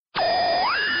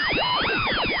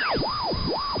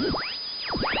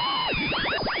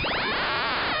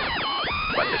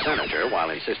senator, while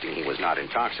insisting he was not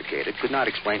intoxicated, could not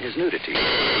explain his nudity. Well,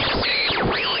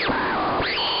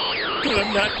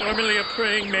 I'm not normally a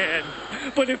praying man,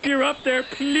 but if you're up there,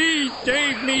 please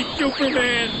save me,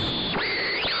 Superman!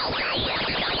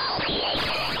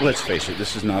 Let's face it,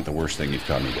 this is not the worst thing you've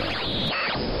caught me doing.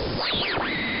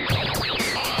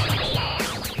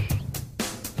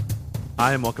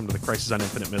 Hi, and welcome to the Crisis on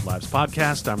Infinite Midlives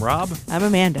podcast. I'm Rob. I'm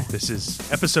Amanda. This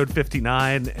is episode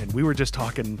 59, and we were just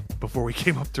talking before we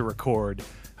came up to record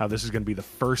how this is going to be the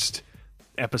first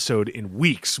episode in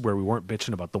weeks where we weren't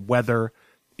bitching about the weather.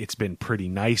 It's been pretty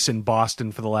nice in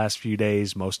Boston for the last few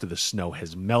days. Most of the snow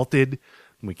has melted.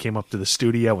 And we came up to the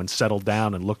studio and settled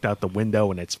down and looked out the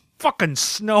window, and it's fucking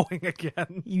snowing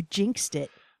again. You jinxed it.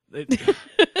 I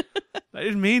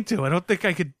didn't mean to. I don't think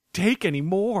I could take any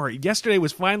more. Yesterday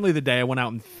was finally the day I went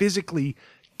out and physically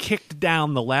kicked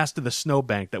down the last of the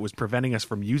snowbank that was preventing us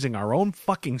from using our own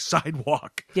fucking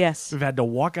sidewalk. Yes. We've had to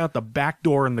walk out the back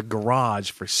door in the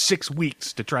garage for 6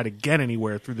 weeks to try to get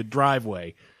anywhere through the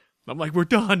driveway. I'm like, we're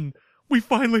done. We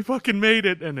finally fucking made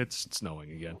it. And it's snowing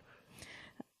again.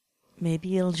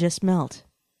 Maybe it'll just melt.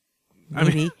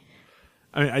 Maybe.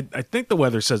 I think the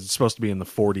weather says it's supposed to be in the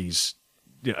 40s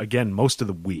again most of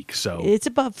the week. So It's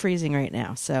above freezing right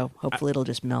now, so hopefully it'll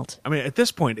just melt. I mean, at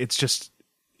this point, it's just...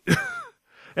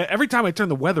 Every time I turn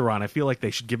the weather on, I feel like they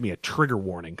should give me a trigger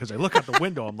warning because I look out the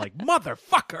window, I'm like,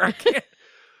 motherfucker, I can't...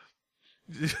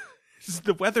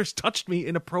 The weather's touched me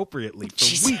inappropriately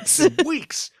for weeks and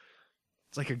weeks.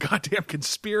 It's like a goddamn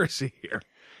conspiracy here.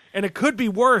 And it could be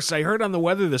worse. I heard on the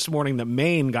weather this morning that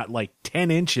Maine got like 10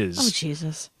 inches. Oh,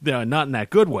 Jesus. Not in that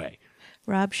good way.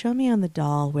 Rob, show me on the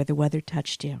doll where the weather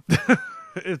touched you.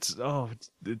 This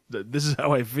is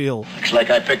how I feel. Looks like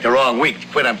I picked the wrong week to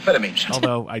quit amphetamines.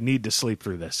 Although I need to sleep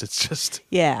through this. It's just...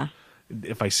 Yeah.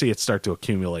 If I see it start to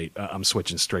accumulate, I'm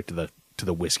switching straight to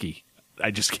the whiskey.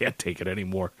 I just can't take it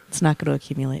anymore. It's not going to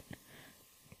accumulate.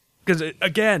 Because,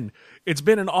 again, it's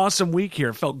been an awesome week here.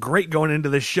 It felt great going into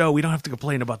this show. We don't have to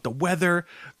complain about the weather.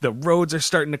 The roads are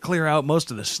starting to clear out.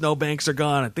 Most of the snowbanks are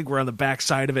gone. I think we're on the back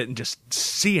side of it and just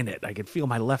seeing it. I can feel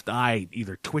my left eye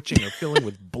either twitching or filling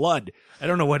with blood. I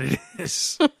don't know what it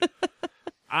is.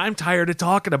 I'm tired of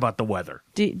talking about the weather.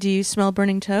 Do you smell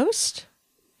burning toast?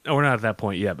 No, we're not at that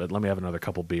point yet, but let me have another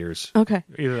couple beers. Okay.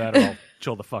 Either that or I'll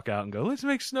chill the fuck out and go, let's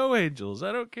make snow angels.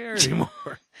 I don't care anymore.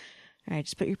 All right,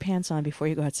 just put your pants on before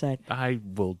you go outside. I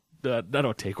will. I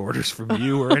don't take orders from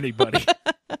you or anybody.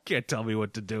 Can't tell me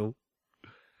what to do.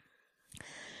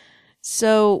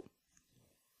 So,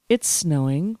 it's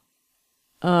snowing.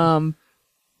 I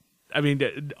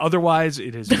mean, otherwise,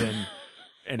 it has been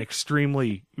an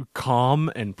extremely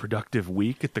calm and productive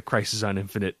week at the Crisis on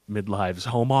Infinite Midlives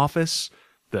home office.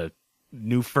 The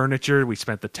new furniture we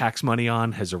spent the tax money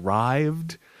on has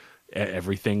arrived.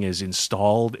 Everything is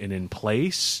installed and in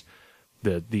place.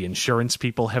 The insurance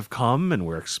people have come, and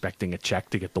we're expecting a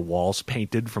check to get the walls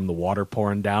painted from the water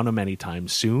pouring down them anytime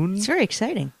soon. It's very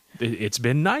exciting. It's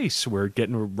been nice. We're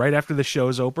getting right after the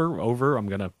show's over. I'm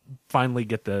gonna finally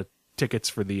get the tickets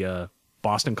for the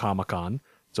Boston Comic-Con.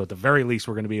 So at the very least,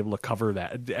 we're gonna be able to cover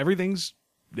that. Everything's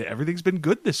been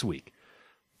good this week.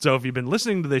 So if you've been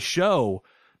listening to this show,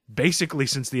 basically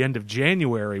since the end of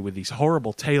January with these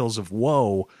horrible tales of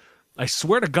woe, I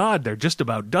swear to God, they're just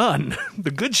about done.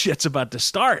 The good shit's about to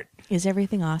start. Is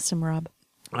everything awesome, Rob?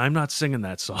 I'm not singing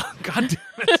that song. God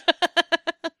damn it.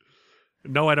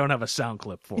 No, I don't have a sound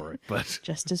clip for it, but...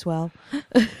 Just as well.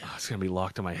 It's going to be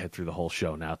locked in my head through the whole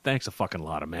show now. Thanks a fucking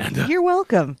lot, Amanda. You're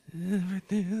welcome.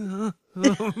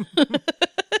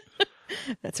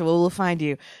 That's where we'll find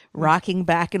you, rocking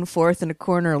back and forth in a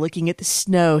corner, looking at the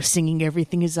snow, singing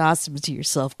 "Everything is Awesome" to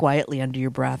yourself quietly under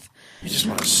your breath. You just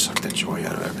want to suck the joy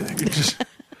out of everything.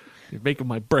 You're making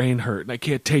my brain hurt, and I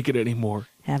can't take it anymore.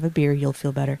 Have a beer, you'll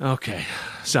feel better. Okay,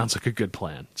 sounds like a good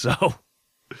plan. So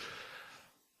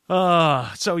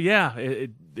yeah,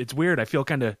 it's weird. I feel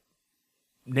kind of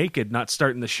naked not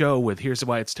starting the show with "Here's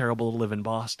why it's terrible to live in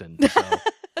Boston."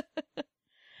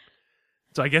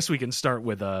 So I guess we can start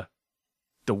with the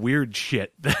weird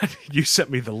shit that you sent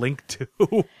me the link to.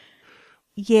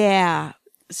 Yeah.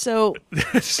 So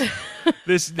this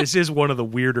is one of the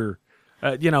weirder.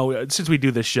 Since we do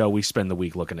this show, we spend the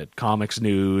week looking at comics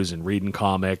news and reading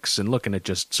comics and looking at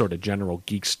just sort of general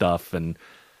geek stuff. And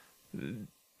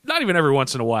not even every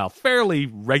once in a while, fairly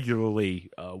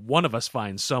regularly, one of us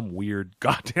finds some weird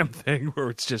goddamn thing where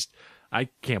it's just, I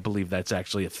can't believe that's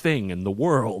actually a thing in the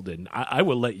world. And I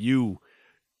will let you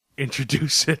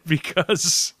introduce it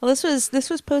because... Well, this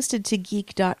was posted to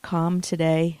geek.com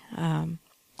today.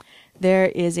 There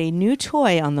is a new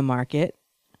toy on the market.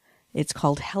 It's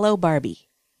called Hello Barbie.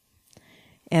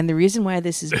 And the reason why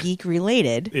this is geek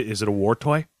related, Is it a war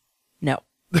toy? no.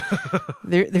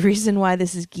 The reason why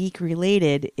this is geek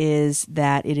related is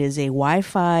that it is a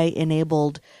Wi-Fi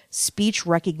enabled speech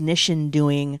recognition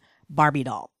doing Barbie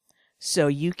doll. So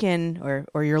you can,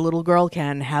 or your little girl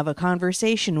can, have a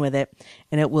conversation with it,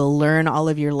 and it will learn all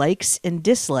of your likes and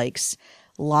dislikes,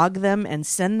 log them, and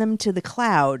send them to the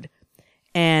cloud,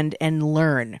 and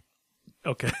learn.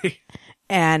 Okay.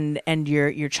 And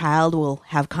your child will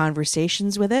have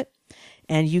conversations with it,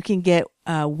 and you can get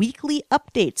weekly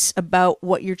updates about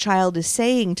what your child is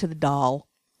saying to the doll.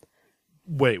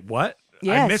 Wait, what?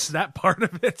 Yes. I missed that part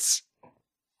of it.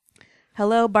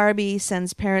 Hello, Barbie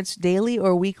sends parents daily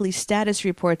or weekly status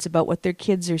reports about what their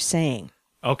kids are saying.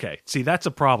 Okay. See, that's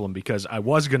a problem because I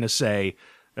was going to say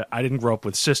I didn't grow up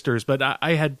with sisters, but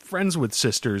I had friends with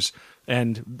sisters,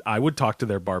 and I would talk to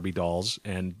their Barbie dolls,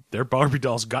 and their Barbie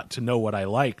dolls got to know what I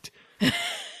liked.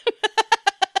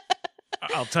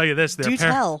 I'll tell you this,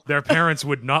 their parents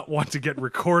would not want to get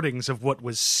recordings of what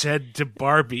was said to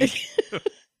Barbie.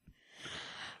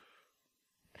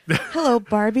 Hello,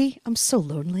 Barbie. I'm so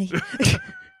lonely.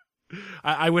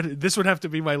 This would have to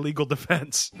be my legal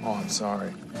defense. Oh, I'm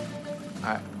sorry.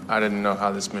 I didn't know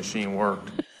how this machine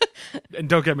worked. And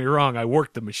don't get me wrong, I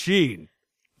worked the machine.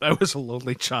 I was a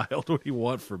lonely child. What do you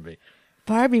want from me?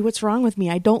 Barbie, what's wrong with me?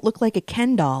 I don't look like a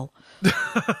Ken doll.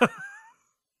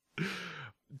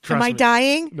 Am I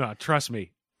dying? No, trust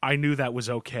me. I knew that was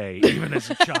okay, even as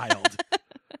a child.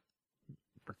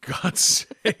 For God's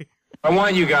sake. I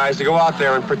want you guys to go out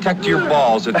there and protect your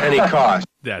balls at any cost.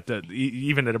 Yeah,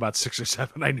 even at about 6 or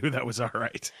 7, I knew that was all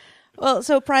right. Well,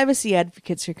 so privacy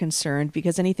advocates are concerned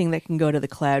because anything that can go to the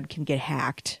cloud can get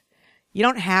hacked. You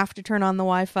don't have to turn on the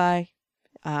Wi-Fi.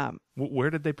 Where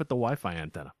did they put the Wi-Fi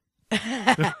antenna?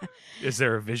 Is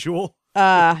there a visual?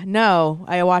 No.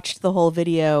 I watched the whole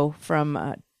video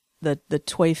from the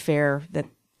toy fair, the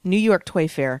New York Toy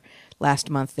Fair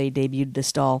last month. They debuted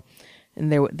this doll,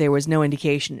 and there was no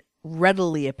indication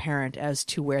readily apparent as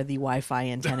to where the Wi-Fi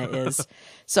antenna is.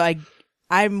 So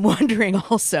I'm wondering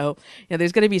also,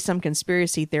 there's going to be some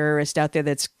conspiracy theorist out there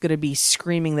that's going to be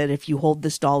screaming that if you hold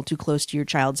this doll too close to your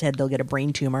child's head, they'll get a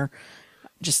brain tumor.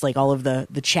 Just like all of the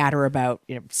chatter about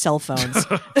cell phones.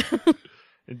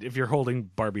 If you're holding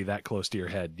Barbie that close to your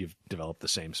head, you've developed the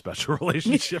same special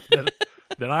relationship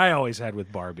that I always had with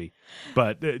Barbie.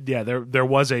 But yeah, there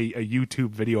was a YouTube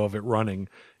video of it running,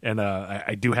 and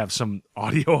I do have some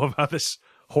audio of how this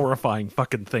horrifying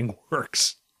fucking thing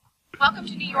works. Welcome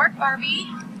to New York, Barbie.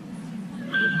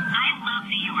 I love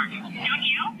New York. Don't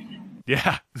you?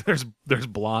 Yeah, there's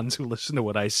blondes who listen to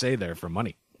what I say there for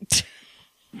money. Tell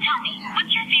me,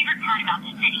 what's your favorite part about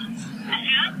the city? The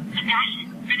food, the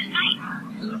fashion, or the sights?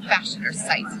 Food, fashion, or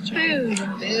sights?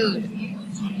 Food.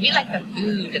 We like the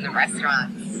food in the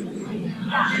restaurants. I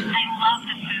love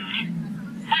the food.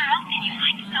 Where else can you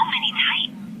find so many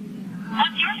types?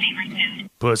 What's your favorite food?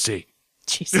 Pussy.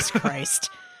 Jesus Christ.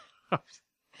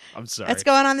 I'm sorry. That's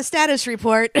going on the status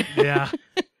report. Yeah.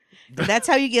 That's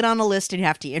how you get on a list, and you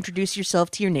have to introduce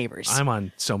yourself to your neighbors. I'm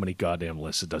on so many goddamn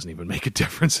lists, it doesn't even make a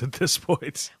difference at this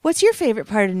point. What's your favorite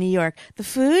part of New York? The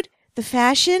food? The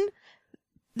fashion?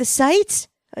 The sights?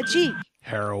 Gee.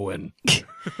 Heroin.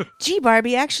 Gee,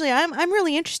 Barbie, actually, I'm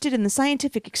really interested in the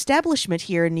scientific establishment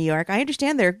here in New York. I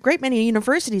understand there are a great many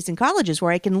universities and colleges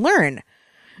where I can learn.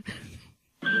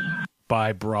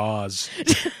 Buy bras.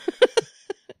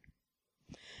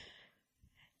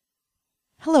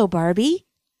 Hello, Barbie.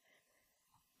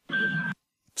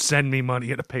 Send me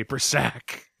money in a paper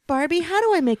sack. Barbie, how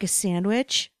do I make a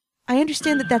sandwich? I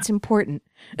understand that that's important.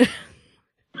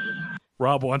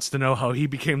 Rob wants to know how he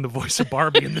became the voice of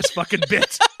Barbie in this fucking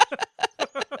bit.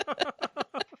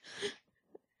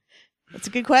 That's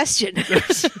a good question.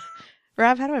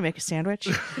 Rob, how do I make a sandwich?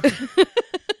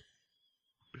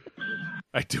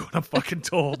 I do what I'm fucking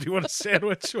told. You want a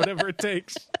sandwich? Whatever it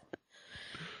takes.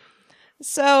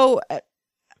 So,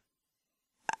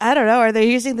 I don't know. Are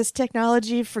they using this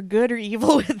technology for good or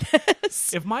evil with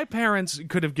this? If my parents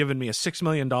could have given me a $6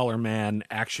 million man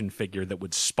action figure that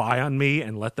would spy on me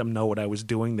and let them know what I was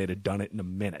doing, they'd have done it in a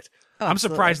minute. Oh, I'm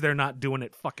absolutely. surprised they're not doing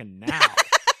it fucking now.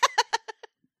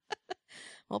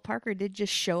 Well, Parker did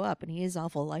just show up, and he is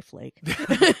awful lifelike.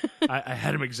 I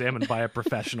had him examined by a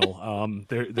professional.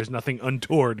 There's nothing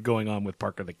untoward going on with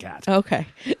Parker the cat. Okay.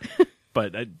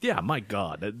 But yeah, my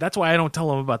God. That's why I don't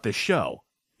tell him about this show.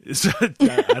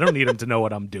 I don't need him to know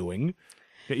what I'm doing.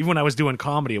 Even when I was doing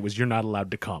comedy, it was you're not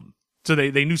allowed to come. So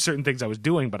they knew certain things I was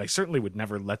doing, but I certainly would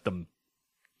never let them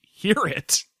hear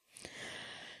it.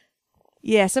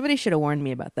 Yeah, somebody should have warned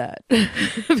me about that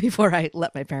before I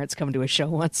let my parents come to a show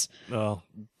once. Well,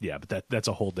 yeah, but that's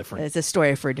a whole different... It's a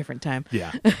story for a different time.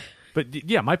 Yeah. But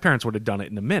yeah, my parents would have done it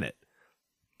in a minute.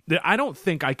 I don't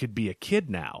think I could be a kid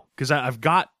now because I've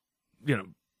got,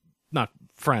 not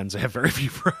friends. I have very few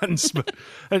friends, but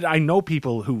I know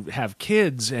people who have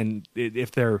kids, and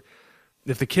if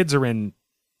the kids are in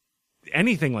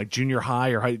anything like junior high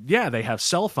or high, yeah, they have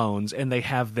cell phones and they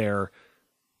have their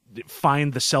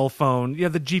find the cell phone, the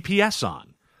GPS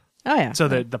on. Oh yeah. So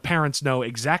that the parents know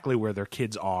exactly where their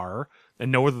kids are and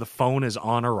know whether the phone is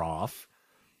on or off.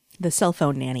 The cell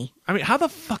phone nanny. I mean, how the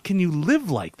fuck can you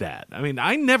live like that? I mean,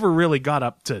 I never really got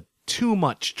up to too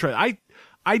much.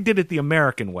 I did it the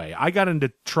American way. I got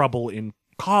into trouble in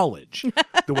college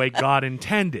the way God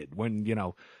intended. When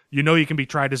you can be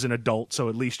tried as an adult, so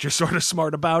at least you're sort of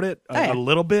smart about it a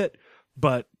little bit.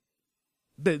 But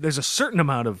there's a certain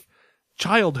amount of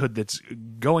childhood that's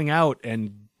going out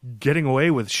and getting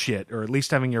away with shit, or at least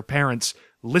having your parents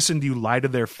listen to you lie to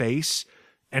their face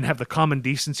and have the common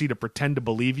decency to pretend to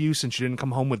believe you since you didn't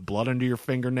come home with blood under your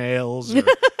fingernails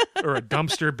or a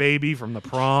dumpster baby from the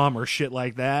prom or shit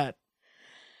like that.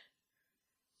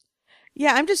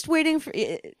 Yeah, I'm just waiting for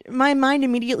my mind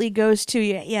immediately goes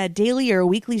to daily or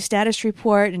weekly status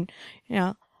report, and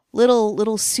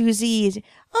little Susie.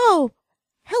 Oh,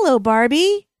 hello,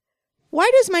 Barbie. Why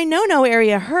does my no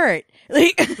area hurt?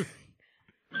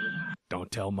 Don't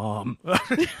tell Mom.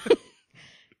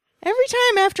 Every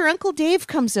time after Uncle Dave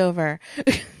comes over.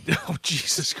 Oh,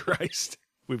 Jesus Christ.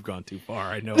 We've gone too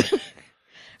far. I know it.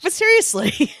 But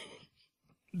seriously.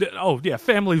 Oh, yeah.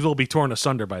 Families will be torn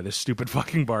asunder by this stupid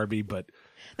fucking Barbie, but...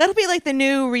 That'll be like the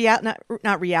new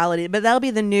not reality, but that'll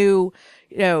be the new,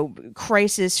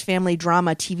 crisis family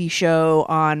drama TV show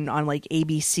on like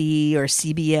ABC or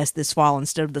CBS this fall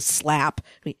instead of The Slap,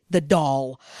 The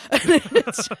Doll.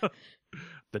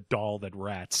 The doll that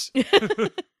rats.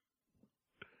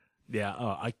 Yeah,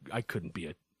 I couldn't be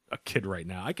a kid right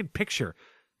now. I can picture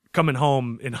coming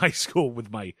home in high school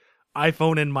with my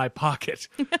iPhone in my pocket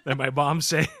and my mom's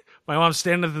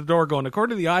standing at the door going,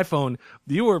 according to the iPhone,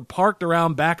 you were parked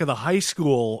around back of the high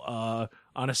school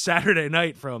on a Saturday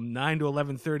night from 9 to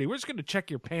 11:30. We're just going to check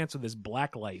your pants with this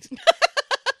black light.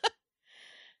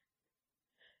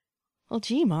 Well,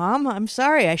 gee, Mom, I'm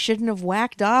sorry. I shouldn't have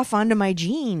whacked off onto my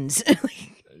jeans.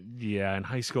 Yeah, in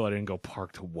high school, I didn't go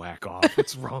park to whack off.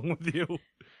 What's wrong with you?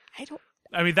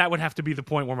 I mean, that would have to be the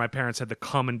point where my parents had the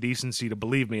common decency to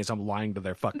believe me as I'm lying to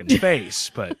their fucking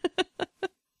face, but...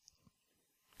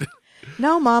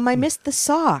 No, Mom, I missed the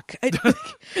sock.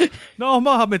 No,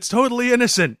 Mom, it's totally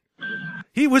innocent.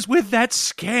 He was with that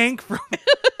skank from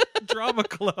Drama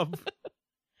Club.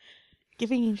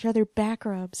 Giving each other back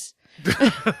rubs.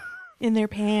 In their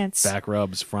pants. Back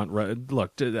rubs, front rubs.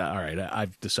 Look, all right,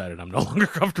 I've decided I'm no longer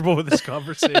comfortable with this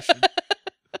conversation.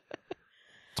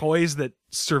 Toys that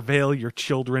surveil your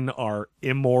children are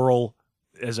immoral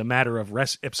as a matter of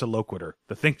res ipsa loquitur.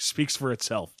 The thing speaks for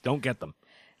itself. Don't get them.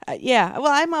 Yeah,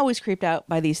 well, I'm always creeped out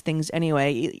by these things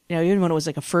anyway. Even when it was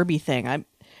like a Furby thing,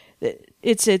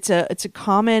 it's a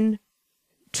common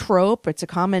trope. It's a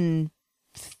common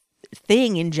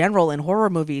thing in general in horror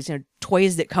movies.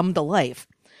 Toys that come to life.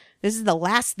 This is the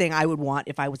last thing I would want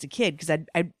if I was a kid, because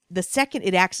the second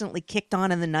it accidentally kicked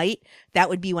on in the night, that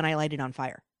would be when I light it on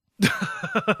fire.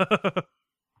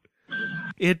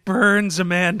 It burns,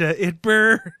 Amanda. It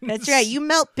burns. That's right. You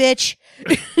melt, bitch.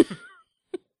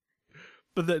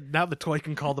 But now the toy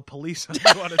can call the police on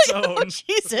you on its own. Oh,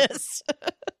 Jesus.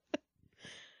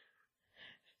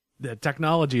 The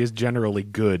technology is generally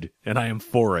good, and I am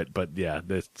for it. But yeah,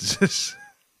 this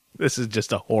is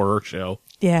just a horror show.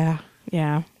 Yeah.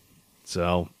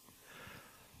 So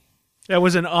that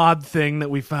was an odd thing that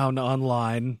we found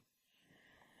online.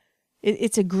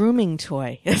 It's a grooming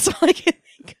toy. That's all I can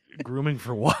think. Grooming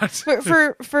for what?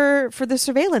 for the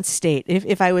surveillance state.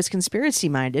 If I was conspiracy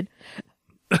minded.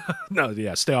 No,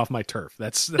 yeah, stay off my turf.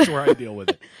 That's where I deal with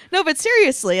it. No, but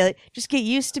seriously, just get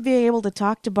used to being able to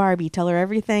talk to Barbie, tell her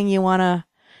everything you wanna,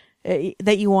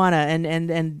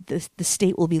 and the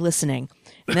state will be listening.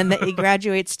 And then it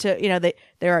graduates to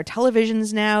there are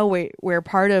televisions now where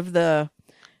part of the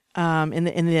in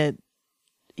the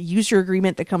user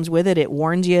agreement that comes with it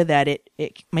warns you that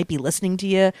it might be listening to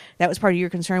you. That was part of your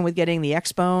concern with getting the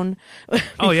Xbone.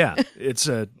 Oh yeah, it's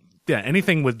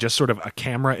anything with just sort of a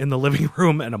camera in the living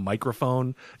room and a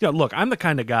microphone. Look, I'm the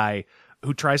kind of guy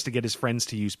who tries to get his friends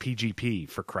to use PGP,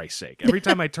 for Christ's sake. Every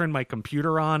time I turn my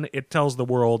computer on, it tells the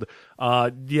world,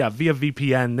 via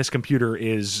VPN, this computer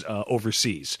is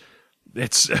overseas.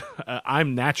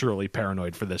 I'm naturally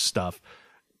paranoid for this stuff.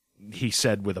 he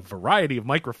said, with a variety of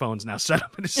microphones now set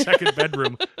up in his second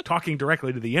bedroom, talking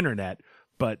directly to the internet.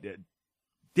 But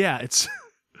yeah, it's,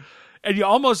 and you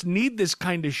almost need this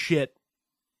kind of shit.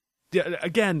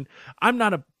 Again, I'm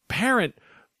not a parent,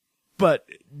 but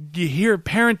you hear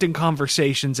parenting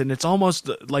conversations and it's almost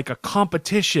like a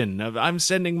competition of, I'm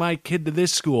sending my kid to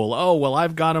this school. Oh, well,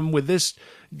 I've got him with this,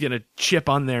 chip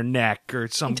on their neck or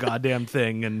some goddamn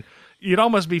thing. And you'd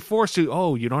almost be forced to,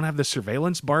 oh, you don't have the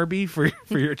surveillance Barbie for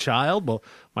your child? Well,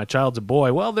 my child's a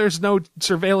boy. Well, there's no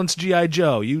surveillance G.I.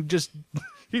 Joe. You just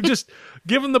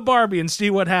give him the Barbie and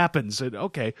see what happens. And,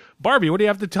 okay, Barbie, what do you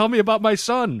have to tell me about my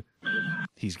son?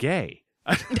 He's gay.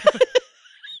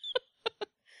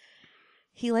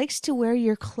 He likes to wear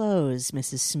your clothes,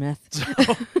 Mrs. Smith.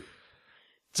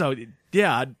 So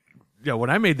yeah,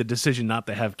 when I made the decision not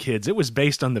to have kids, it was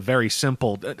based on the very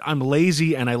simple, I'm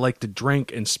lazy and I like to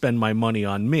drink and spend my money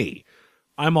on me.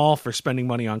 I'm all for spending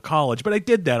money on college, but I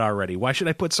did that already. Why should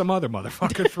I put some other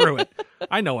motherfucker through it?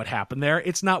 I know what happened there.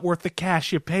 It's not worth the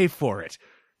cash you pay for it.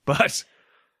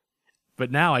 But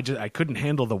now I couldn't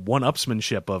handle the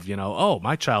one-upsmanship of, oh,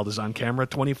 my child is on camera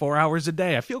 24 hours a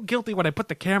day. I feel guilty when I put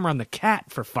the camera on the cat,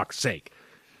 for fuck's sake.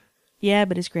 Yeah,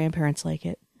 but his grandparents like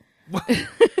it.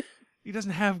 He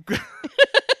doesn't have...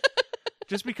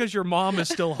 Just because your mom is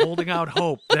still holding out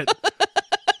hope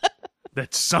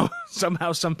that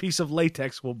somehow some piece of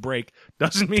latex will break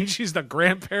doesn't mean she's the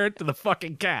grandparent to the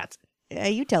fucking cat. Yeah,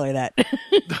 you tell her that.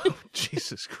 Oh,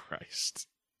 Jesus Christ.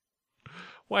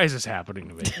 Why is this happening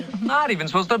to me? Not even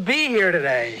supposed to be here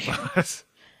today.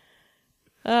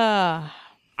 I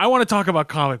want to talk about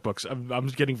comic books. I'm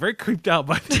getting very creeped out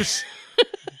by this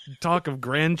talk of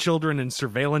grandchildren and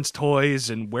surveillance toys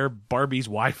and where Barbie's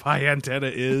Wi-Fi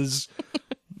antenna is.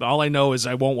 All I know is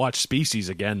I won't watch Species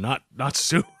again. Not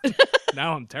soon.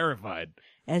 Now I'm terrified.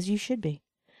 As you should be.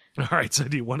 All right, so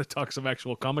do you want to talk some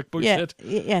actual comic book shit?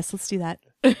 Yes, let's do that.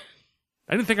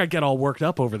 I didn't think I'd get all worked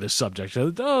up over this subject.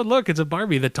 Oh, look, it's a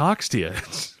Barbie that talks to you.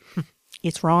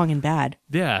 It's wrong and bad.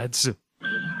 Yeah,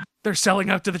 they're selling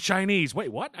out to the Chinese. Wait,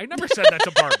 what? I never said that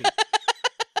to Barbie.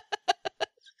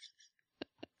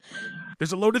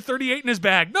 There's a loaded 38 in his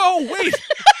bag. No, wait.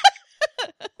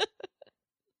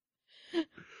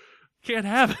 Can't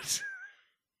have it.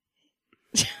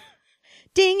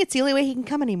 Ding, it's the only way he can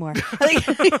come anymore.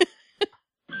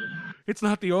 It's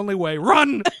not the only way.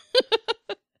 Run!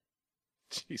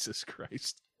 Jesus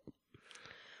Christ.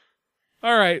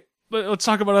 All right, let's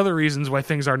talk about other reasons why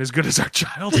things aren't as good as our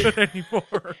childhood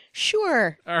anymore.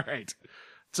 Sure. All right.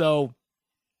 So,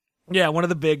 yeah, one of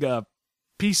the big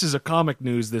pieces of comic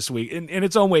news this week, in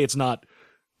its own way, it's not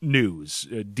news.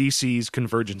 DC's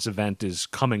Convergence event is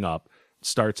coming up.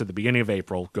 Starts at the beginning of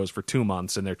April, goes for 2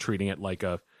 months, and they're treating it like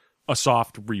a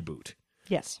soft reboot.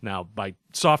 Yes. Now, by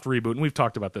soft reboot, and we've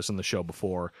talked about this on the show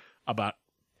before, about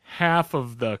half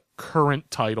of the current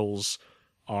titles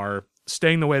are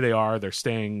staying the way they are. They're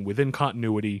staying within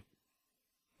continuity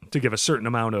to give a certain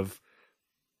amount of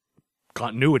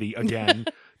continuity, again,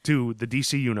 to the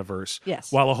DC universe.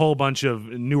 Yes. While a whole bunch of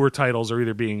newer titles are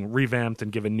either being revamped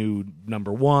and given new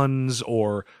number ones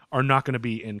or are not going to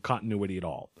be in continuity at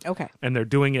all. Okay. And they're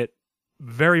doing it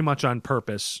very much on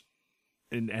purpose.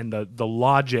 And the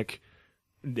logic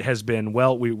has been,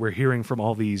 well, we're hearing from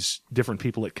all these different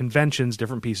people at conventions,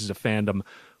 different pieces of fandom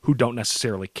who don't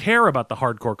necessarily care about the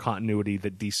hardcore continuity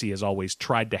that DC has always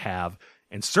tried to have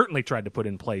and certainly tried to put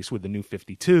in place with the New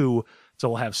 52. So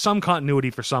we'll have some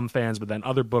continuity for some fans, but then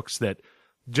other books that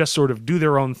just sort of do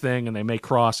their own thing and they may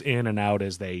cross in and out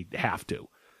as they have to.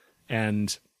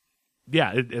 And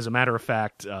yeah, as a matter of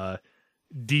fact,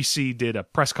 DC did a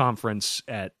press conference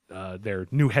at their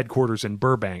new headquarters in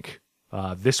Burbank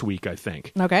this week, I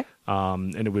think. Okay.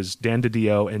 And it was Dan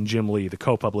DiDio and Jim Lee, the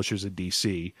co-publishers of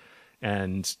DC.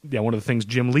 And yeah, one of the things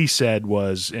Jim Lee said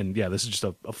was, and yeah, this is just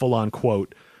a full-on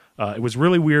quote, it was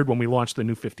really weird when we launched the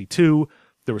New 52.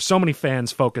 There were so many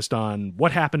fans focused on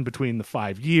what happened between the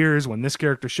 5 years when this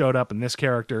character showed up and this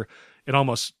character. It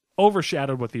almost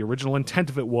overshadowed what the original intent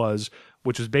of it was,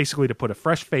 which was basically to put a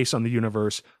fresh face on the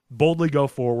universe, boldly go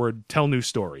forward, tell new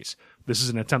stories. This is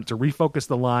an attempt to refocus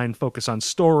the line, focus on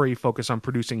story, focus on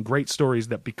producing great stories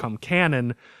that become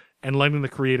canon, and letting the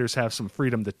creators have some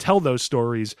freedom to tell those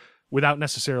stories without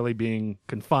necessarily being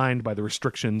confined by the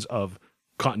restrictions of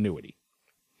continuity.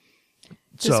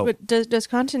 Does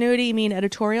continuity mean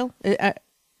editorial?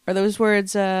 Are those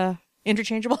words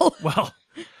interchangeable? Well,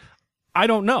 I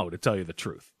don't know, to tell you the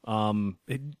truth.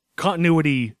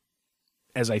 Continuity,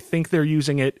 as I think they're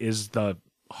using it, is the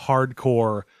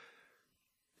hardcore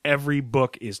every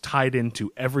book is tied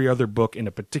into every other book in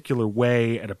a particular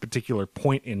way at a particular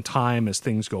point in time as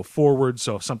things go forward.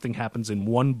 So if something happens in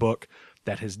one book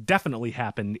that has definitely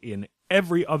happened in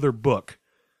every other book,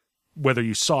 whether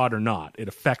you saw it or not, it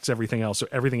affects everything else. So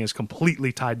everything is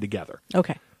completely tied together.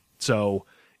 Okay. So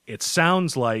it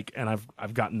sounds like, and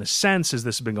I've gotten the sense as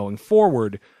this has been going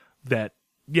forward, that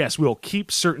yes, we'll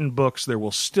keep certain books. There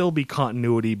will still be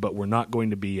continuity, but we're not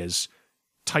going to be as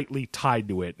tightly tied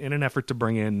to it in an effort to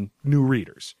bring in new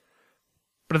readers.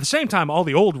 But at the same time, all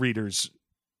the old readers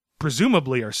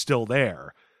presumably are still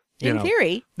there. In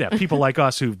theory. Yeah, people like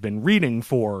us who've been reading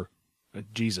for,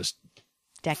 decades.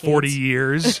 40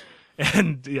 years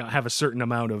and have a certain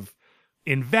amount of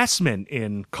investment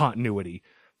in continuity.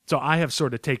 So I have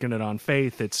sort of taken it on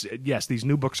faith. It's, yes, these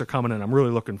new books are coming and I'm really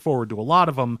looking forward to a lot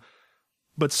of them.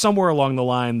 But somewhere along the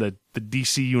line, the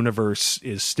DC universe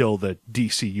is still the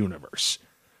DC universe.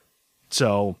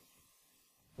 So,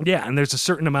 yeah, and there's a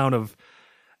certain amount of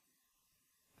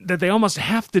that they almost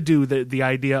have to do the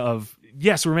idea of,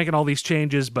 yes, we're making all these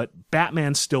changes, but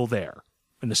Batman's still there.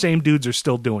 And the same dudes are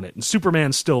still doing it. And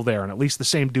Superman's still there, and at least the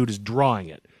same dude is drawing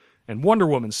it. And Wonder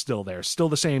Woman's still there. Still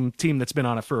the same team that's been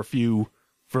on it for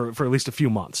at least a few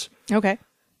months. Okay.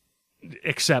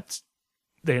 Except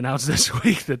they announced this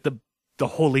week that the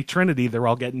Holy Trinity, they're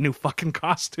all getting new fucking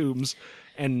costumes.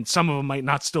 And some of them might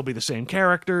not still be the same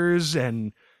characters.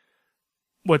 And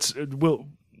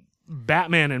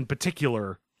Batman in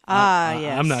particular,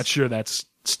 yes. I'm not sure that's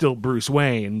still Bruce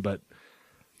Wayne, but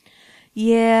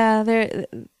yeah,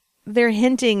 they're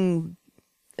hinting,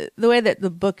 the way that the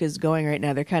book is going right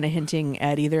now, they're kind of hinting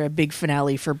at either a big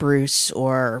finale for Bruce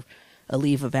or a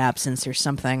leave of absence or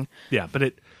something. Yeah,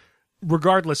 but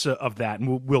regardless of that,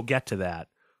 and we'll get to that,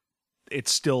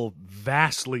 it's still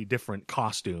vastly different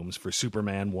costumes for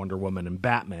Superman, Wonder Woman, and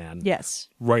Batman. Yes.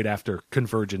 Right after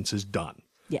Convergence is done.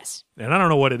 Yes. And I don't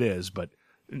know what it is, but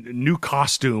new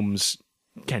costumes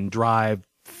can drive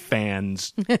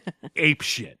fans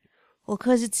apeshit. Well,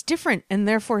 because it's different and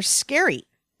therefore scary.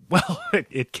 Well,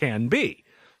 it can be.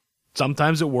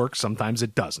 Sometimes it works, sometimes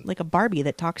it doesn't. Like a Barbie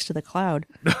that talks to the cloud.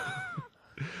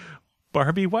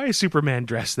 Barbie, why is Superman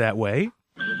dressed that way?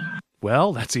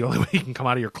 Well, that's the only way you can come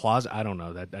out of your closet. I don't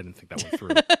know. I didn't think that went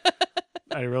through.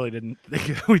 I really didn't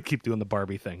think we'd keep doing the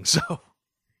Barbie thing. So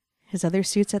his other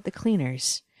suit's at the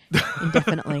cleaners.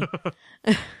 Indefinitely.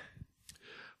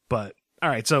 But, all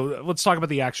right, so let's talk about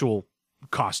the actual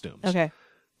costumes. Okay.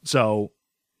 So,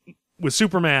 with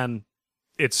Superman,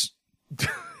 it's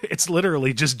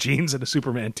literally just jeans and a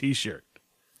Superman t-shirt.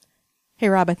 Hey,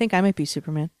 Rob, I think I might be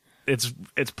Superman. It's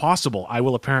possible. I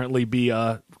will apparently be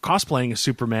cosplaying as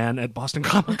Superman at Boston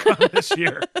Comic Con this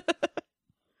year.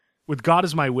 With God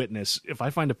as my witness, if I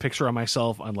find a picture of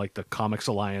myself on like the Comics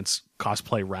Alliance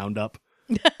cosplay roundup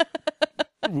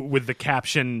with the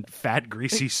caption "Fat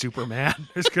Greasy Superman,"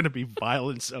 there's going to be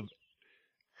violence of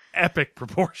epic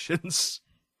proportions.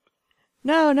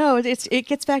 No, it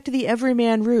gets back to the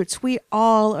everyman roots. We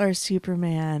all are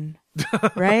Superman,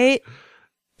 right?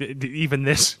 Even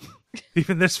this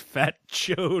fat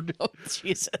chode, oh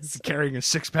Jesus, carrying a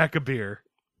 6-pack of beer.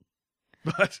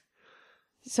 But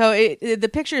so the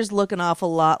pictures look an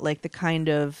awful lot like the kind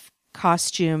of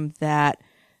costume that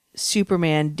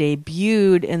Superman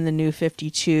debuted in the New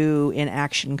 52 in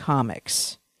Action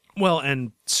Comics. Well,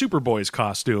 and Superboy's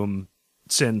costume,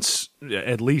 since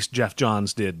at least Jeff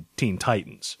Johns did Teen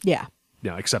Titans. Yeah.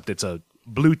 Except it's a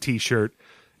blue t-shirt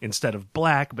instead of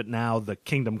black, but now the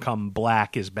Kingdom Come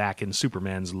black is back in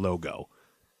Superman's logo.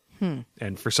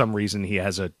 And for some reason, he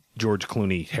has a George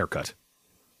Clooney haircut.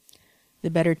 The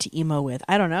better to emo with.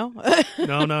 I don't know.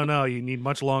 No. You need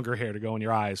much longer hair to go in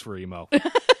your eyes for emo.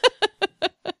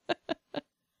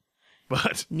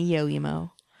 But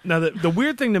Neo-emo. Now, the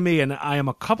weird thing to me, and I am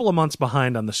a couple of months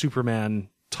behind on the Superman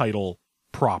title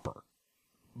proper,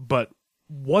 but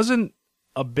wasn't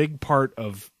a big part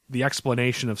of the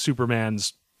explanation of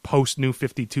Superman's post-New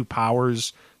 52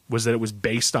 powers was that it was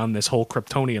based on this whole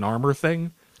Kryptonian armor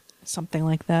thing? Something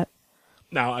like that.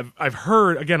 Now, I've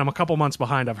heard, again, I'm a couple months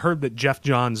behind, I've heard that Jeff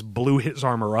Johns blew his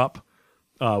armor up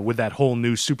with that whole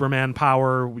new Superman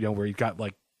power, where he got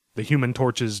like the Human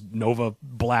Torch's Nova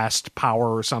Blast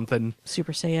power or something.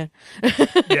 Super Saiyan.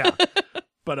 Yeah.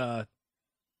 But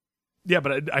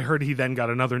I heard he then got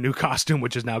another new costume,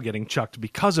 which is now getting chucked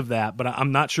because of that. But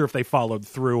I'm not sure if they followed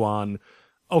through on,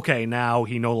 okay, now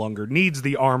he no longer needs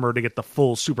the armor to get the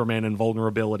full Superman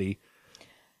invulnerability.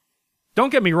 Don't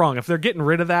get me wrong. If they're getting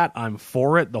rid of that, I'm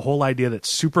for it. The whole idea that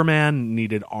Superman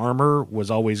needed armor was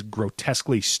always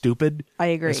grotesquely stupid. I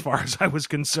agree. As far as I was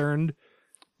concerned.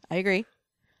 I agree.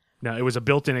 Now, it was a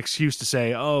built-in excuse to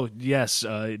say, oh, yes,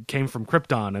 it came from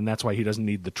Krypton, and that's why he doesn't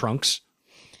need the trunks.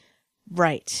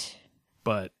 Right.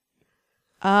 But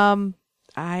I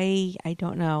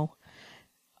don't know.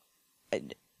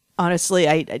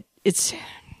 Honestly, it's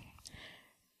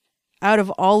out of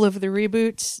all of the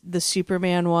reboots, the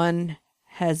Superman one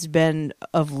has been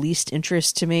of least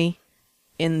interest to me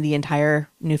in the entire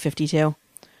New 52.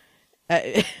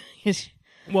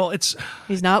 Well,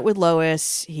 he's not with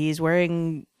Lois. He's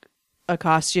wearing a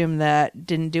costume that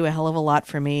didn't do a hell of a lot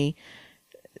for me.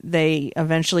 They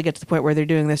eventually get to the point where they're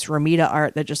doing this Romita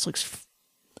art that just looks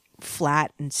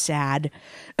flat and sad.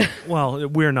 Well,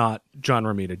 we're not John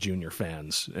Romita Jr.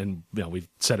 fans, and we've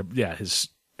said,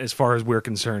 as far as we're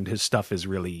concerned, his stuff is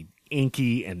really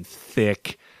inky and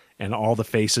thick, and all the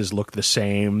faces look the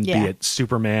same, be it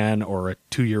Superman or a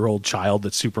 2-year-old child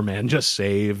that Superman just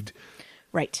saved.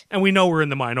 Right. And we know we're in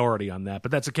the minority on that,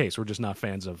 but that's the case. We're just not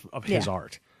fans of his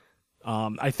art.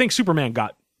 I think Superman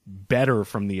got better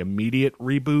from the immediate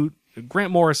reboot.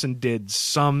 Grant Morrison did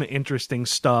some interesting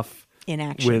stuff in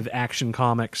action with Action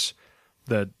Comics.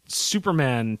 The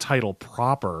Superman title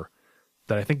proper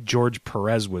that I think George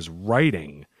Perez was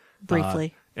writing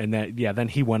briefly. And then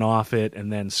he went off it,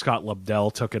 and then Scott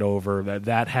Lobdell took it over.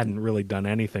 That hadn't really done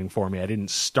anything for me. I didn't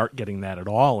start getting that at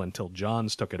all until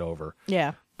Johns took it over.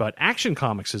 Yeah. But Action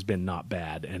Comics has been not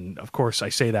bad. And, of course, I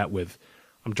say that with,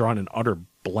 I'm drawing an utter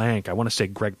blank. I want to say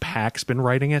Greg Pak's been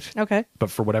writing it. Okay. But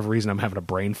for whatever reason, I'm having a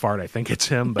brain fart. I think it's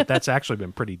him. But that's actually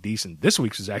been pretty decent. This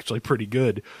week's is actually pretty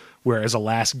good. Whereas a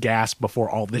last gasp before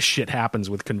all this shit happens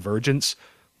with Convergence,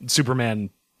 Superman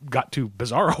got to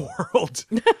Bizarro World.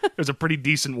 There's a pretty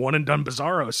decent one-and-done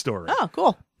Bizarro story. Oh,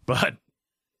 cool. But,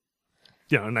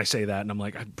 and I say that, and I'm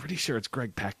like, I'm pretty sure it's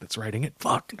Greg Pak that's writing it.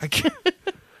 Fuck. I can't.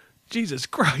 Jesus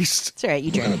Christ. It's all right,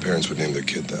 you My parents would name their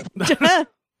kid that.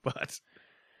 But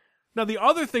now the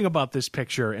other thing about this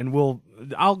picture, and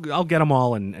I'll get them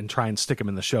all and try and stick them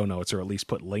in the show notes, or at least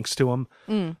put links to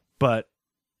them. But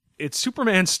it's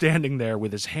Superman standing there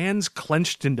with his hands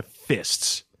clenched into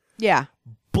fists. Yeah.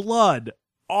 Blood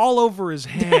all over his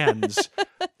hands,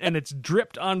 and it's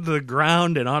dripped onto the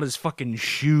ground and on his fucking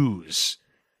shoes.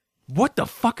 What the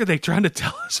fuck are they trying to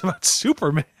tell us about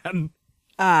Superman?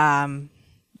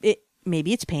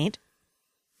 Maybe it's paint.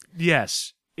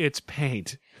 Yes, it's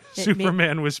paint.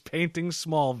 Superman was painting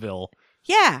Smallville.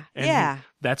 Yeah, and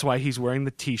that's why he's wearing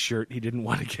the T-shirt. He didn't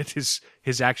want to get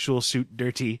his actual suit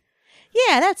dirty.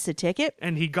 Yeah, that's the ticket.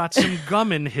 And he got some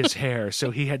gum in his hair,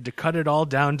 so he had to cut it all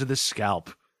down to the scalp.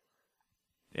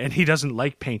 And he doesn't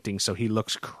like painting, so he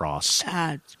looks cross.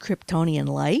 Kryptonian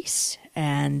lice,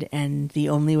 and the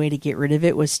only way to get rid of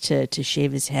it was to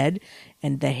shave his head,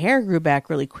 and the hair grew back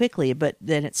really quickly, but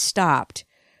then it stopped.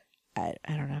 I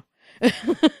don't know.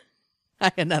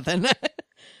 I got nothing.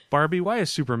 Barbie, why is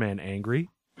Superman angry?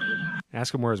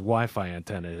 Ask him where his Wi-Fi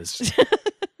antenna is.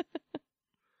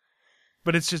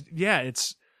 But it's just,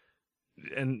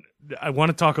 and I want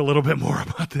to talk a little bit more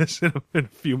about this in a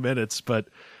few minutes, but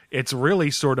it's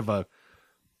really sort of a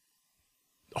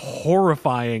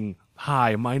horrifying,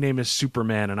 hi, my name is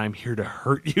Superman and I'm here to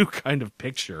hurt you kind of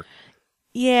picture.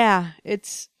 Yeah,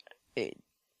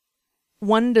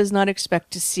 one does not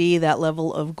expect to see that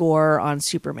level of gore on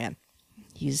Superman.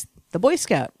 He's the Boy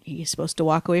Scout. He's supposed to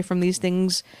walk away from these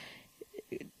things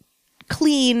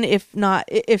clean,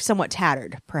 if somewhat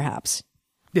tattered, perhaps.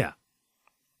 Yeah.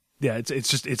 Yeah,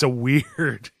 it's a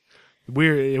weird,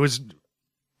 it was,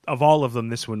 of all of them,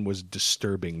 this one was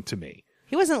disturbing to me.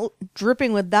 He wasn't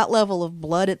dripping with that level of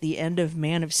blood at the end of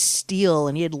Man of Steel,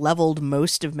 and he had leveled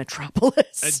most of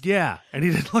Metropolis. Yeah, and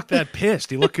he didn't look that pissed.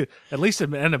 He looked, at least at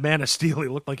the end of Man of Steel, he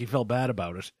looked like he felt bad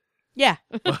about it. Yeah.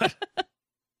 But,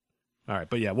 all right,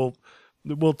 but yeah,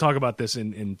 we'll talk about this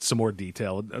in some more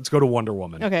detail. Let's go to Wonder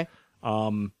Woman. Okay.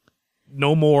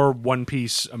 No more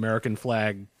one-piece American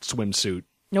flag swimsuit.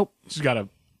 Nope. She's got a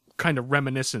kind of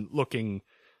reminiscent looking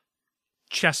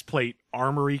chest plate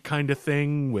armory kind of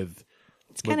thing with...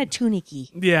 It's kind of tunicky.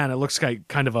 Yeah, and it looks like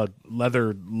kind of a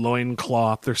leather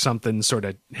loincloth or something sort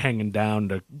of hanging down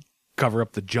to cover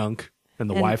up the junk and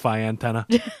the Wi-Fi antenna.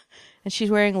 And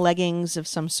she's wearing leggings of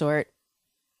some sort.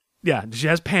 Yeah, she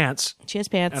has pants. She has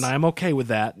pants. And I'm okay with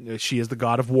that. She is the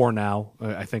god of war now.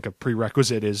 I think a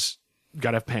prerequisite is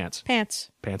gotta have pants.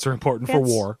 Pants. Pants are important for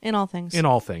war. In all things. In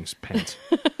all things, pants.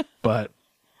 But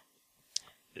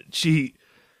she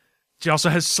also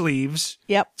has sleeves.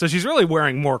 Yep. So she's really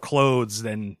wearing more clothes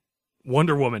than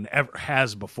Wonder Woman ever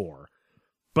has before.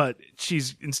 But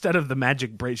she's, instead of the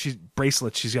magic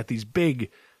bracelets, she's got these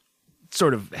big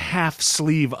sort of half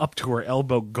sleeve up to her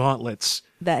elbow gauntlets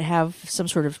that have some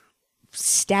sort of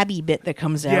stabby bit that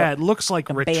comes out. Yeah, it looks like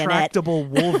A bayonet. retractable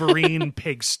Wolverine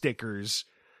pig stickers.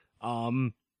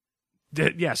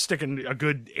 Sticking a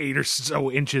good 8 or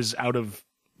so inches out of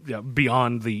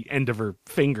beyond the end of her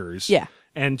fingers. Yeah.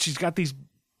 And she's got these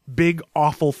big,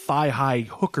 awful thigh-high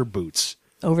hooker boots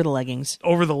Over the leggings.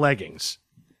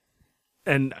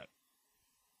 And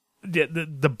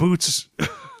the boots,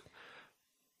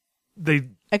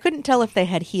 I couldn't tell if they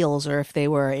had heels or if they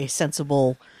were a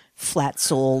sensible,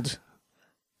 flat-soled.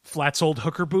 flat-soled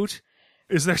hooker boot?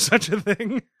 Is there such a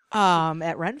thing?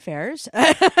 At run fairs.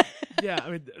 Yeah,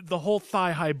 I mean, the whole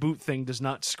thigh-high boot thing does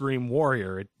not scream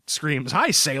warrior. It screams,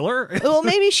 "Hi, sailor." Well,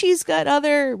 maybe she's got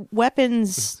other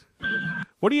weapons.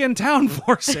 What are you in town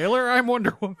for, sailor? I'm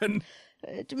Wonder Woman.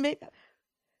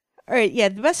 All right, yeah,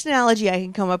 the best analogy I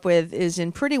can come up with is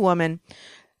in Pretty Woman,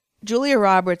 Julia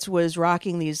Roberts was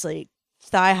rocking these like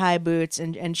thigh-high boots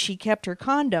and she kept her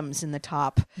condoms in the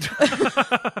top.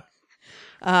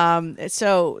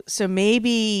 So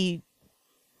maybe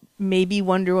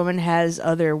Wonder Woman has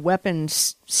other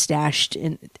weapons stashed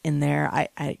in there.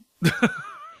 I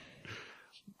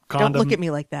don't look at me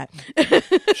like that.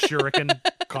 Shuriken,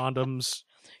 condoms.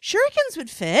 Shurikens would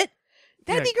fit.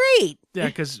 That'd be great. Yeah,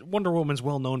 because Wonder Woman's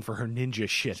well known for her ninja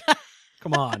shit.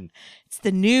 Come on. It's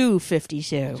the new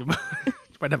 52. She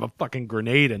might have a fucking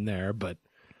grenade in there, but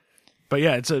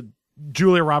yeah, it's a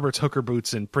Julia Roberts hooker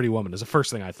boots and Pretty Woman is the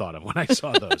first thing I thought of when I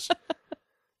saw those.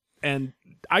 And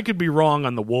I could be wrong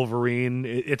on the Wolverine.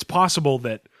 It's possible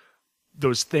that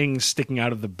those things sticking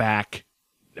out of the back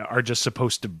are just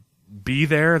supposed to be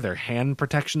there. They're hand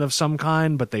protection of some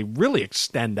kind, but they really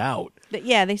extend out.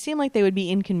 Yeah, they seem like they would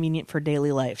be inconvenient for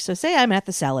daily life. So say I'm at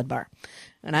the salad bar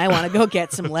and I want to go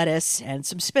get some lettuce and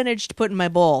some spinach to put in my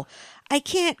bowl. I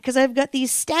can't because I've got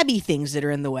these stabby things that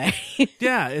are in the way.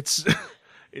 Yeah,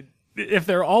 if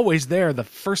they're always there, the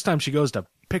first time she goes to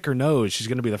pick her nose, she's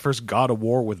going to be the first God of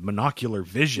War with monocular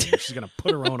vision. She's going to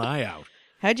put her own eye out.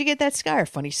 How'd you get that scar?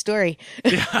 Funny story.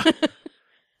 Yeah.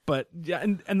 But yeah,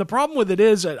 and the problem with it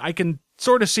is I can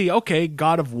sort of see, okay,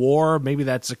 God of War, maybe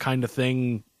that's the kind of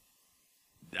thing.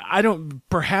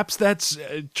 Perhaps that's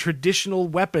a traditional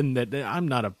weapon that I'm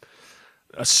not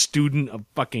a student of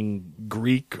fucking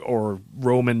Greek or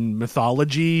Roman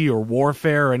mythology or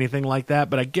warfare or anything like that,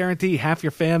 but I guarantee half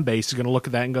your fan base is going to look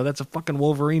at that and go, that's a fucking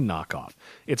Wolverine knockoff.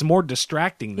 It's more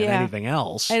distracting than anything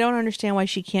else. I don't understand why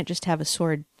she can't just have a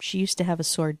sword. She used to have a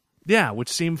sword. Yeah, which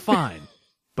seemed fine.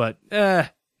 But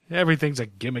everything's a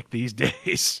gimmick these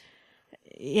days.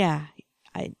 Yeah,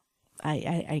 I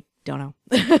don't know.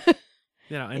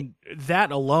 And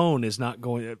that alone is not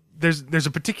going. There's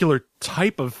a particular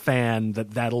type of fan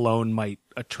that alone might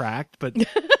attract, but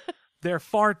they're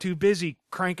far too busy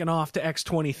cranking off to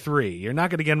X-23. You're not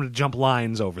going to get them to jump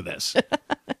lines over this.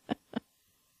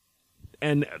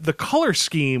 And the color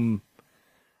scheme,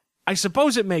 I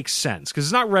suppose it makes sense because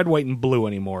it's not red, white, and blue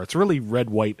anymore. It's really red,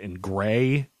 white, and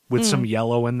gray with some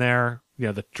yellow in there. You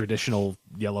know, the traditional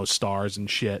yellow stars and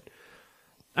shit.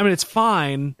 I mean, it's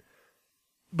fine,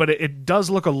 but it does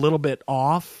look a little bit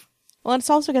off. Well,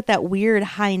 it's also got that weird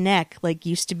high neck like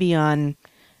used to be on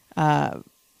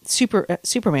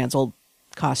Superman's old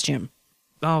costume.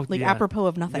 Oh, like yeah. apropos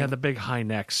of nothing. Yeah, the big high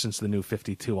necks since the new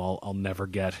 52 I'll never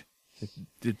get.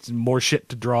 It's more shit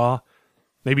to draw.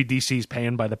 Maybe DC's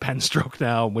paying by the pen stroke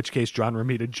now, in which case John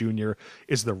Romita Jr.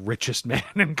 is the richest man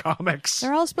in comics.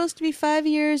 They're all supposed to be 5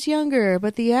 years younger,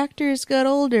 but the actors got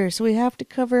older, so we have to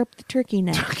cover up the turkey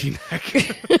neck. Turkey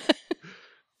neck.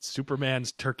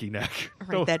 Superman's turkey neck.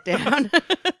 Write that down.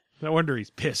 No wonder he's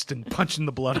pissed and punching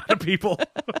the blood out of people.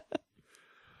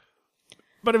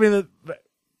 But I mean,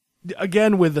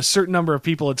 again, with a certain number of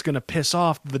people, it's going to piss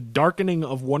off the darkening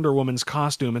of Wonder Woman's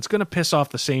costume. It's going to piss off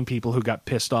the same people who got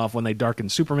pissed off when they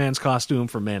darkened Superman's costume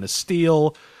for Man of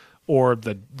Steel, or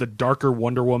the darker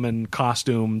Wonder Woman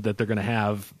costume that they're going to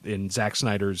have in Zack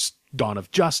Snyder's Dawn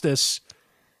of Justice.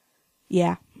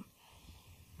 Yeah.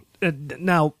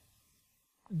 Now,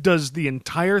 does the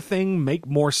entire thing make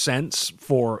more sense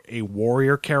for a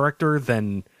warrior character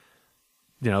than,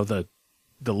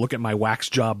 the look at my wax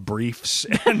job briefs?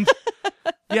 And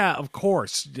yeah, of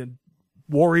course,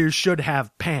 warriors should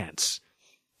have pants.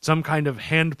 Some kind of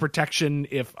hand protection,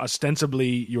 if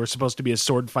ostensibly you're supposed to be a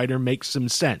sword fighter, makes some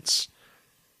sense.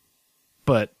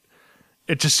 But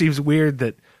it just seems weird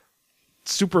that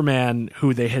Superman,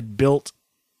 who they had built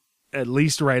at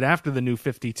least right after the new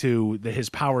 52, that his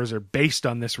powers are based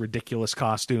on this ridiculous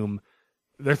costume,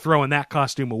 they're throwing that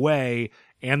costume away,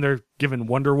 and they're giving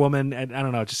Wonder Woman, and I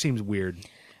don't know, it just seems weird.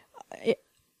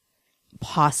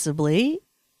 Possibly,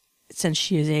 since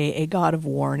she is a god of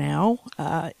war now,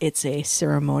 it's a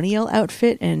ceremonial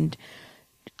outfit, and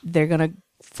they're going to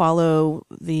follow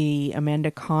the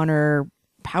Amanda Connor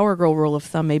Power Girl rule of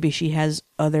thumb. Maybe she has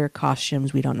other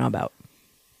costumes we don't know about.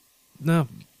 No,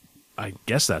 I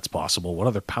guess that's possible. What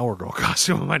other Power Girl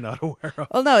costume am I not aware of?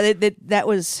 Well, no, that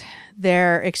was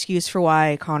their excuse for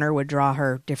why Connor would draw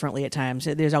her differently at times.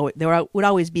 There would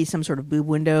always be some sort of boob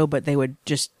window, but they would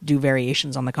just do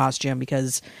variations on the costume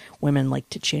because women like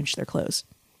to change their clothes.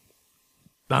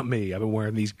 Not me. I've been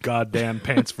wearing these goddamn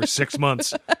pants for 6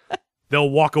 months. They'll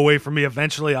walk away from me.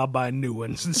 Eventually, I'll buy new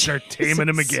ones and start taming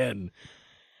them again.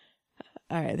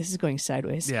 All right, this is going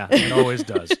sideways. Yeah, it always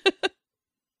does.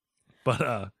 But,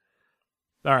 all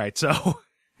right, so,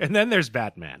 and then there's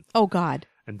Batman. Oh, God.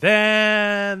 And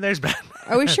then there's Batman.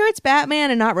 Are we sure it's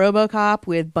Batman and not RoboCop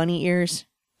with bunny ears?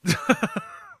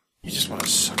 You just want to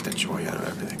suck the joy out of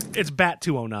everything. It's Bat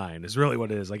 209 is really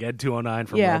what it is, like Ed 209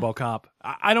 from Yeah. RoboCop.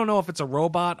 I don't know if it's a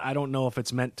robot. I don't know if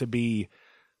it's meant to be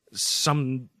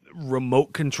some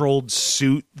remote-controlled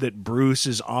suit that Bruce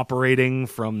is operating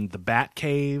from the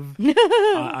Batcave.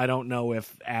 I don't know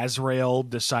if Azrael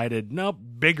decided, nope,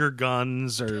 bigger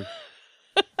guns or...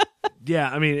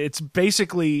 Yeah, I mean, it's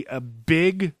basically a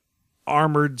big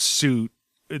armored suit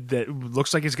that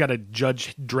looks like it's got a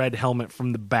Judge Dredd helmet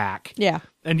from the back. Yeah.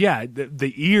 And yeah,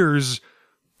 the ears,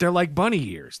 they're like bunny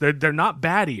ears. They're not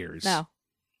bat ears. No.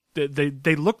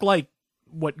 They look like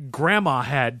what Grandma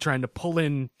had trying to pull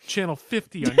in Channel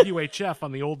 50 on UHF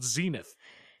on the old Zenith.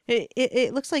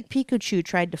 It looks like Pikachu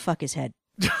tried to fuck his head.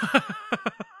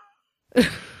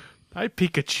 I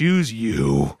Pikachu's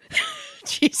you.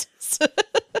 Jesus.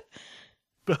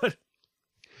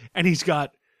 And he's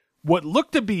got what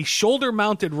look to be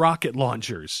shoulder-mounted rocket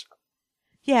launchers.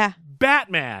 Yeah.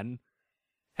 Batman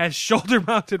has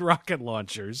shoulder-mounted rocket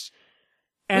launchers.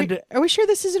 And are we sure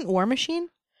this isn't War Machine?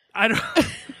 I don't.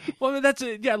 Well, that's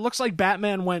it. Yeah, it looks like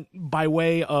Batman went by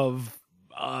way of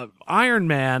Iron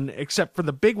Man, except for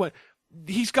the big one.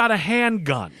 He's got a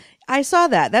handgun. I saw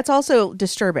that. That's also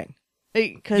disturbing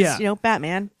because Yeah.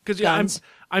 Batman. Because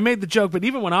I made the joke, but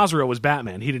even when Azrael was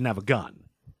Batman, he didn't have a gun.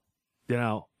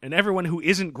 And everyone who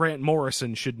isn't Grant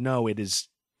Morrison should know it is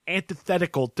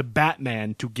antithetical to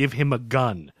Batman to give him a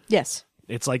gun. Yes.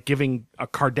 It's like giving a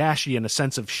Kardashian a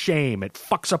sense of shame. It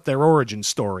fucks up their origin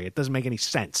story. It doesn't make any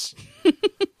sense. And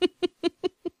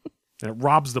it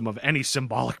robs them of any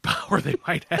symbolic power they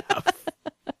might have.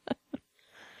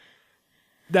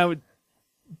 Now,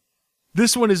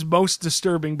 this one is most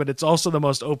disturbing, but it's also the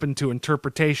most open to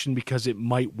interpretation because it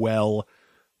might well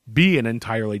be an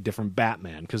entirely different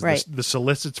Batman. Because right. the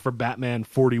solicits for Batman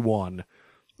 41,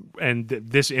 and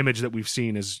this image that we've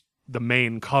seen is the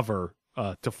main cover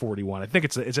to 41. I think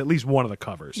it's at least one of the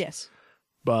covers. Yes.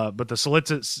 But the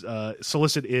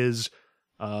solicit is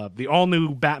the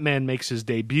all-new Batman makes his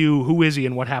debut. Who is he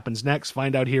and what happens next?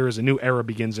 Find out here as a new era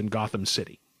begins in Gotham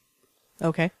City.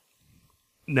 Okay.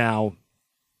 Now,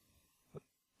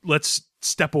 let's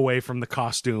step away from the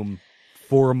costume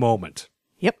for a moment.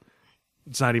 Yep.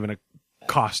 It's not even a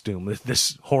costume.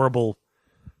 This horrible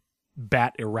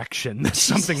bat erection that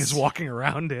something is walking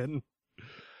around in.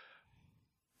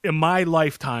 In my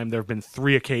lifetime, there have been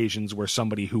 3 occasions where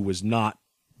somebody who was not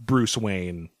Bruce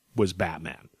Wayne was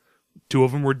Batman. 2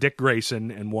 of them were Dick Grayson,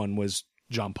 and 1 was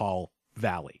John Paul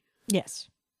Valley. Yes.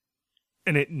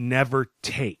 And it never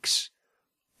takes.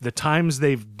 The times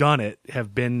they've done it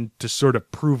have been to sort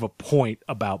of prove a point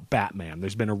about Batman.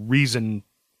 There's been a reason,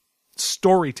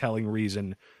 storytelling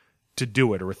reason to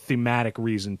do it, or a thematic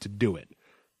reason to do it.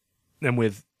 And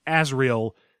with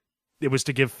Azrael, it was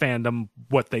to give fandom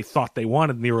what they thought they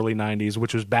wanted in the early 90s,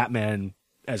 which was Batman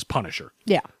as Punisher.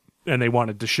 Yeah. And they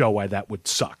wanted to show why that would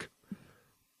suck.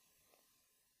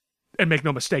 And make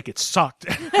no mistake, it sucked.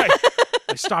 I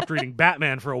stopped reading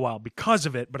Batman for a while because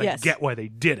of it, but yes. I get why they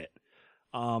did it.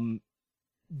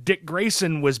 Dick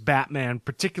Grayson was Batman,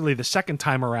 particularly the second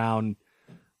time around.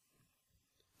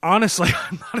 Honestly,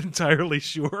 I'm not entirely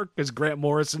sure, because Grant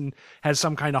Morrison has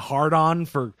some kind of hard-on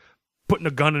for putting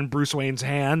a gun in Bruce Wayne's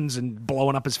hands and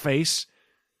blowing up his face.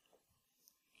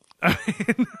 I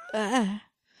mean,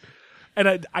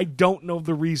 and I don't know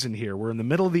the reason here. We're in the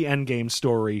middle of the Endgame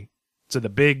story. So the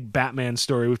big Batman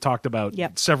story. We've talked about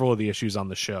several of the issues on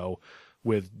the show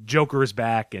with Joker is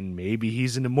back and maybe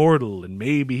he's an immortal and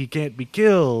maybe he can't be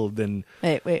killed. And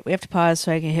Wait. We have to pause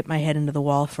so I can hit my head into the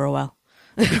wall for a while.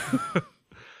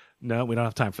 No, we don't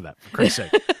have time for that, for Christ's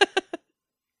sake.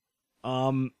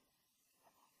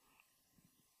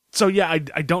 So yeah, I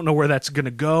don't know where that's going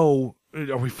to go.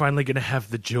 Are we finally going to have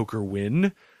the Joker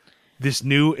win? This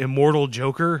new immortal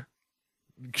Joker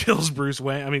kills Bruce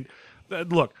Wayne. I mean,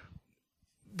 look,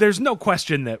 there's no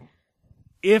question that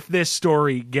if this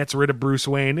story gets rid of Bruce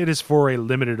Wayne, it is for a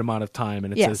limited amount of time.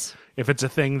 And it's if it's a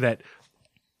thing that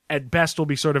at best will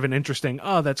be sort of an interesting,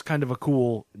 that's kind of a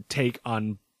cool take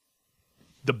on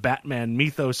the Batman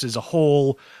mythos as a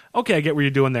whole. Okay, I get what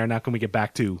you're doing there. Now can we get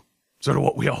back to sort of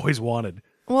what we always wanted?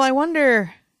 Well, I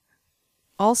wonder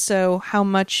also how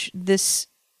much this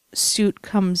suit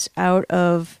comes out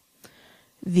of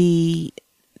the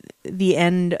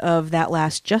end of that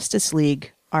last Justice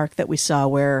League arc that we saw,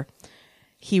 where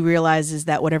he realizes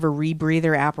that whatever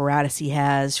rebreather apparatus he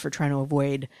has for trying to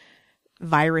avoid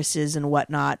viruses and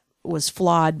whatnot was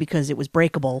flawed because it was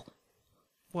breakable.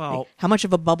 Well, like, how much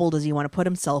of a bubble does he want to put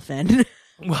himself in?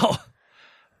 Well,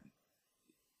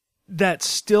 that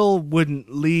still wouldn't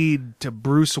lead to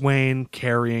Bruce Wayne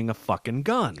carrying a fucking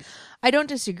gun. I don't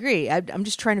disagree. I'm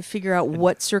just trying to figure out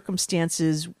what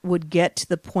circumstances would get to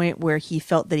the point where he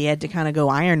felt that he had to kind of go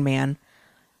Iron Man.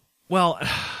 Well,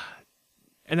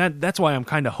 and that's why I'm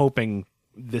kind of hoping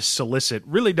this solicit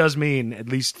really does mean, at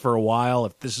least for a while,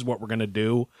 if this is what we're going to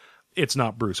do, it's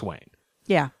not Bruce Wayne.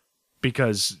 Yeah.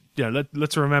 Because,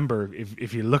 let's remember,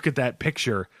 if you look at that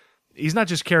picture, he's not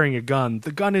just carrying a gun.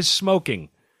 The gun is smoking.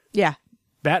 Yeah.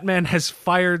 Batman has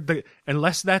fired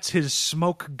unless that's his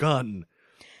smoke gun,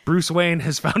 Bruce Wayne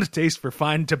has found a taste for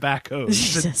fine tobacco.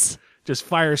 Jesus. Just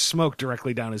fires smoke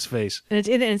directly down his face. And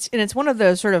it's one of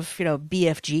those sort of,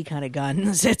 BFG kind of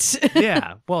guns. It's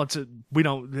yeah. Well,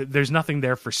 there's nothing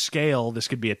there for scale. This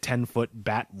could be a 10-foot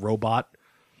bat robot.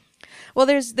 Well,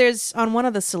 there's on one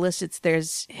of the solicits,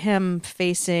 there's him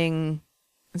facing,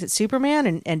 is it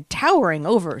Superman? And towering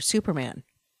over Superman.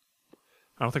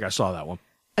 I don't think I saw that one.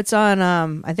 It's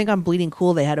on, I think on Bleeding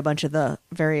Cool, they had a bunch of the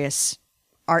various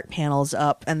art panels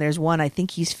up, and there's one, I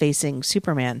think he's facing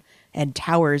Superman and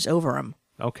towers over him.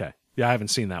 Okay. Yeah, I haven't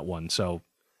seen that one, so,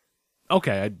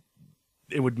 okay,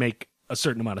 it would make a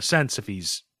certain amount of sense if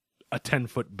he's a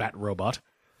 10-foot bat robot.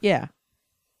 Yeah.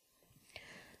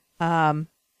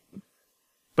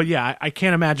 But yeah, I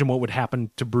can't imagine what would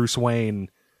happen to Bruce Wayne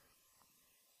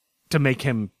to make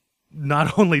him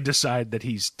not only decide that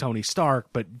he's Tony Stark,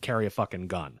 but carry a fucking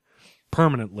gun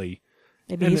permanently.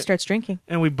 Maybe he starts drinking.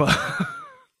 And we both...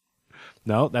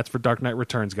 No, that's for Dark Knight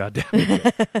Returns,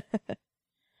 goddammit.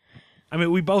 I mean,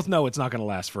 we both know it's not going to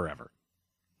last forever.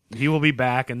 He will be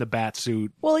back in the bat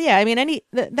suit. Well, yeah, I mean,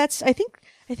 that's I think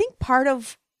part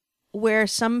of where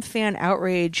some fan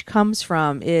outrage comes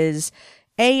from is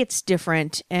it's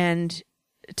different, and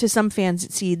to some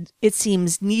fans it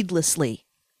seems needlessly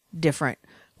different.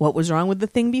 What was wrong with the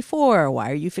thing before? Why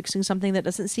are you fixing something that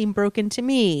doesn't seem broken to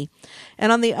me?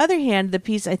 And on the other hand, the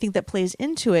piece I think that plays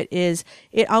into it is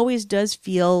it always does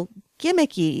feel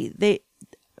gimmicky.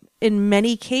 In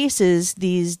many cases,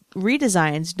 these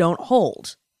redesigns don't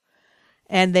hold,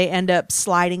 and they end up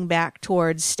sliding back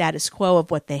towards status quo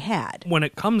of what they had. When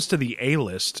it comes to the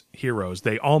A-list heroes,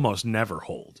 they almost never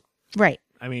hold. Right.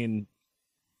 I mean,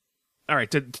 all right,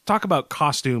 to talk about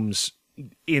costumes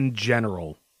in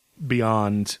general,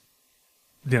 beyond,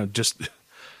 just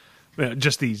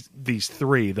these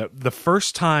three. The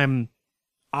first time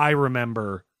I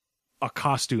remember a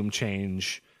costume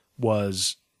change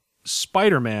was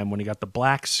Spider-Man when he got the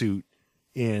black suit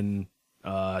in,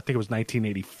 I think it was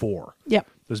 1984. Yep.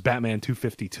 It was Batman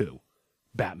 252.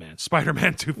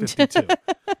 Spider-Man 252.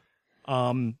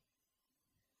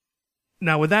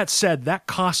 Now, with that said, that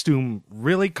costume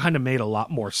really kind of made a lot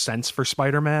more sense for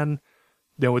Spider-Man.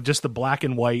 With just the black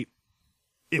and white,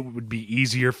 it would be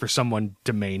easier for someone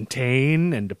to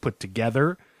maintain and to put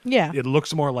together. Yeah. It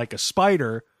looks more like a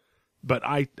spider, but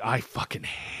I fucking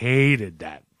hated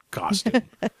that costume.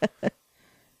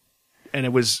 And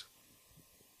it was,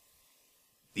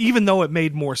 even though it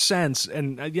made more sense,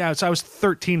 and so I was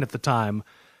 13 at the time,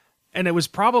 and it was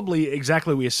probably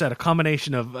exactly what you said, a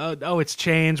combination of, it's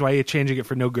changed, why are you changing it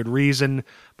for no good reason?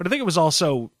 But I think it was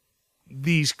also,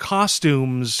 these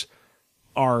costumes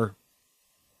are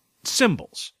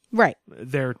symbols. Right.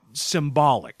 They're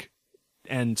symbolic.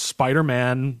 And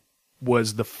Spider-Man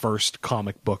was the first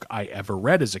comic book I ever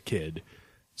read as a kid.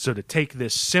 So to take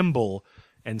this symbol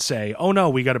and say, oh no,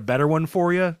 we got a better one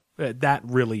for you, that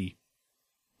really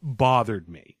bothered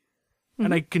me. Mm-hmm.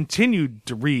 And I continued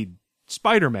to read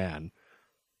Spider-Man,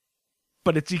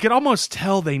 but you could almost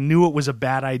tell they knew it was a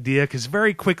bad idea, because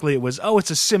very quickly it was, it's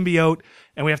a symbiote,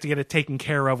 and we have to get it taken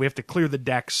care of. We have to clear the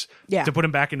decks to put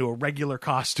him back into a regular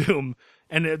costume.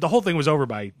 And the whole thing was over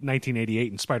by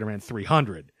 1988 in Spider-Man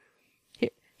 300.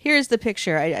 Here's the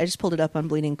picture. I just pulled it up on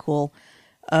Bleeding Cool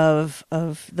of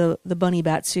the bunny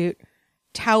bat suit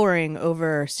towering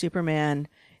over Superman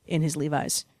in his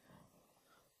Levi's.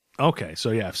 Okay,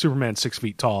 so yeah, if Superman's 6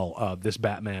 feet tall, this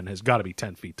Batman has got to be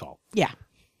 10 feet tall. Yeah.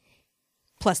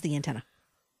 Plus the antenna.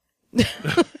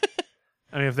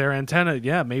 I mean, if their antenna,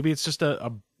 yeah, maybe it's just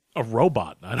a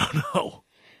robot. I don't know.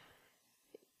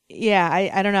 Yeah,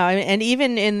 I don't know. And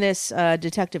even in this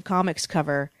Detective Comics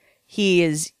cover, he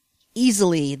is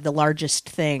easily the largest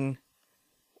thing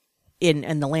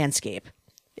in the landscape.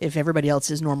 If everybody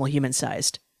else is normal human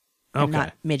sized, and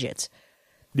not midgets.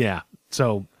 Yeah.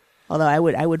 So, although I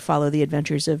would follow the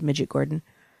adventures of Midget Gordon.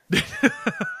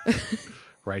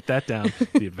 Write that down.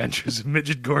 The Adventures of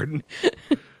Midget Gordon.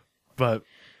 But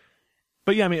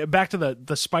yeah, I mean, back to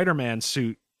the Spider-Man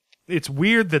suit. It's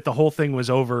weird that the whole thing was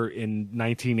over in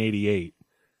 1988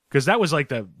 because that was like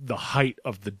the height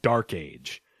of the Dark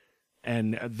Age.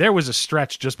 And there was a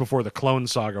stretch just before the Clone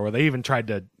Saga where they even tried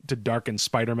to darken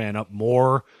Spider-Man up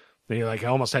more. They like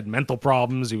almost had mental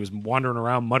problems. He was wandering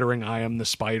around muttering, "I am the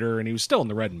Spider," and he was still in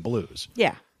the red and blues.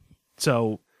 Yeah.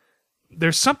 So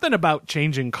there's something about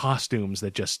changing costumes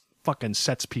that just fucking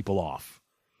sets people off.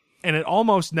 And it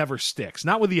almost never sticks.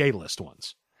 Not with the A-list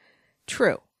ones.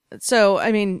 True. So,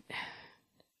 I mean,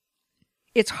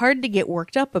 it's hard to get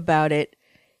worked up about it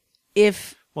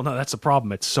if... Well, no, that's the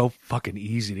problem. It's so fucking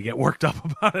easy to get worked up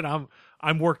about it.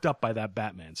 I'm worked up by that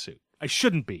Batman suit. I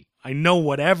shouldn't be. I know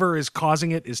whatever is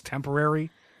causing it is temporary,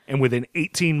 and within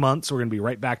 18 months, we're going to be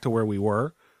right back to where we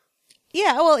were.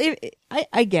 Yeah, well,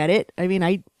 I get it. I mean,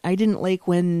 I didn't like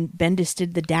when Bendis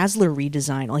did the Dazzler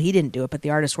redesign. Well, he didn't do it, but the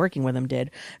artist working with him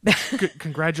did.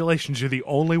 Congratulations, you're the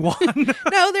only one.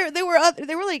 No, there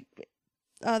were like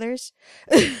others.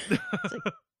 Like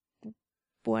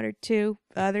one or two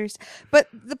others. But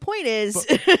the point is...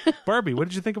 Barbie, what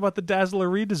did you think about the Dazzler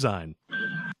redesign?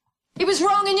 It was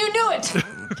wrong and you knew it!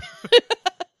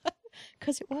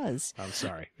 Because it was. I'm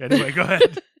sorry. Anyway, go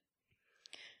ahead.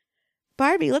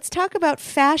 Barbie, let's talk about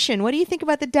fashion. What do you think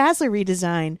about the Dazzler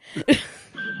redesign?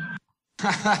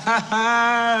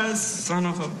 Son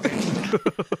of a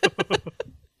bitch.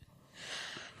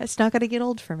 That's not going to get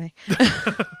old for me.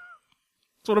 That's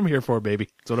what I'm here for, baby.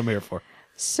 That's what I'm here for.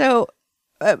 So,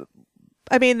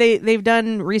 I mean, they've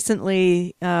done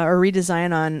recently a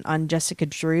redesign on Jessica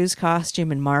Drew's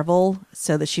costume in Marvel,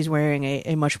 so that she's wearing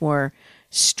a much more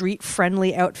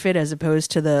street-friendly outfit as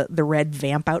opposed to the red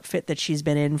vamp outfit that she's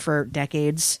been in for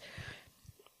decades.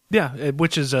 Yeah,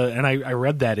 which is and I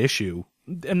read that issue,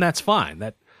 and that's fine.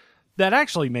 That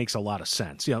actually makes a lot of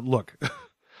sense. You know, look,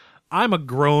 I'm a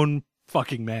grown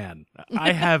fucking man.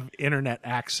 I have internet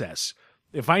access.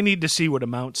 If I need to see what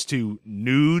amounts to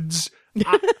nudes,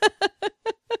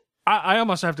 I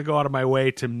almost have to go out of my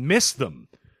way to miss them.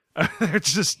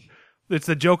 It's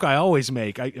the joke I always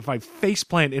make. If I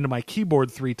faceplant into my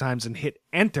keyboard 3 times and hit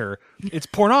enter, it's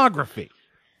pornography.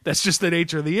 That's just the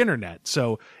nature of the internet.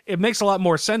 So it makes a lot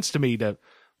more sense to me to,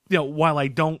 while I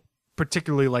don't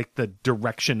particularly like the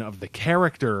direction of the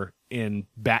character in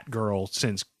Batgirl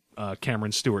since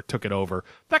Cameron Stewart took it over,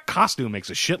 that costume makes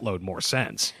a shitload more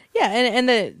sense. Yeah, and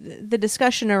the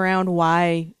discussion around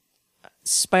why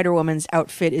Spider-Woman's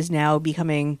outfit is now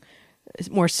becoming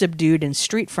more subdued and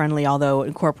street-friendly, although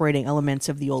incorporating elements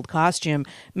of the old costume,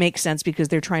 makes sense because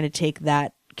they're trying to take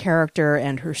that character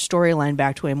and her storyline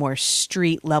back to a more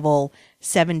street-level,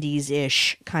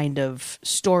 70s-ish kind of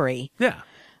story. Yeah.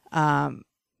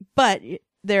 But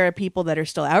there are people that are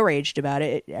still outraged about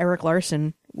it. Eric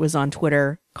Larson was on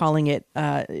Twitter calling it,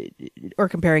 or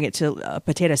comparing it to a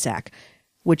potato sack,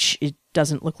 which it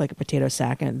doesn't look like a potato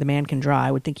sack, and the man can draw.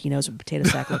 I would think he knows what a potato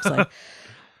sack looks like.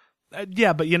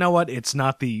 Yeah, but you know what? It's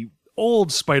not the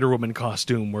old Spider-Woman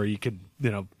costume where you could,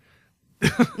 where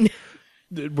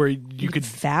you could...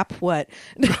 Fap? What?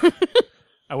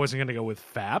 I wasn't going to go with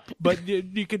fap, but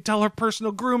you could tell her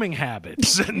personal grooming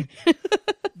habits and,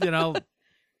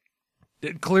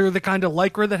 clear the kind of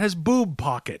Lycra that has boob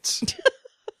pockets.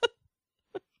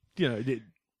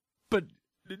 But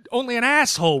only an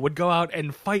asshole would go out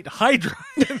and fight Hydra.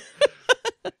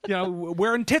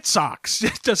 Wearing tit socks.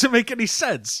 It doesn't make any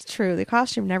sense. It's true. The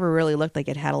costume never really looked like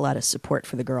it had a lot of support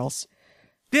for the girls.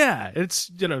 Yeah,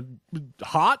 it's,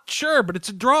 hot, sure, but it's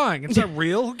a drawing. It's not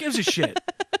real. Who gives a shit?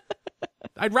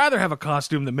 I'd rather have a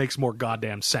costume that makes more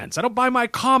goddamn sense. I don't buy my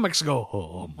comics and go,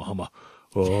 oh, mama,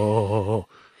 oh.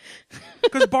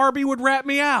 Because Barbie would rat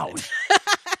me out.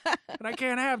 And I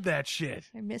can't have that shit.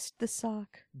 I missed the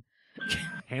sock.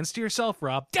 Hands to yourself,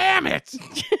 Rob. Damn it!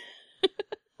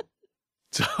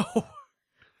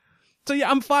 So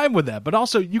yeah, I'm fine with that. But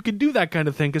also, you can do that kind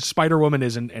of thing because Spider-Woman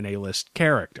isn't an A-list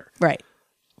character. Right.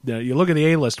 You look at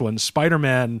the A-list ones,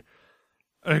 Spider-Man,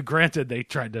 granted, they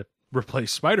tried to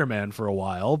replace Spider-Man for a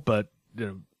while, but...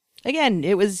 Again,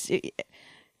 it was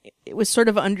sort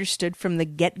of understood from the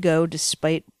get-go,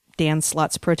 despite Dan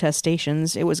Slott's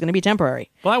protestations, it was going to be temporary.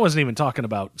 Well, I wasn't even talking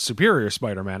about Superior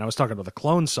Spider-Man. I was talking about the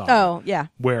Clone Saga. Oh, yeah.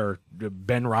 Where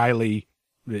Ben Reilly,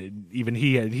 even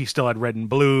he still had red and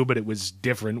blue, but it was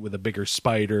different with a bigger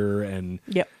spider. And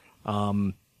yep.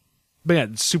 But yeah,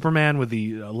 Superman with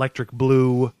the electric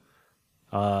blue.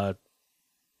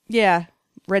 Yeah,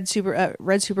 red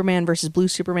Superman versus blue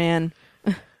Superman.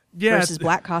 Yeah, versus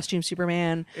black costume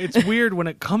Superman. It's weird when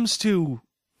it comes to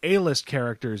A-list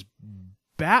characters.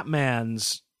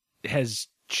 Batman's has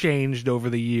changed over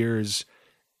the years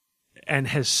and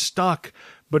has stuck,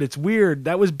 but it's weird.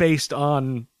 That was based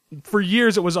on, for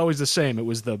years it was always the same. It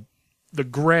was the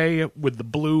gray with the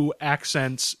blue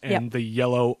accents and the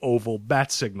yellow oval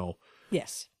bat signal.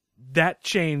 Yes. That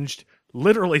changed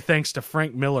literally thanks to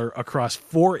Frank Miller across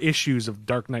 4 issues of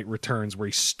Dark Knight Returns, where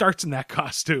he starts in that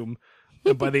costume.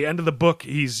 And by the end of the book,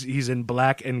 he's in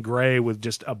black and gray with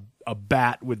just a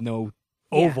bat with no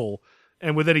oval.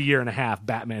 And within a year and a half,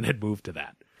 Batman had moved to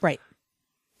that. Right.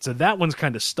 So that one's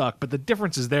kind of stuck, but the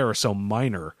differences there are so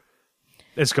minor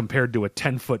as compared to a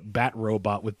 10-foot bat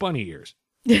robot with bunny ears.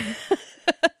 It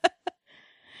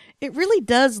really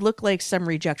does look like some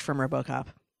reject from RoboCop.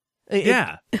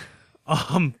 Yeah.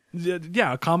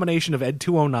 Yeah, a combination of Ed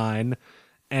 209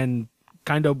 and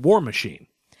kind of War Machine.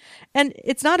 And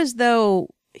it's not as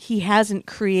though he hasn't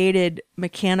created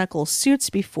mechanical suits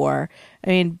before. I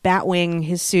mean, Batwing,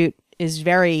 his suit is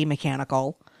very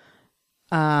mechanical.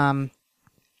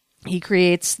 He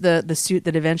creates the suit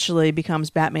that eventually becomes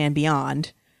Batman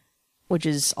Beyond, which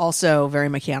is also very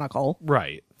mechanical.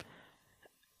 Right.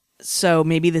 So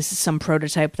maybe this is some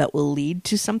prototype that will lead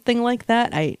to something like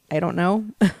that. I don't know.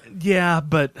 Yeah,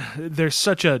 but there's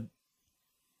such a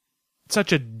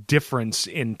difference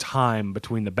in time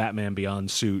between the Batman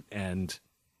Beyond suit and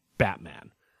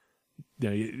Batman. You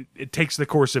know, it takes the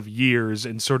course of years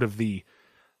and sort of the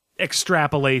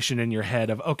extrapolation in your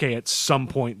head of, okay, at some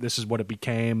point this is what it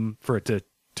became for it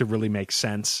to really make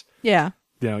sense. Yeah.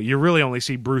 You know, you really only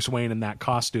see Bruce Wayne in that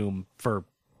costume for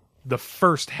the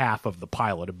first half of the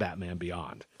pilot of Batman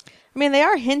Beyond. I mean, they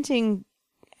are hinting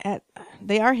at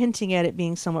it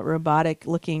being somewhat robotic,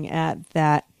 looking at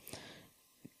that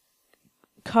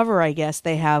cover, I guess,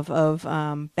 they have of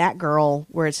Batgirl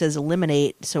where it says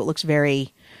eliminate, so it looks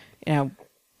very,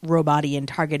 robot-y and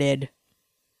targeted.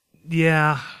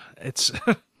 Yeah, it's...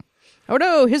 Oh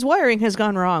no, his wiring has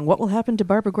gone wrong. What will happen to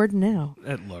Barbara Gordon now?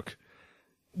 Look,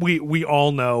 we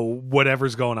all know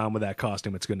whatever's going on with that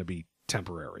costume, it's going to be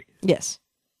temporary. Yes.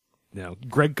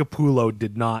 Greg Capullo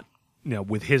did not,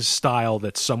 with his style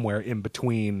that's somewhere in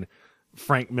between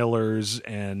Frank Miller's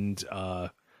and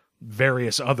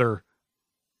various other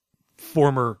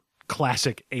former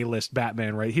classic A-list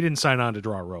Batman, right? He didn't sign on to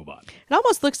draw a robot. It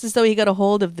almost looks as though he got a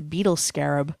hold of the Beetle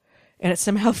scarab and it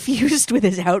somehow fused with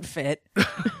his outfit.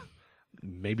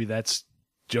 Maybe that's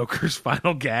Joker's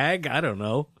final gag? I don't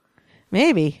know.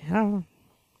 Maybe. I don't know.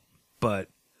 But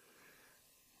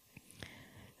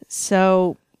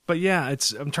yeah,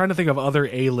 I'm trying to think of other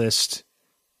A-list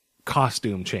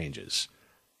costume changes.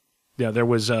 Yeah, there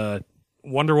was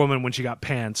Wonder Woman when she got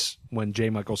pants when J.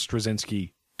 Michael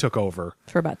Straczynski took over.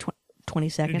 For about 20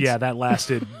 seconds. Yeah, that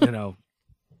lasted,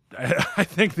 I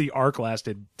think the arc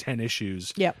lasted 10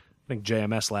 issues. Yep. I think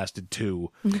JMS lasted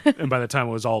 2. And by the time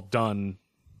it was all done,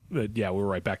 we were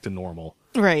right back to normal.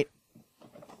 Right.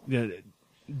 Yeah,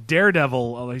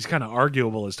 Daredevil, he's kind of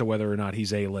arguable as to whether or not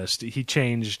he's A-list. He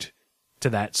changed to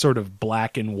that sort of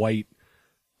black and white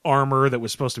armor that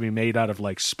was supposed to be made out of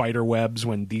like spider webs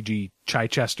when D.G.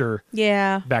 Chichester,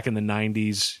 back in the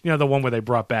 90s, the one where they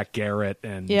brought back Garrett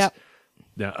and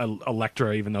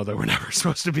Elektra, even though they were never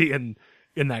supposed to be in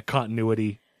that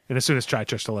continuity. And as soon as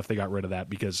Chichester left, they got rid of that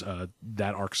because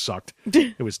that arc sucked.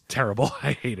 It was terrible.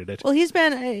 I hated it. Well, he's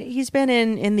been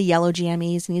in the yellow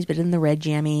jammies, and he's been in the red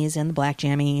jammies and the black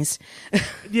jammies.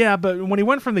 Yeah, but when he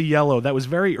went from the yellow, that was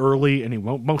very early, and he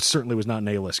most certainly was not an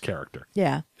A-list character.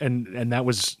 Yeah, and that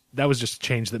was just a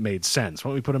change that made sense.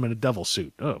 Why don't we put him in a devil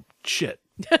suit? Oh shit.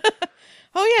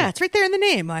 Oh yeah, it's right there in the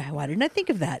name. Why didn't I think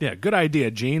of that? Yeah, good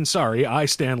idea, Gene. Sorry,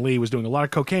 Stan Lee was doing a lot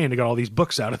of cocaine to get all these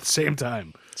books out at the same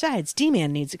time. Besides,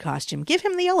 D-Man needs a costume. Give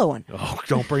him the yellow one. Oh,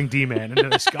 don't bring D-Man into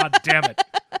this. God damn it.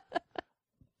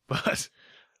 But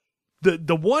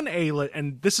the one A-list,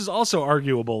 and this is also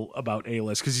arguable about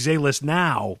A-list because he's A-list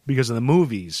now because of the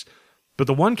movies, but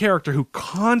the one character who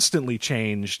constantly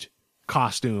changed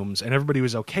costumes and everybody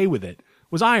was okay with it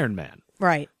was Iron Man.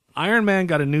 Right. Iron Man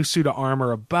got a new suit of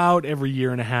armor about every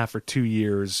year and a half or 2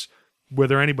 years,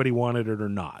 whether anybody wanted it or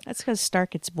not. That's because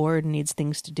Stark gets bored and needs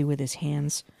things to do with his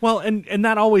hands. Well, and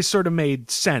that always sort of made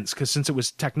sense, because since it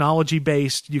was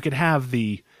technology-based, you could have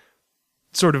the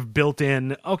sort of built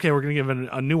in, okay, we're going to give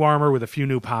a new armor with a few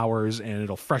new powers, and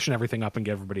it'll freshen everything up and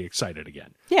get everybody excited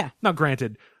again. Yeah. Now,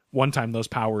 granted, one time those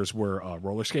powers were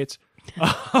roller skates.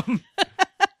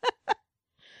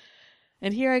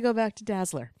 And here I go back to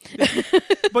Dazzler.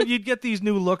 But you'd get these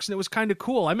new looks, and it was kind of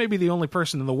cool. I may be the only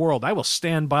person in the world. I will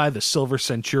stand by the Silver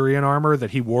Centurion armor that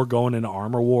he wore going into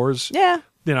Armor Wars. Yeah.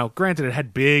 You know, granted, it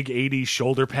had big 80s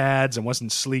shoulder pads and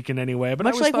wasn't sleek in any way. But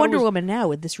Much like Wonder Woman now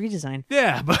with this redesign.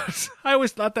 Yeah, but I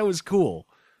always thought that was cool.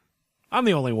 I'm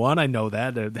the only one. I know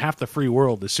that. Half the free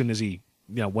world, as soon as he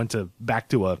went back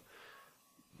to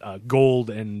a gold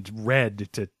and red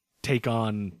to take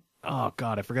on, oh,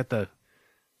 God, I forget the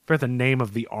name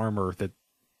of the armor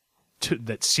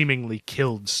that seemingly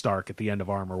killed Stark at the end of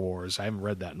Armor Wars. I haven't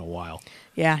read that in a while.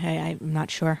 Yeah, I'm not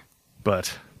sure.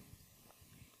 But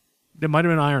it might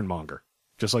have been Ironmonger,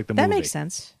 just like the movie. That makes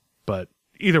sense. But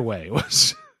either way, it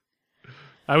was.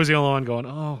 I was the only one going,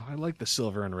 oh, I like the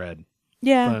silver and red.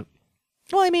 Yeah. But,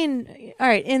 well, I mean, all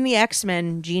right, in the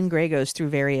X-Men, Jean Grey goes through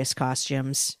various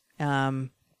costumes.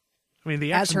 I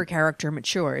mean, as her character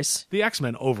matures. The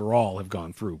X-Men overall have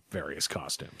gone through various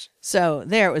costumes. So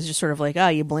there it was just sort of like,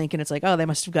 you blink and it's like, they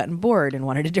must have gotten bored and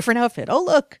wanted a different outfit. Oh,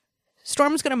 look,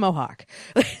 Storm's got a mohawk.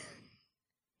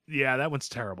 Yeah, that one's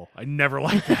terrible. I never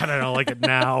liked that. I don't like it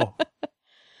now.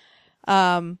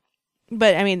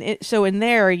 But I mean, so in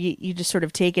there, you just sort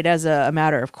of take it as a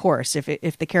matter of course.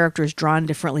 If the character is drawn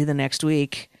differently the next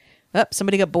week,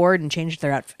 somebody got bored and changed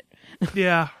their outfit.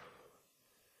 Yeah.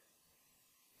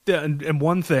 Yeah, and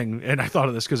one thing, and I thought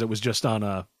of this because it was just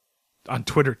on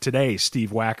Twitter today,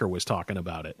 Steve Wacker was talking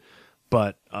about it,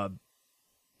 but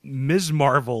Ms.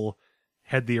 Marvel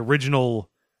had the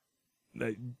original,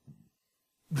 that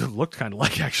looked kind of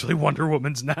like actually Wonder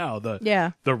Woman's now,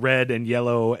 the red and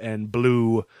yellow and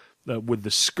blue with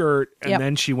the skirt, and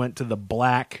then she went to the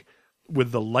black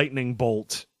with the lightning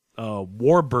bolt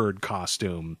Warbird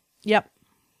costume. Yep.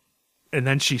 And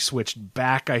then she switched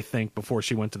back, I think, before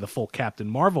she went to the full Captain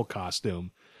Marvel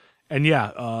costume. And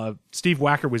Steve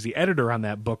Wacker was the editor on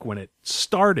that book when it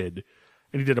started.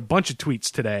 And he did a bunch of tweets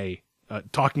today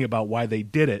talking about why they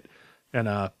did it. And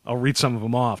I'll read some of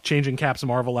them off. Changing Cap's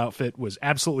Marvel outfit was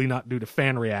absolutely not due to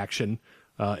fan reaction.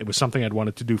 It was something I'd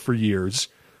wanted to do for years.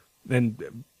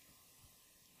 And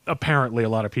apparently a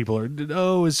lot of people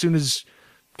are, as soon as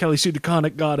Kelly Sue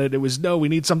DeConnick got it, we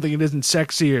need something that isn't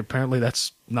sexy. Apparently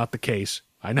that's not the case.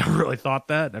 I never really thought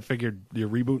that. I figured you're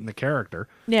rebooting the character.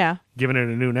 Yeah. Giving it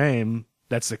a new name,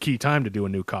 that's the key time to do a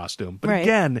new costume. But right.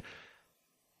 Again,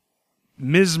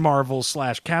 Ms. Marvel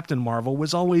 / Captain Marvel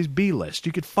was always B-list.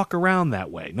 You could fuck around that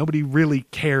way. Nobody really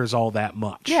cares all that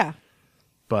much. Yeah.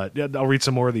 But I'll read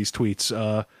some more of these tweets.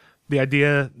 The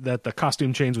idea that the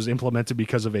costume change was implemented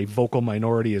because of a vocal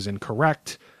minority is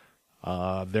incorrect.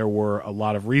 There were a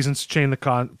lot of reasons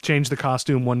to change the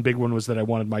costume. One big one was that I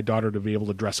wanted my daughter to be able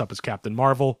to dress up as Captain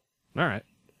Marvel. All right.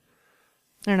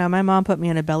 I don't know. My mom put me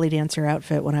in a belly dancer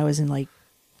outfit when I was in like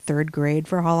 3rd grade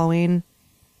for Halloween.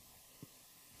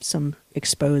 Some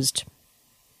exposed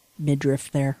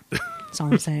midriff there. That's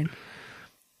all I'm saying.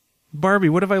 Barbie,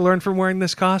 what have I learned from wearing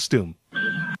this costume?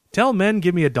 Tell men,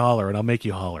 give me $1 and I'll make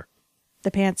you holler.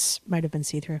 The pants might have been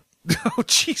see-through. Oh,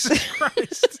 Jesus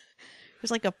Christ. It was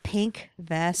like a pink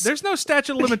vest. There's no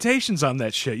statute of limitations on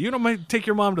that shit. You don't might take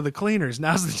your mom to the cleaners.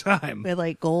 Now's the time. With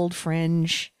like gold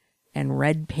fringe and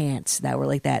red pants that were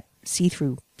like that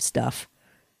see-through stuff.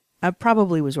 I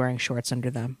probably was wearing shorts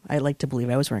under them. I like to believe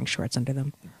I was wearing shorts under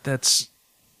them. That's...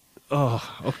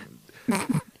 Oh.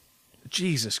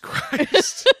 Jesus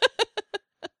Christ.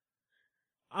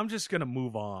 I'm just going to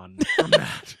move on from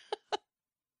that.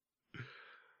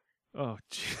 Oh,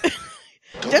 jeez.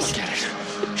 Don't look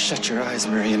at it. Shut your eyes,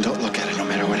 Mary, and don't look at it no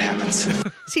matter what happens.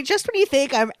 See, just when you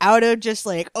think I'm out of just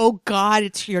like, oh God,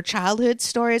 it's your childhood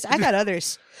stories, I got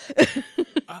others.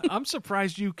 I'm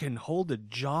surprised you can hold a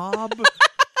job.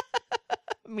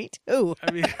 Me too.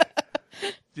 I mean,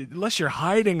 unless you're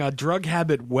hiding a drug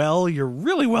habit well, you're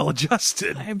really well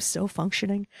adjusted. I'm so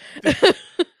functioning.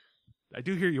 I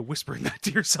do hear you whispering that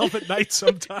to yourself at night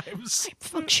sometimes. I'm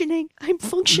functioning. I'm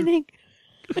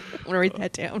going to write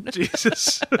that down.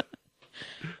 Jesus.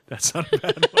 That's not a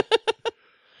bad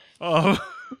one.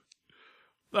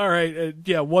 All right.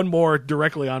 One more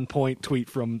directly on point tweet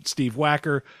from Steve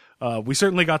Wacker. We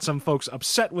certainly got some folks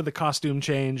upset with the costume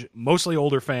change, mostly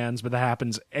older fans, but that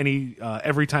happens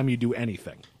every time you do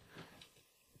anything.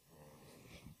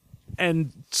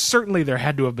 And certainly there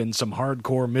had to have been some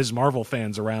hardcore Ms. Marvel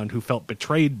fans around who felt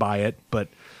betrayed by it, but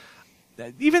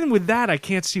even with that, I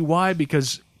can't see why,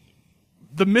 because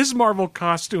the Ms. Marvel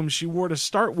costume she wore to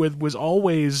start with was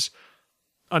always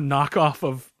a knockoff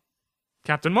of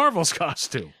Captain Marvel's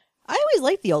costume. I always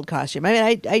liked the old costume. I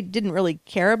mean, I didn't really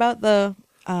care about the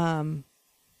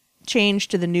change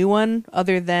to the new one,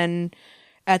 other than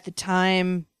at the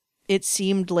time it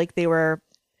seemed like they were,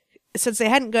 since they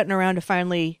hadn't gotten around to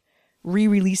finally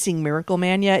re-releasing Miracle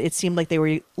Man yet, it seemed like they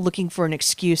were looking for an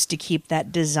excuse to keep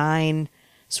that design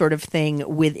sort of thing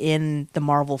within the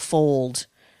Marvel fold.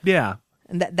 Yeah.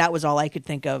 And that was all I could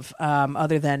think of,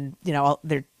 other than,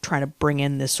 they're trying to bring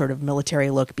in this sort of military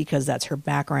look because that's her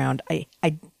background. I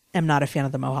am not a fan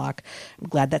of the Mohawk. I'm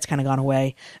glad that's kind of gone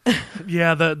away.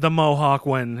 Yeah, the Mohawk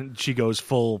when she goes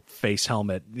full face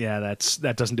helmet. Yeah,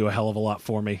 that doesn't do a hell of a lot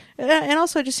for me. And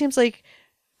also it just seems like,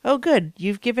 oh, good,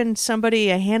 you've given somebody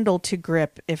a handle to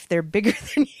grip if they're bigger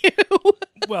than you.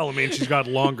 Well, I mean, she's got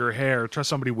longer hair. Trust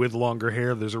somebody with longer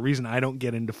hair. There's a reason I don't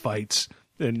get into fights.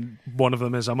 And one of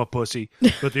them is I'm a pussy.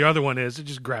 But the other one is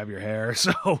just grab your hair.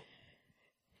 So,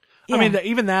 yeah. I mean,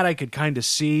 even that I could kind of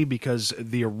see because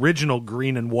the original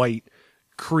green and white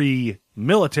Kree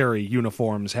military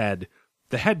uniforms had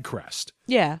the head crest.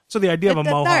 Yeah. So the idea of a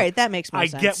Mohawk. All right, that makes more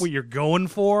sense. I get what you're going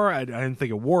for. I didn't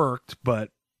think it worked, but.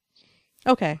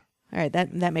 Okay. All right,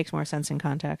 that makes more sense in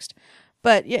context.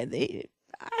 But yeah,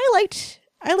 I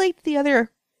liked the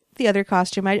other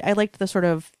costume. I liked the sort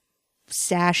of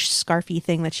sash scarfy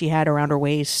thing that she had around her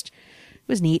waist. It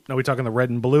was neat. Are we talking the red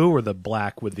and blue or the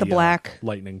black with the black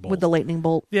lightning bolt? With the lightning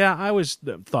bolt. Yeah, I always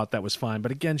thought that was fine.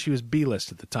 But again, she was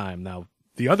B-list at the time. Now,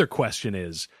 the other question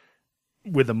is,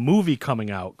 with a movie coming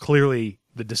out, clearly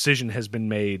the decision has been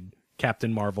made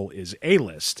Captain Marvel is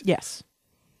A-list. Yes.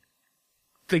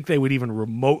 Think they would even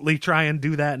remotely try and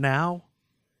do that now?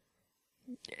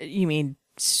 You mean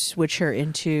switch her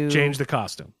into... Change the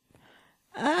costume.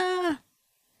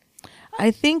 I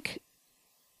think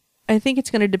it's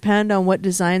going to depend on what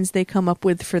designs they come up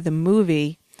with for the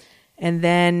movie, and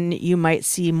then you might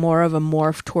see more of a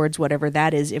morph towards whatever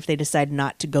that is if they decide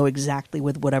not to go exactly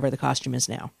with whatever the costume is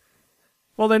now.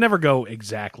 Well, they never go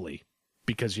exactly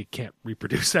because you can't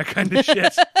reproduce that kind of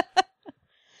shit.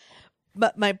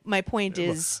 But my point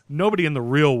is... Nobody in the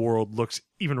real world looks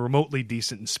even remotely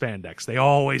decent in spandex. They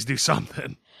always do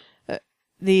something.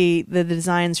 The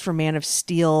designs for Man of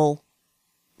Steel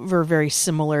were very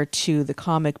similar to the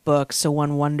comic book, so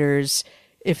one wonders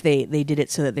if they did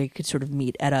it so that they could sort of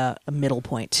meet at a middle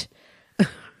point.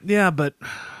 Yeah, but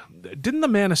didn't the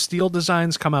Man of Steel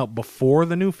designs come out before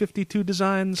the New 52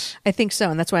 designs? I think so,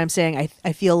 and that's why I'm saying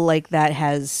I feel like that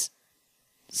has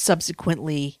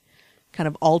subsequently kind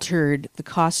of altered the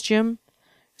costume.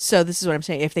 So this is what I'm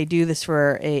saying. If they do this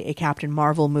for a Captain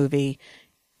Marvel movie,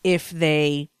 if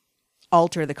they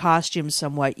alter the costume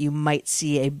somewhat, you might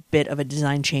see a bit of a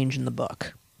design change in the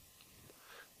book.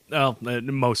 Well,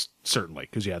 most certainly,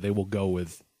 because they'll go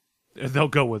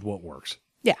with what works.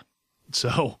 Yeah.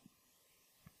 So,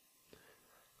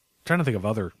 trying to think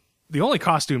of the only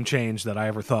costume change that I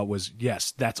ever thought was,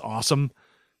 yes, that's awesome.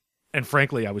 And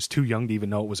frankly, I was too young to even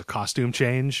know it was a costume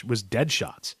change, was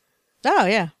Deadshot's. Oh,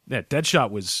 yeah. Yeah,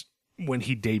 Deadshot was when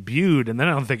he debuted, and then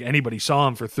I don't think anybody saw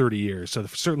him for 30 years. So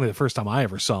certainly the first time I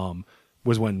ever saw him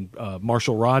was when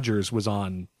Marshall Rogers was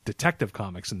on Detective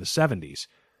Comics in the 70s.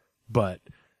 But,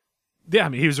 yeah, I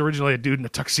mean, he was originally a dude in a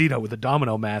tuxedo with a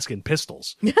domino mask and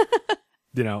pistols.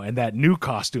 And that new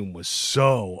costume was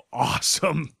so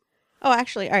awesome. Oh,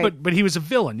 actually, all right. But he was a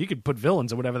villain. You could put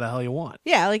villains in whatever the hell you want.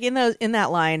 Yeah, like in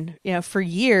that line, for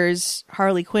years,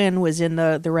 Harley Quinn was in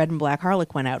the red and black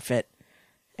Harlequin outfit.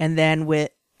 And then when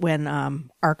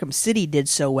Arkham City did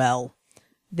so well,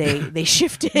 they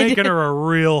shifted. Making her a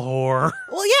real whore.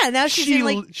 Well, yeah, now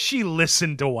she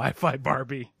listened to Wi-Fi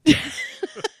Barbie.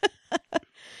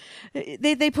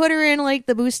 They put her in like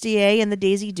the Bustier and the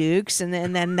Daisy Dukes, and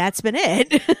then that's been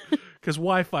it. Because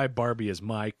Wi-Fi Barbie is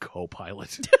my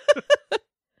co-pilot.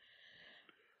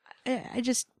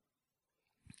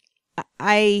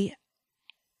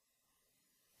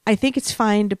 I think it's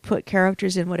fine to put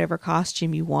characters in whatever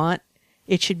costume you want.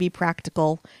 It should be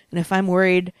practical. And if I'm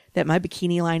worried that my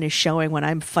bikini line is showing when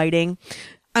I'm fighting,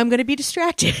 I'm going to be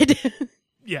distracted.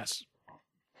 Yes.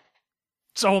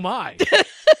 So am I.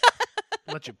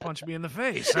 Let you punch me in the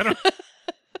face. I don't...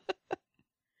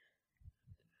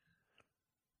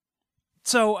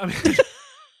 So, I mean,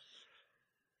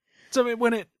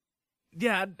 when it,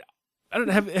 yeah, I don't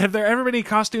have there ever been any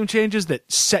costume changes that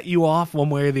set you off one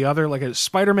way or the other? Like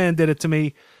Spider-Man did it to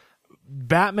me.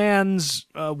 Batman's,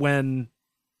 when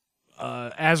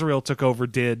Azrael took over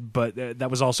did, but that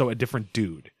was also a different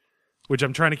dude, which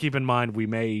I'm trying to keep in mind. We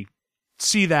may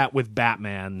see that with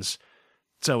Batman's.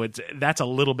 So that's a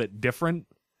little bit different.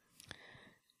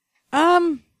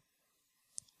 That's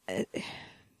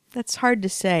hard to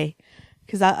say.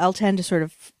 Because I'll tend to sort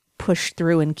of push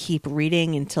through and keep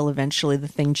reading until eventually the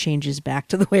thing changes back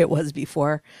to the way it was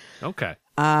before. Okay.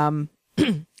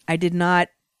 I did not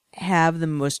have the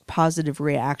most positive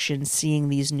reaction seeing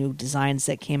these new designs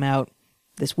that came out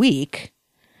this week.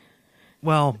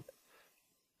 Well,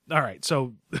 all right.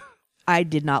 So I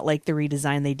did not like the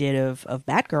redesign they did of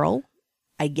Batgirl.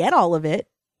 I get all of it,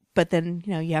 but then,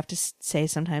 you have to say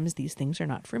sometimes these things are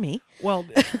not for me. Well,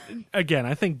 again,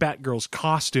 I think Batgirl's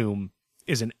costume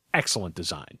is an excellent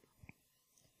design.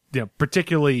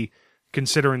 Particularly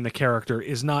considering the character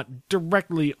is not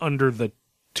directly under the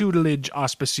tutelage,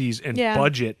 auspices, and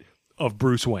budget of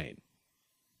Bruce Wayne.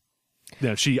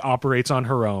 She operates on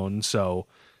her own, so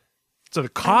the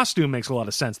costume makes a lot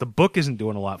of sense. The book isn't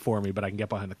doing a lot for me, but I can get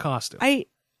behind the costume. I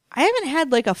haven't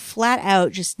had like a flat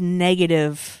out just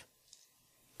negative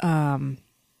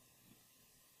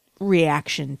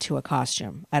reaction to a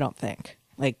costume, I don't think.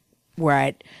 Like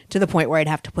to the point where I'd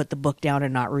have to put the book down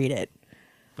and not read it.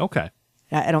 Okay.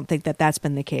 I don't think that's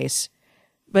been the case.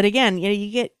 But again,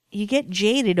 you get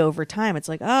jaded over time. It's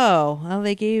like, oh, well,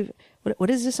 they gave what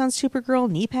is this on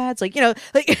Supergirl? Knee pads?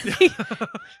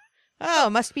 Oh,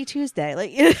 must be Tuesday.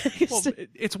 Well,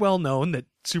 it's well known that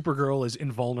Supergirl is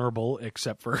invulnerable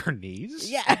except for her knees.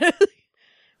 Yeah.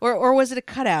 or was it a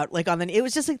cutout? It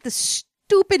was just like the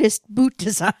stupidest boot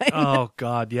design. Oh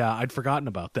God, yeah, I'd forgotten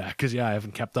about that because I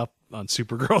haven't kept up on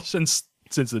Supergirl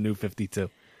since the New 52.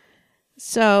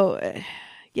 So,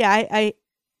 yeah,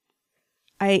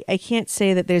 I can't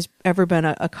say that there's ever been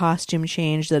a costume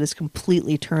change that has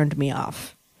completely turned me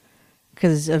off,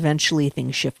 because eventually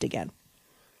things shift again.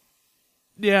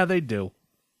 Yeah, they do.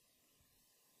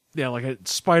 Yeah, like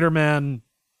Spider-Man.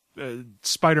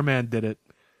 Spider-Man did it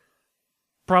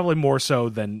probably more so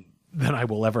than I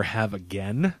will ever have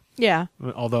again. Yeah.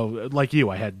 Although, like you,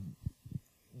 I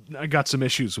got some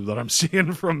issues with what I'm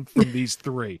seeing from these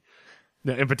three.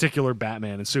 In particular,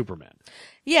 Batman and Superman.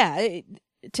 Yeah,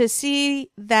 to see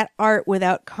that art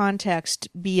without context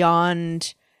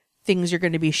beyond things are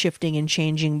going to be shifting and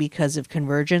changing because of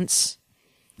convergence,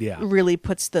 really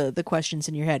puts the questions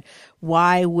in your head.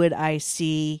 Why would I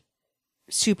see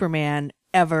Superman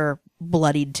ever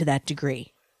bloodied to that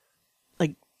degree?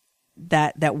 Like,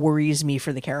 that worries me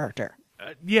for the character.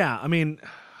 Yeah, I mean,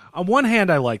 on one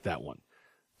hand, I like that one.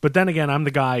 But then again, I'm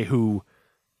the guy who,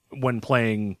 when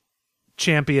playing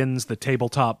Champions, the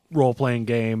tabletop role-playing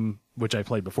game, which I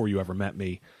played before you ever met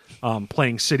me,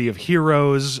 playing City of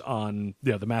Heroes on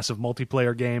the massive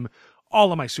multiplayer game,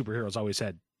 all of my superheroes always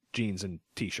had jeans and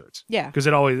t-shirts. Yeah. Because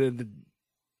it always,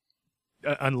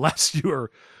 unless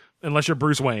you're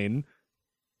Bruce Wayne,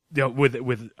 with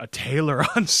a tailor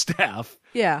on staff.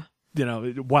 Yeah.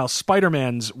 While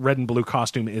Spider-Man's red and blue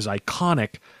costume is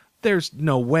iconic, there's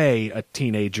no way a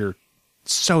teenager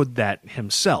sewed that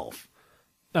himself.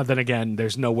 Now, then again,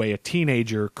 there's no way a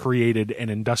teenager created an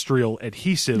industrial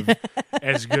adhesive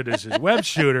as good as his web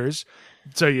shooters,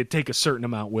 so you take a certain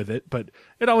amount with it, but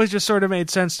it always just sort of made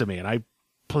sense to me, and I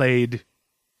played,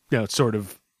 sort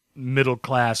of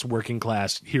middle-class,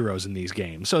 working-class heroes in these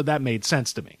games, so that made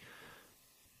sense to me.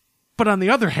 But on the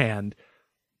other hand,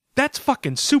 that's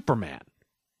fucking Superman.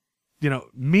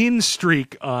 Mean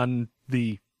Streak on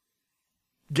the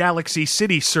Galaxy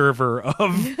City server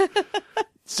of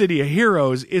City of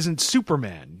Heroes isn't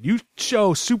Superman. You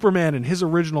show Superman in his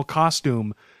original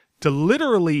costume to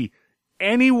literally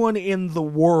anyone in the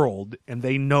world, and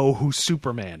they know who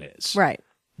Superman is. Right.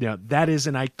 That is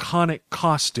an iconic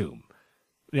costume.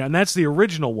 And that's the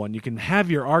original one. You can have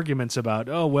your arguments about,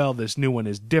 oh, well, this new one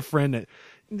is different.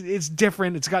 It's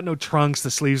different. It's got no trunks.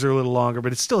 The sleeves are a little longer,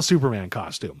 but it's still a Superman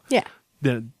costume. Yeah.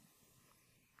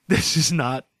 This is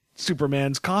not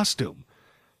Superman's costume.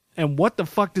 And what the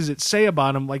fuck does it say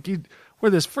about him? Where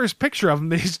this first picture of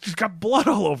him, he's just got blood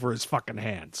all over his fucking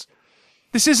hands.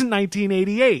 This isn't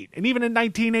 1988. And even in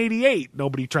 1988,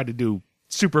 nobody tried to do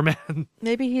Superman.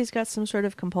 Maybe he's got some sort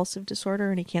of compulsive disorder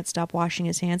and he can't stop washing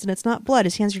his hands. And it's not blood.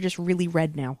 His hands are just really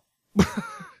red now.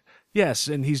 Yes,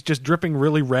 and he's just dripping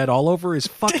really red all over his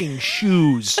fucking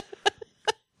shoes.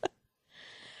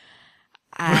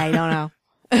 I don't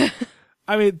know.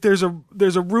 I mean, there's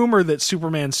a rumor that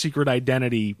Superman's secret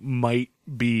identity might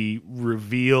be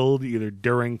revealed either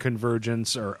during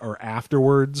Convergence or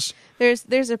afterwards.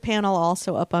 There's a panel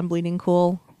also up on Bleeding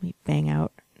Cool. We bang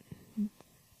out,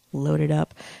 load it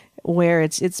up, where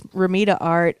it's Romita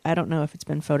art. I don't know if it's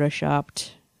been photoshopped,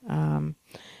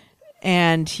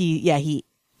 and he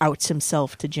outs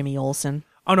himself to Jimmy Olsen.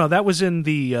 Oh no, that was in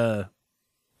the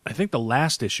I think the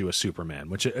last issue of Superman,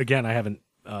 which again I haven't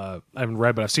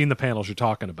read, but I've seen the panels you're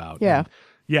talking about. Yeah. And,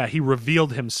 yeah, he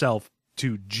revealed himself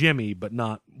to Jimmy, but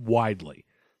not widely.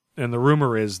 And the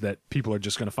rumor is that people are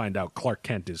just going to find out Clark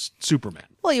Kent is Superman.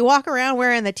 Well, you walk around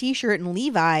wearing the T-shirt and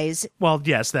Levi's. Well,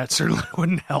 yes, that certainly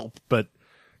wouldn't help. But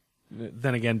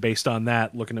then again, based on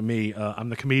that, looking at me, I'm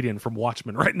the comedian from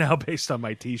Watchmen right now based on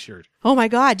my T-shirt. Oh, my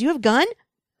God. Do you have a gun?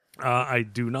 I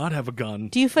do not have a gun.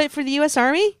 Do you fight for the U.S.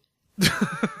 Army?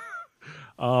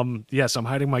 Yes, I'm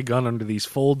hiding my gun under these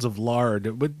folds of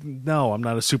lard. But no, I'm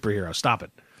not a superhero. Stop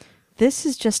it. This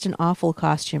is just an awful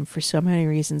costume for so many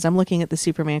reasons. I'm looking at the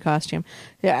Superman costume.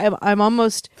 I'm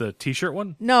almost... The T-shirt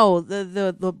one? No,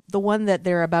 the one that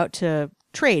they're about to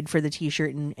trade for the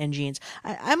T-shirt and jeans.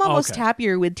 I'm almost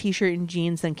happier with T-shirt and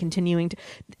jeans than continuing to...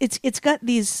 It's got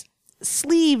these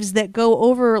sleeves that go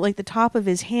over like the top of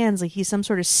his hands like he's some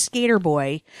sort of skater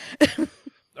boy.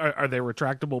 Are they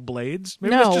retractable blades?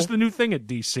 Maybe No. that's just the new thing at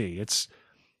DC. It's...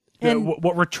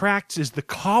 what retracts is the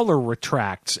collar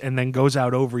retracts and then goes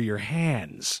out over your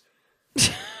hands.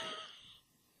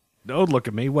 Don't look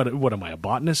at me. What am I, a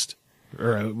botanist?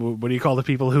 Or what do you call the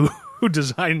people who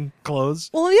design clothes?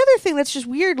 Well, the other thing that's just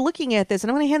weird looking at this, and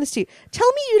I'm going to hand this to you.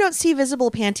 Tell me you don't see visible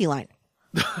panty line.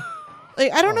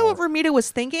 Like, I don't know what Romita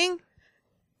was thinking.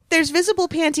 There's visible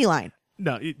panty line.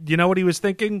 No, you know what he was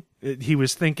thinking? He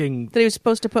was thinking... That he was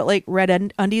supposed to put, like,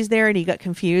 red undies there, and he got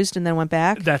confused and then went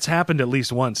back? That's happened at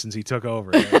least once since he took over.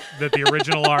 Right? That the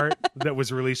original art that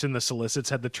was released in the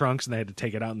solicits had the trunks, and they had to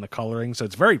take it out in the coloring. So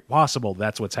it's very possible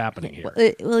that's what's happening here.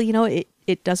 Well, you know,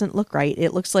 it doesn't look right.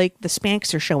 It looks like the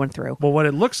Spanx are showing through. Well, what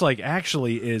it looks like,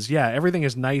 actually, is, everything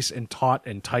is nice and taut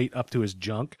and tight up to his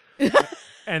junk.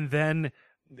 And then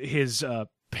his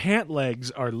pant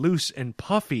legs are loose and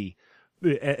puffy.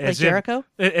 Like Jericho?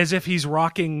 As if he's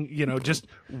rocking, just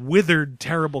withered,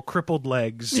 terrible, crippled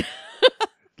legs.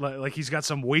 like he's got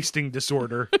some wasting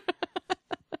disorder.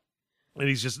 And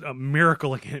he's just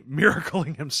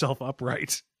miracling himself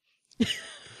upright.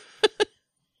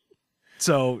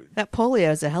 So that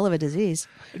polio is a hell of a disease.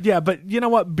 Yeah, but you know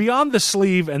what? Beyond the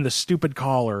sleeve and the stupid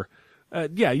collar,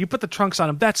 you put the trunks on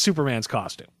him, that's Superman's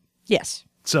costume. Yes.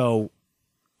 So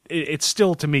it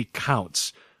still, to me,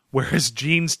 counts. Whereas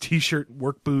jeans, T-shirt,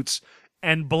 work boots,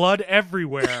 and blood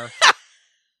everywhere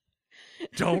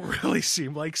don't really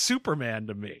seem like Superman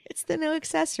to me. It's the new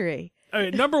accessory. I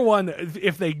mean, number one,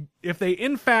 if they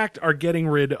in fact are getting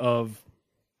rid of,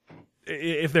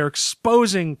 if they're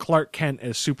exposing Clark Kent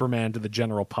as Superman to the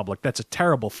general public, that's a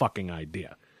terrible fucking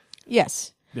idea.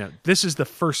 Yes. Yeah, this is the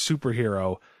first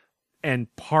superhero,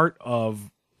 and part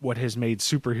of what has made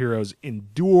superheroes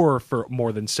endure for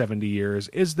more than 70 years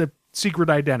is the secret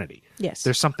identity. Yes.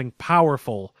 There's something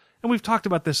powerful, and we've talked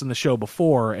about this in the show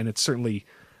before, and it's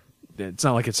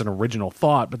not like it's an original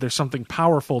thought, but there's something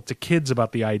powerful to kids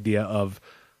about the idea of,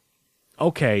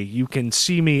 okay, you can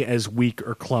see me as weak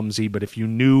or clumsy, but if you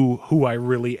knew who I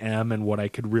really am and what I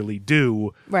could really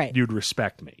do, right, you'd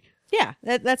respect me. Yeah,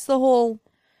 that's the whole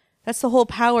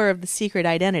power of the secret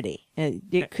identity.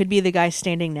 It could be the guy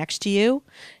standing next to you.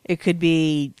 It could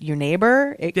be your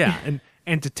neighbor.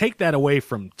 And to take that away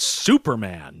from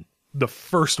Superman, the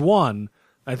first one,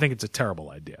 I think it's a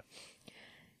terrible idea.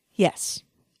 Yes.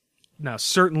 Now,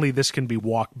 certainly this can be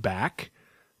walked back.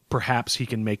 Perhaps he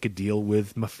can make a deal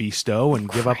with Mephisto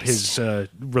and give up his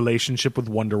relationship with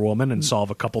Wonder Woman and solve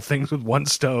a couple things with one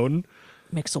stone.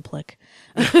 Mixelplick.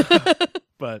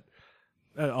 But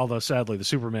although sadly the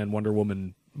Superman Wonder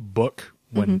Woman book,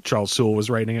 when Charles Soule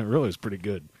was writing it, really was pretty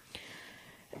good.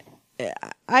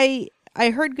 I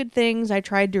heard good things. I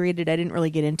tried to read it. I didn't really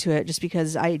get into it just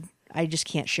because I just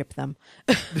can't ship them.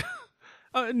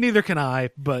 Neither can I,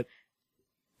 but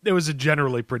it was a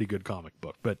generally pretty good comic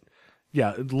book. But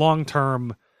yeah, long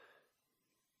term,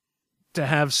 to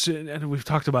have, and we've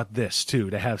talked about this too,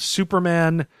 to have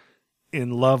Superman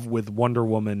in love with Wonder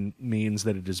Woman means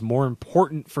that it is more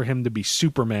important for him to be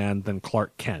Superman than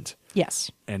Clark Kent. Yes.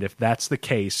 And if that's the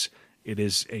case, it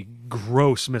is a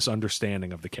gross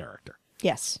misunderstanding of the character.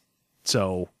 Yes.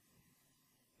 So,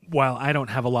 while I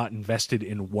don't have a lot invested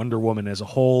in Wonder Woman as a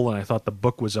whole, and I thought the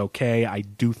book was okay, I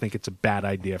do think it's a bad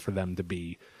idea for them to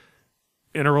be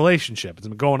in a relationship. It's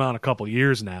been going on a couple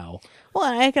years now. Well,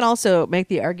 I can also make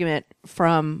the argument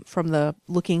from the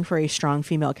looking for a strong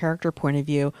female character point of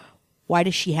view. Why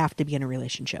does she have to be in a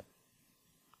relationship?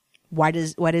 Why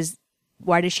does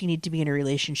she need to be in a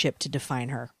relationship to define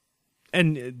her?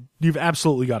 And you've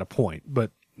absolutely got a point, but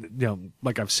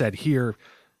like I've said here,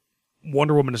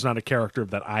 Wonder Woman is not a character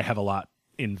that I have a lot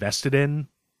invested in.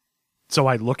 So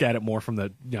I look at it more from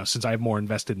the, since I have more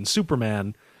invested in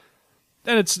Superman,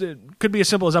 then it could be as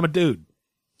simple as I'm a dude.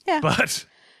 Yeah. But.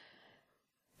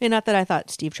 And not that I thought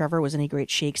Steve Trevor was any great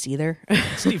shakes either.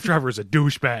 Steve Trevor is a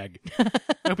douchebag.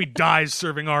 I hope he dies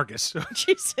serving Argus.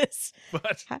 Jesus.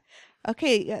 But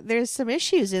Okay, there's some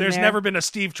issues in There's there. never been a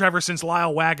Steve Trevor since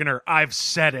Lyle Waggoner. I've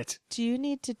said it. Do you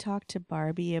need to talk to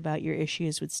Barbie about your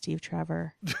issues with Steve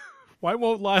Trevor? Why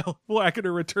won't Lyle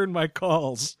Waggoner return my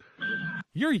calls?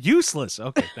 You're useless.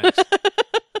 Okay, thanks.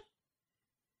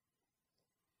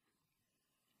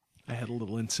 I had a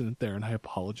little incident there, and I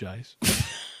apologize.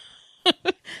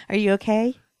 Are you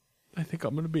okay? I think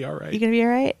I'm going to be all right. You gonna be all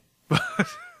right?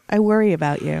 I worry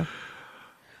about you.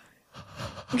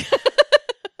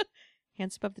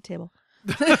 Hands above the table.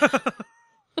 God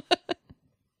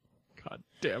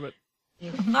damn it.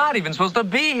 I'm not even supposed to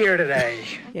be here today.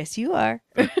 Yes, you are.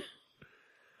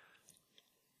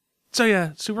 So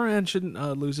yeah, Superman shouldn't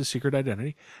lose his secret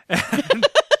identity.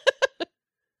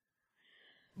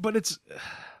 But it's...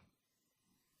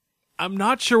 I'm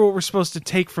not sure what we're supposed to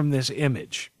take from this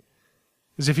image.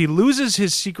 Because if he loses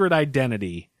his secret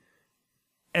identity,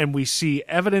 and we see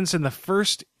evidence in the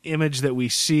first image that we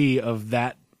see of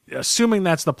that, assuming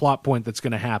that's the plot point that's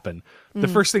going to happen, the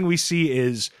first thing we see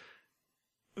is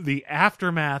the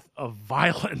aftermath of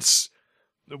violence.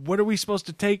 What are we supposed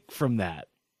to take from that?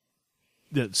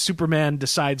 That Superman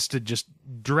decides to just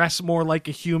dress more like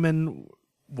a human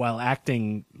while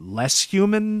acting less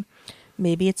human?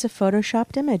 Maybe it's a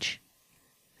photoshopped image.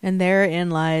 And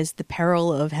therein lies the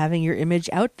peril of having your image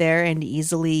out there and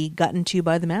easily gotten to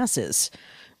by the masses.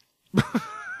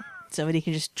 Somebody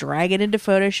can just drag it into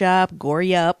Photoshop, gore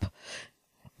you up.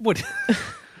 What?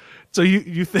 So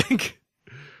you think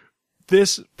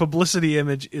this publicity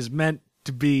image is meant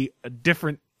to be a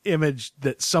different image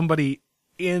that somebody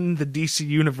in the DC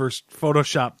universe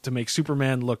photoshopped to make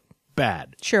Superman look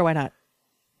bad? Sure, why not?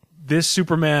 This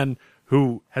Superman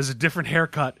who has a different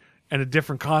haircut and a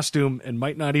different costume and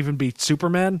might not even be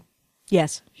Superman?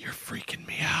 Yes. You're freaking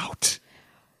me out.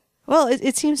 Well,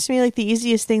 it seems to me like the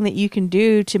easiest thing that you can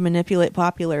do to manipulate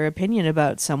popular opinion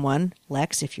about someone,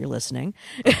 Lex, if you're listening,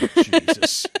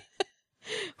 Jesus.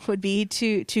 would be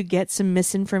to get some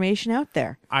misinformation out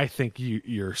there. I think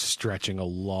you're stretching a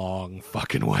long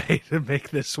fucking way to make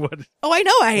this one. Oh, I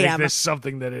know I make am. this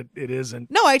something that it isn't.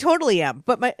 No, I totally am.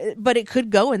 But it could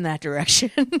go in that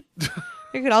direction.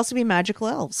 There could also be magical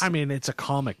elves. I mean, it's a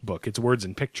comic book. It's words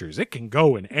and pictures. It can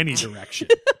go in any direction.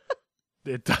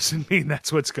 It doesn't mean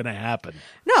that's what's going to happen.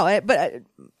 No, but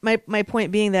my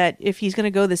point being that if he's going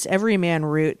to go this everyman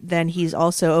route, then he's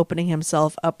also opening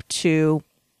himself up to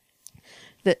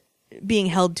being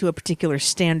held to a particular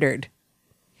standard.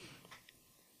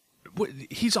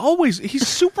 He's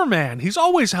Superman. He's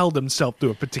always held himself to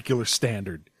a particular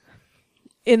standard.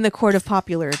 In the court of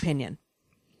popular opinion.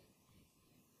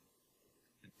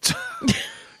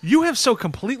 You have so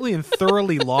completely and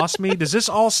thoroughly lost me. Does this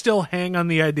all still hang on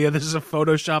the idea this is a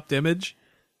photoshopped image?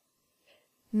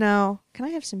 No. Can I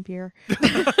have some beer?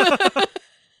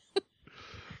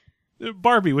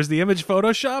 Barbie, was the image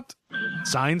photoshopped?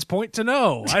 Signs point to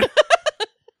no.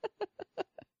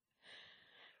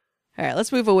 All right,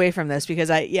 let's move away from this because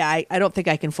I don't think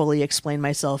I can fully explain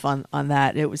myself on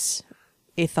that. It was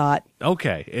a thought.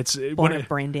 Okay, it's born of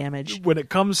brain damage. When it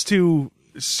comes to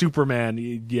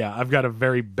Superman, yeah, I've got a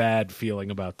very bad feeling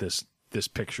about this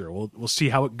picture. We'll see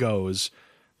how it goes,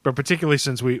 but particularly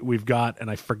since we've got,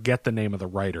 and I forget the name of the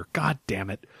writer. God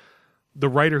damn it. The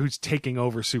writer who's taking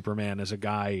over Superman is a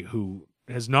guy who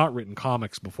has not written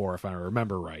comics before, if I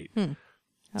remember right.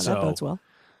 That bodes well.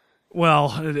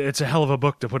 Well, it's a hell of a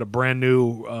book to put a brand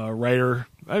new writer.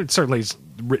 Certainly he's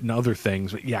written other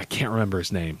things, but yeah, I can't remember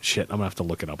his name. Shit, I'm going to have to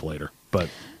look it up later. But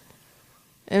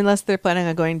unless they're planning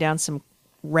on going down some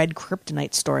Red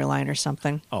Kryptonite storyline or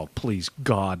something. Oh, please,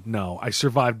 God, no. I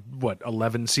survived,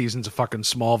 11 seasons of fucking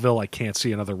Smallville? I can't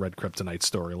see another Red Kryptonite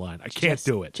storyline. I can't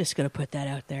do it. Just going to put that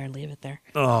out there and leave it there.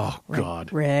 Oh,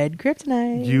 God. Red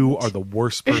Kryptonite. You are the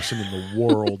worst person in the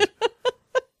world.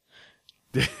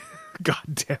 God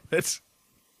damn it.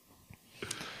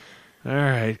 All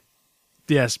right.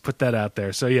 Yes, put that out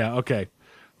there. So, yeah, okay.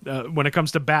 When it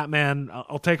comes to Batman,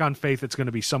 I'll take on faith it's going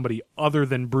to be somebody other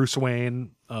than Bruce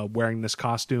Wayne wearing this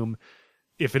costume.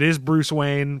 If it is Bruce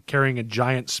Wayne carrying a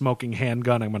giant smoking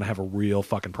handgun, I'm going to have a real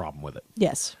fucking problem with it.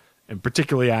 Yes. And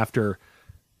particularly after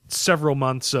several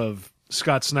months of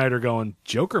Scott Snyder going,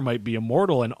 Joker might be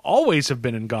immortal and always have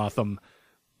been in Gotham,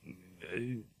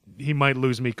 he might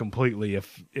lose me completely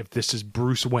if this is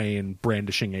Bruce Wayne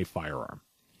brandishing a firearm.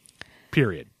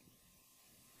 Period.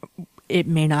 It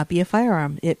may not be a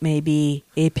firearm. It may be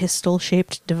a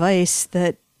pistol-shaped device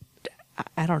that,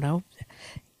 I don't know,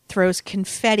 throws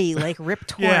confetti like Rip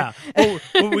Torn. Yeah.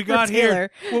 What we got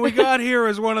here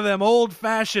is one of them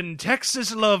old-fashioned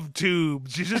Texas love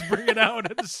tubes. You just bring it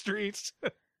out in the streets.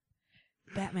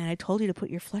 Batman, I told you to put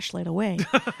your fleshlight away.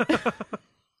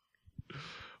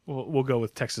 We'll go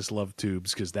with Texas Love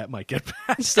Tubes because that might get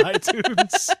past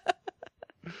iTunes.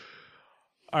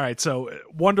 All right, so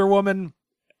Wonder Woman,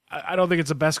 I don't think it's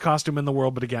the best costume in the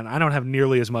world, but again, I don't have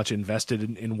nearly as much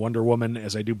invested in Wonder Woman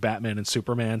as I do Batman and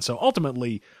Superman, so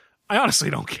ultimately, I honestly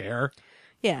don't care.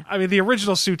 Yeah. I mean, the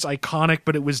original suit's iconic,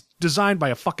 but it was designed by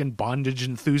a fucking bondage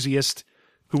enthusiast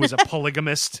who was a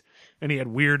polygamist, and he had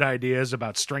weird ideas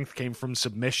about strength came from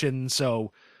submission,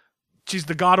 so she's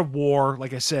the god of war.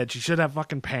 Like I said, she should have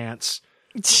fucking pants.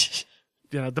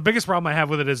 The biggest problem I have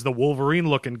with it is the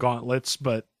Wolverine-looking gauntlets,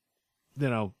 but,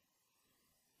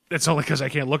 it's only because I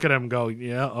can't look at him and go,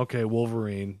 yeah, okay,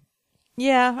 Wolverine.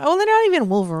 Yeah. Well, they're not even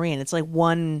Wolverine. It's like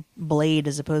one blade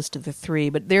as opposed to the three,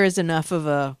 but there is enough of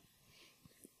a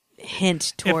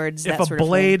hint towards that if sort of a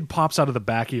blade thing. pops out of the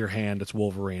back of your hand, it's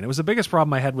Wolverine. It was the biggest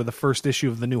problem I had with the first issue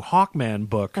of the new Hawkman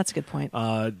book. That's a good point.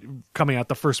 Coming out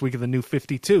the first week of the new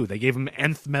 52. They gave him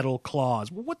nth metal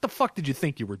claws. Well, what the fuck did you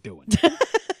think you were doing?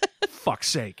 Fuck's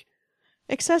sake.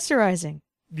 Accessorizing.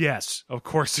 Yes, of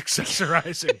course,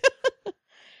 accessorizing.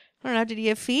 I don't know. Did he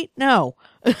have feet? No.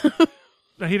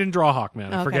 No, he didn't draw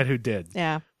Hawkman. I Okay. forget who did.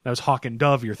 Yeah. That was Hawk and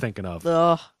Dove you're thinking of.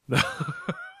 Ugh.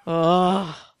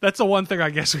 Ugh. That's the one thing I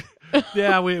guess.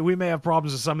 Yeah, we may have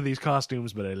problems with some of these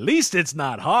costumes, but at least it's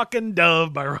not Hawk and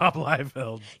Dove by Rob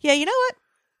Liefeld. Yeah, you know what?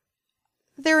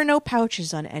 There are no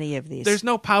pouches on any of these. There's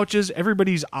no pouches.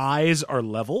 Everybody's eyes are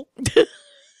level.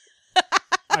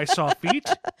 I saw feet.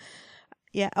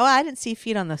 Yeah. Oh, I didn't see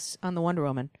feet on the Wonder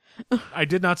Woman. I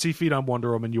did not see feet on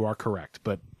Wonder Woman. You are correct,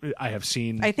 but I have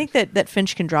seen. I think that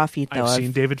Finch can draw feet, though. I've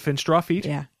seen David Finch draw feet.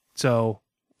 Yeah. So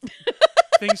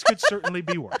things could certainly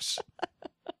be worse.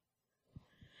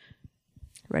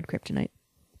 Red Kryptonite.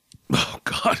 Oh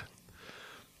God.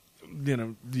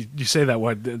 You say that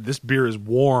way. This beer is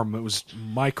warm. It was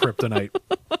my kryptonite.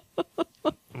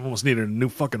 I almost needed a new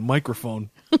fucking microphone.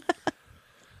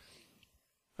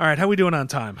 All right, how we doing on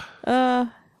time?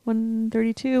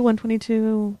 132,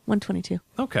 122, 122.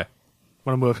 Okay.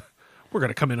 Want to move? We're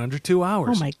going to come in under 2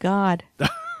 hours. Oh my God.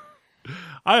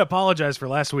 I apologize for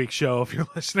last week's show. If you're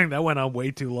listening, that went on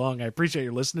way too long. I appreciate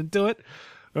you listening to it.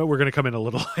 But we're going to come in a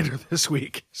little lighter this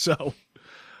week. So,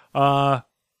 all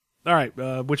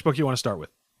right. Which book you want to start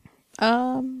with?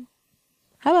 How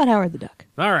about Howard the Duck?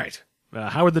 All right.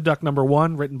 Howard the Duck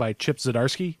 #1, written by Chip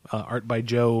Zdarsky, art by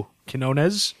Joe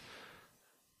Quinones.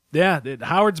 Yeah,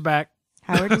 Howard's back.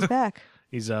 Howard is back.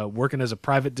 He's working as a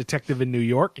private detective in New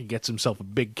York. He gets himself a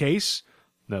big case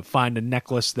to find a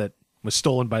necklace that was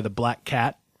stolen by the Black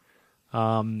Cat.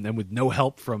 And with no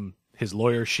help from his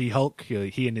lawyer, She-Hulk,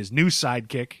 he and his new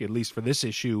sidekick, at least for this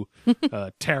issue,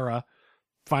 Tara,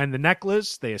 find the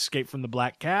necklace. They escape from the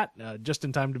Black Cat just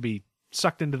in time to be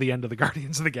sucked into the end of the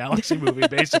Guardians of the Galaxy movie,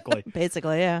 basically.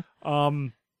 Basically, yeah.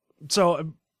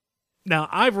 So now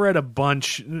I've read a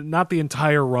bunch, not the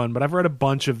entire run, but I've read a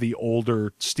bunch of the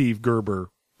older Steve Gerber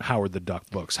Howard the Duck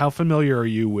books. How familiar are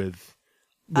you with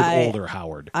older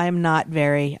Howard? I'm not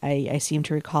very. I seem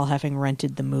to recall having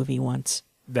rented the movie once.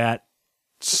 That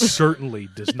certainly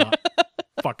does not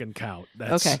fucking count.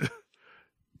 That's, okay.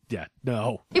 Yeah,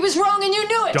 no. It was wrong and you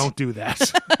knew it. Don't do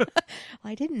that. Well,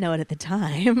 I didn't know it at the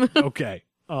time. Okay.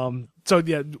 So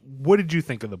yeah, what did you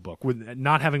think of the book? With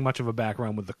not having much of a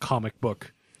background with the comic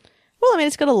book. Well, I mean,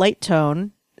 it's got a light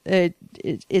tone.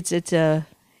 It's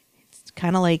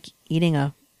kind of like eating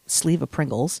a sleeve of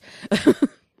Pringles.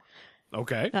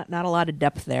 Okay. Not a lot of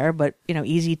depth there, but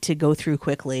easy to go through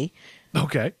quickly.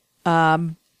 Okay.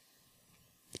 I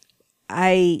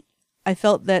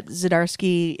felt that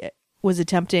Zdarsky was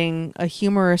attempting a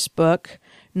humorous book.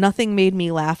 Nothing made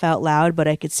me laugh out loud, but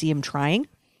I could see him trying.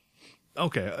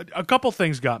 Okay. A couple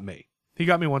things got me. He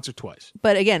got me once or twice.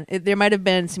 But again, there might have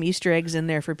been some Easter eggs in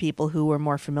there for people who were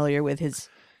more familiar with his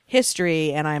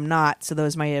history, and I'm not, so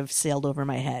those might have sailed over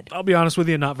my head. I'll be honest with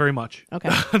you, not very much. Okay.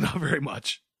 Not very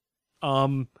much.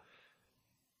 Yeah,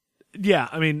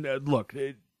 I mean, look,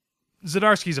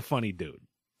 Zdarsky's a funny dude.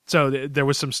 So there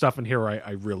was some stuff in here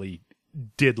I really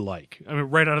did like. I mean,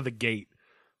 right out of the gate,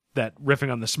 that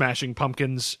riffing on the Smashing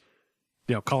Pumpkins,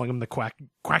 calling them the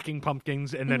quacking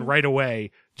pumpkins, and then right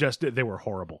away, they were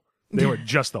horrible. They were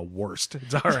just the worst.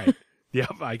 It's all right.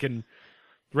 Yep, I can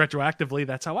retroactively.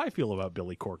 That's how I feel about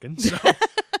Billy Corgan. So,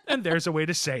 and there's a way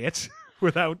to say it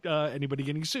without anybody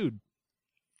getting sued.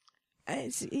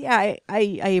 Yeah,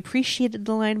 I appreciated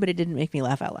the line, but it didn't make me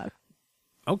laugh out loud.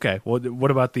 Okay. Well,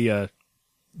 what about the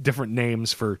different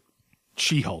names for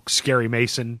She-Hulk? Scary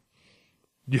Mason,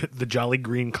 the Jolly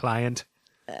Green Client.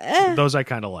 Those I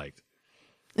kind of liked.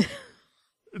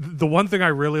 The one thing I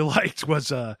really liked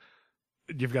was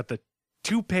you've got the the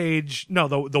 1-page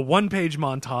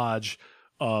montage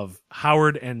of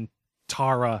Howard and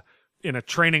Tara in a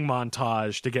training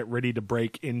montage to get ready to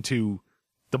break into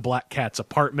the Black Cat's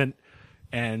apartment.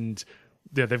 And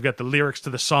they've got the lyrics to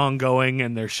the song going,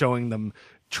 and they're showing them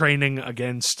training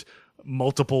against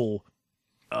multiple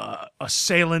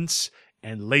assailants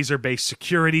and laser-based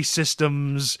security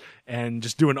systems and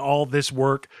just doing all this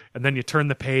work. And then you turn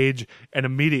the page, and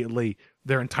immediately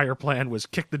their entire plan was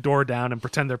kick the door down and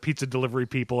pretend they're pizza delivery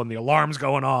people, and the alarm's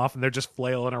going off, and they're just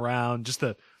flailing around. Just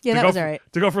to that was all right.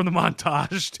 To go from the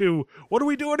montage to, what are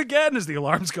we doing again as the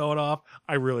alarm's going off?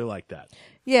 I really like that.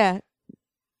 Yeah.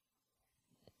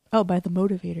 Oh, by the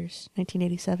Motivators,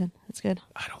 1987. That's good.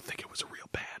 I don't think it was a real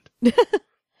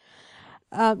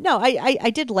band. No, I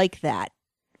did like that.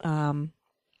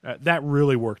 That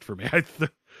really worked for me. I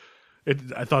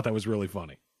thought that was really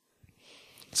funny.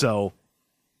 So,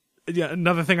 yeah,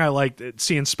 another thing I liked,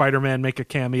 seeing Spider-Man make a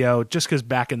cameo, just because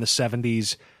back in the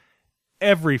 70s,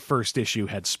 every first issue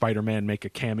had Spider-Man make a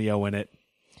cameo in it.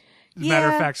 As a matter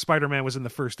of fact, Spider-Man was in the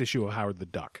first issue of Howard the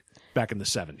Duck back in the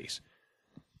 70s.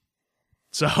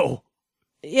 So,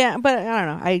 yeah, but I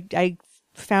don't know. I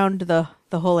found the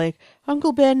whole like,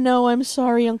 Uncle Ben, no, I'm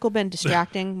sorry, Uncle Ben,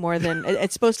 distracting more than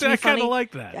it's supposed to be funny. I kind of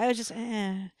like that. I was just,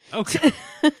 Okay.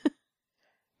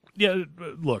 Yeah,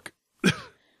 look.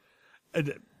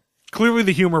 Clearly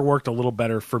the humor worked a little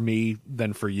better for me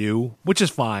than for you, which is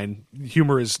fine.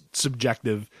 Humor is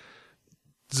subjective.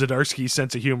 Zdarsky's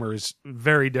sense of humor is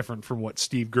very different from what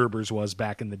Steve Gerber's was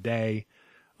back in the day.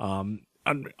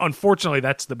 Unfortunately,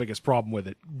 that's the biggest problem with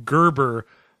it. Gerber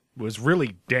was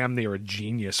really damn near a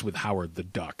genius with Howard the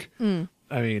Duck. I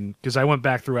mean, because I went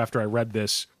back through after I read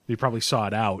this. You probably saw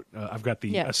it out. I've got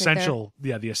the essential,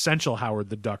 the essential Howard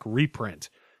the Duck reprint,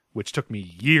 which took me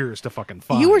years to fucking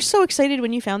find. You were so excited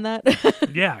when you found that.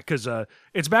 Yeah, because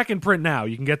it's back in print now.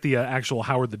 You can get the actual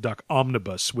Howard the Duck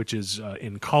omnibus, which is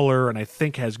in color, and I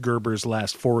think has Gerber's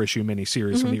last 4-issue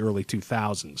miniseries from the early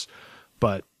 2000s.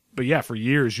 But yeah, for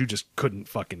years you just couldn't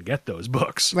fucking get those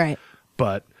books. Right.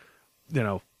 But, you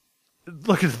know,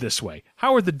 look at it this way.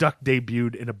 Howard the Duck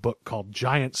debuted in a book called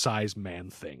Giant Size Man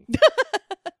Thing.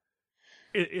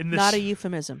 in this, not a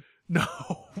euphemism. No.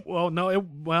 Well, no.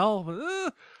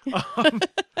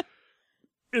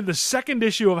 In the second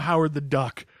issue of Howard the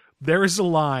Duck, there is a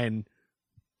line,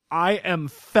 "I am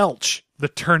Felch," the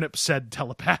turnip said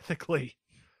telepathically.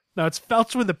 Now, it's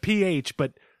Felch with a PH,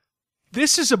 but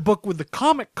this is a book with the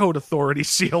Comic Code Authority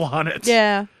seal on it.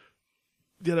 Yeah.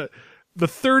 You know, the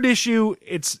third issue,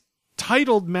 it's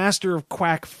titled Master of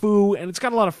Quack Fu, and it's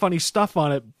got a lot of funny stuff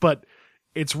on it, but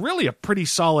it's really a pretty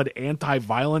solid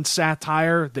anti-violence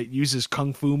satire that uses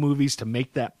kung fu movies to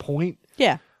make that point.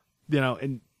 Yeah. You know,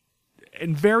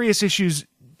 in various issues,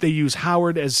 they use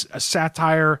Howard as a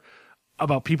satire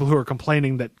about people who are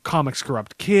complaining that comics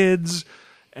corrupt kids,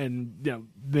 and, you know,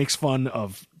 makes fun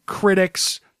of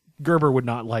critics. Gerber would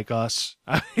not like us.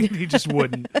 I mean, he just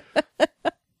wouldn't.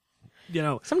 You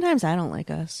know, sometimes I don't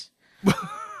like us.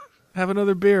 Have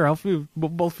another beer. We'll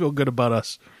both feel good about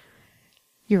us.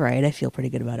 You're right. I feel pretty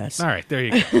good about us. All right, there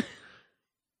you go.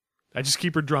 I just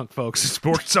keep her drunk, folks. It's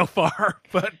worked so far,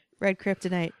 but Red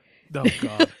Kryptonite. Oh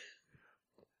God.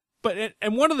 But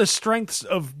and one of the strengths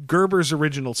of Gerber's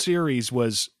original series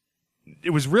was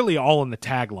it was really all in the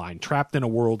tagline, "Trapped in a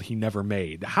world he never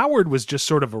made." Howard was just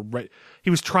sort of he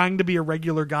was trying to be a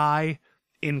regular guy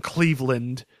in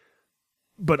Cleveland,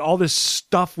 but all this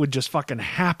stuff would just fucking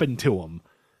happen to him.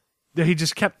 He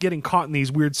just kept getting caught in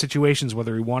these weird situations,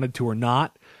 whether he wanted to or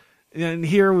not. And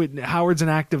here, Howard's an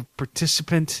active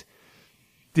participant.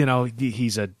 You know,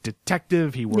 he's a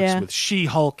detective. He works with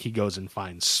She-Hulk. He goes and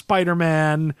finds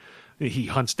Spider-Man. He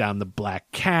hunts down the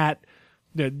Black Cat.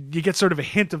 You get sort of a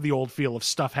hint of the old feel of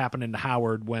stuff happening to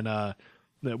Howard when,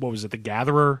 what was it, the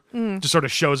Gatherer just sort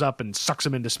of shows up and sucks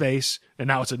him into space. And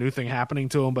now it's a new thing happening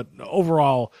to him. But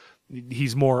overall,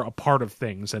 he's more a part of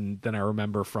things than I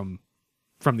remember from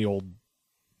the old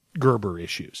Gerber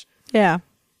issues. Yeah.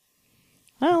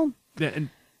 Well, and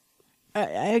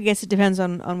I guess it depends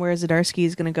on where Zdarsky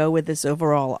is going to go with this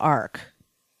overall arc.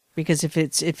 Because if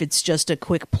it's just a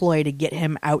quick ploy to get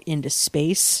him out into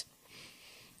space,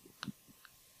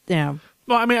 yeah.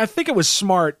 Well, I mean, I think it was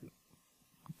smart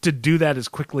to do that as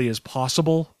quickly as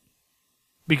possible,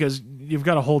 because you've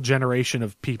got a whole generation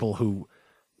of people who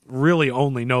really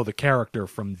only know the character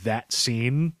from that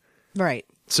scene. Right.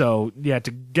 So, yeah,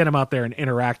 to get him out there and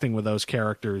interacting with those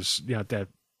characters, you know, to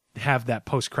have that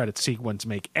post-credit sequence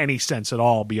make any sense at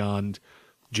all beyond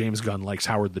James Gunn likes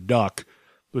Howard the Duck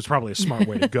was probably a smart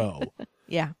way to go.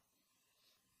 Yeah.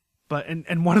 But,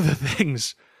 and one of the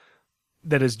things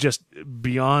that is just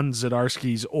beyond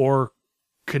Zdarsky's or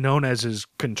Quinones's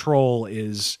control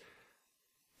is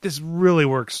this really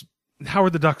works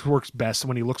Howard the Duck works best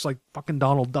when he looks like fucking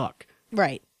Donald Duck.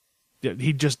 Right. Yeah,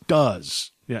 he just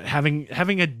does. Yeah,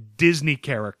 having a Disney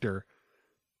character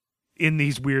in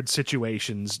these weird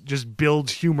situations just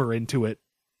builds humor into it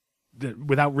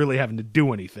without really having to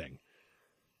do anything.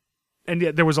 And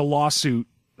yet there was a lawsuit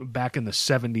back in the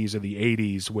 70s or the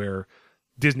 80s where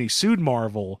Disney sued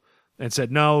Marvel and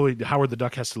said, no, Howard the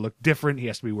Duck has to look different. He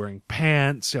has to be wearing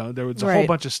pants. You know, there was a whole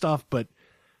bunch of stuff, but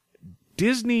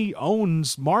Disney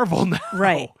owns Marvel now.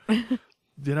 Right.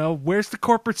 You know, where's the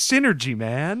corporate synergy,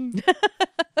 man?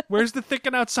 Where's the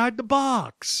thinking outside the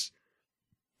box?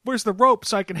 Where's the rope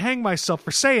so I can hang myself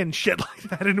for saying shit like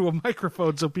that into a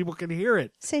microphone so people can hear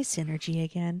it? Say synergy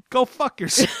again. Go fuck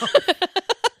yourself.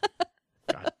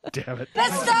 God damn it.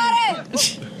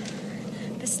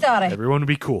 Pistare. Everyone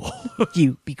be cool.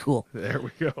 You be cool. There we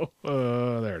go.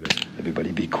 There it is.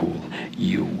 Everybody be cool.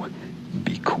 You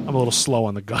be cool. I'm a little slow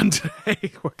on the gun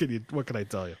today. What can I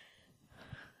tell you?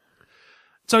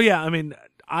 So yeah, I mean,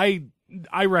 I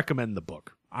recommend the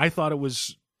book. I thought it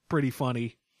was pretty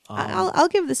funny. I'll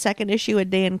give the second issue a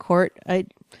day in court. I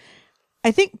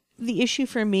think the issue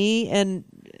for me, and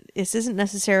this isn't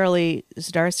necessarily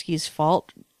Zdarsky's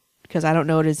fault, because I don't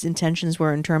know what his intentions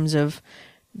were in terms of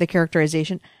the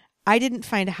characterization. I didn't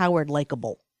find Howard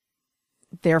likable.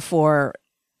 Therefore,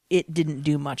 it didn't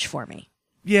do much for me.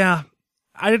 Yeah,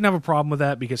 I didn't have a problem with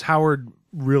that because Howard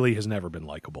really has never been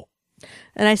likable.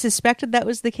 And I suspected that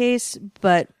was the case,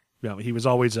 but... You know, he was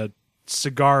always a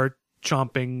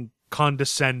cigar-chomping,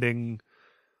 condescending,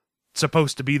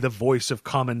 supposed to be the voice of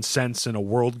common sense in a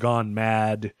world gone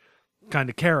mad kind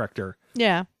of character.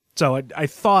 Yeah. So I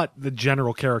thought the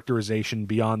general characterization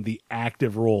beyond the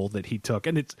active role that he took,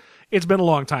 and it's been a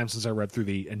long time since I read through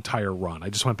the entire run. I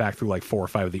just went back through like 4 or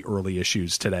 5 of the early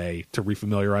issues today to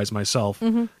refamiliarize myself,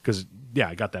 because,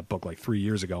 I got that book like 3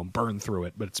 years ago and burned through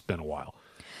it, but it's been a while.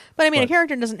 But I mean, a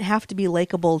character doesn't have to be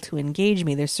likable to engage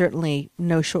me. There's certainly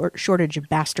no shortage of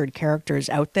bastard characters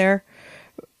out there.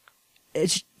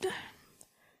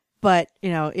 But,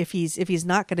 if he's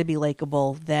not going to be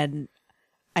likable, then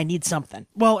I need something.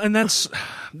 Well, and that's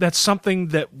something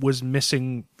that was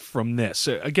missing from this.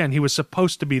 Again, he was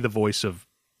supposed to be the voice of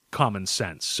common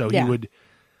sense. So he would,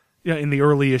 in the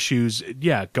early issues,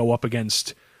 go up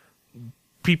against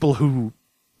people who,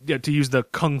 to use the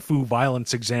kung fu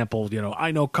violence example,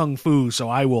 I know kung fu, so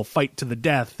I will fight to the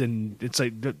death. And it's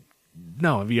like,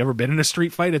 no, have you ever been in a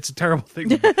street fight? It's a terrible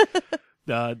thing.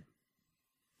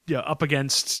 Up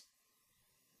against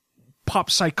pop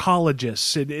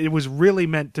psychologists. It was really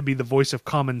meant to be the voice of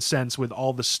common sense with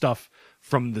all the stuff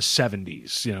from the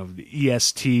 70s, the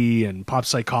EST and pop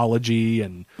psychology.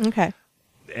 And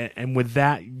with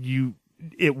that,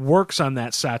 it works on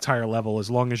that satire level as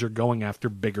long as you're going after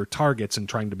bigger targets and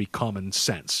trying to be common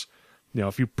sense.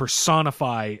 If you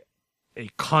personify a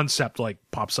concept like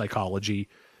pop psychology,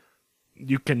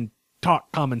 you can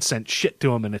talk common sense shit to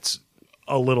them, and it's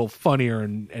a little funnier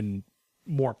and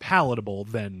more palatable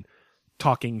than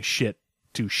talking shit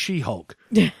to She-Hulk,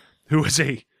 who is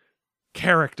a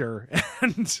character.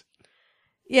 And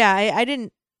I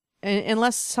didn't,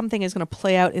 unless something is going to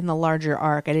play out in the larger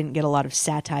arc, I didn't get a lot of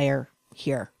satire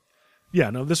here. Yeah,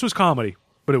 no, this was comedy,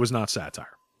 but it was not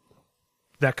satire.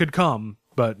 That could come,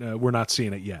 but we're not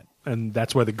seeing it yet. And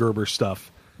that's why the Gerber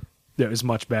stuff is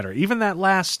much better. Even that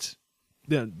last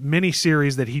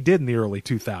mini-series that he did in the early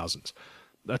 2000s,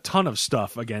 a ton of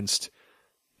stuff against,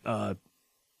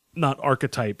 not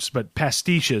archetypes, but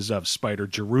pastiches of Spider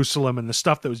Jerusalem and the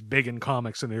stuff that was big in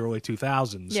comics in the early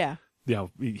 2000s. Yeah.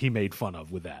 He made fun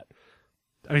of with that.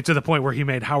 I mean, to the point where he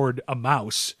made Howard a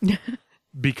mouse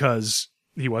because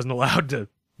he wasn't allowed to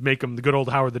make him the good old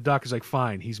Howard the Duck. He's like,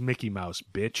 fine, he's Mickey Mouse,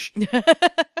 bitch.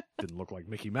 Didn't look like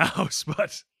Mickey Mouse,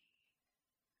 but...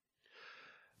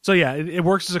 So yeah, it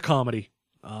works as a comedy.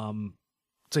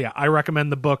 So yeah, I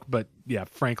recommend the book, but yeah,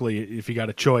 frankly, if you got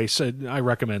a choice, I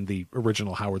recommend the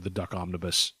original Howard the Duck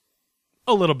omnibus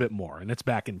a little bit more, and it's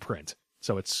back in print.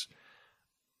 So it's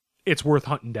worth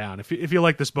hunting down. If you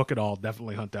like this book at all,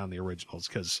 definitely hunt down the originals,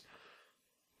 because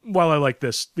while I like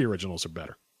this, the originals are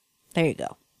better. There you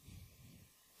go.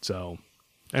 So,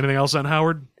 anything else on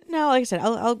Howard? No, like I said,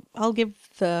 I'll give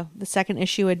the second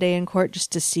issue a day in court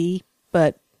just to see,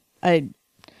 but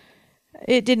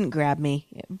it didn't grab me.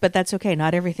 But that's okay.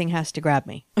 Not everything has to grab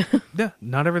me. Yeah,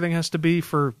 not everything has to be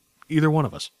for either one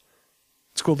of us.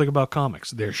 It's a cool thing about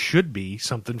comics. There should be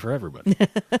something for everybody.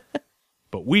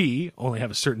 But we only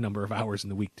have a certain number of hours in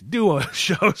the week to do a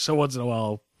show, so once in a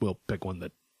while we'll pick one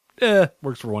that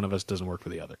works for one of us, doesn't work for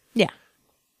the other. Yeah.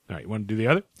 All right, you want to do the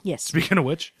other? Yes. Speaking of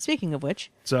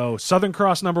which. So Southern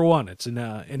Cross #1. It's an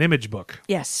image book.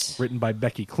 Yes. Written by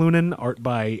Becky Cloonan, art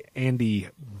by Andy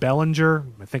Bellinger.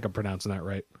 I think I'm pronouncing that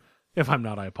right. If I'm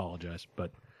not, I apologize.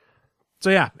 But so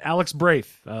yeah, Alex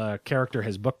Braith, character,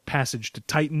 has booked passage to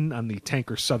Titan on the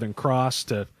tanker Southern Cross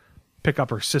to pick up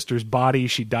her sister's body.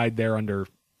 She died there under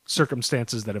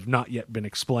circumstances that have not yet been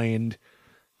explained.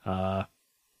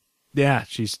 Yeah,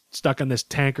 she's stuck on this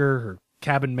tanker. Her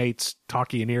cabin mate's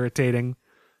talky and irritating.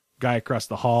 Guy across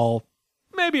the hall,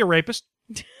 maybe a rapist.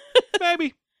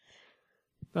 Maybe.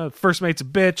 First mate's a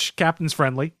bitch. Captain's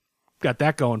friendly. Got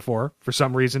that going for her. For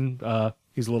some reason,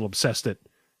 he's a little obsessed at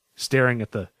staring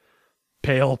at the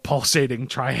pale, pulsating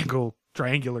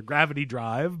triangular gravity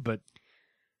drive, but...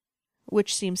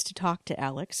 Which seems to talk to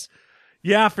Alex.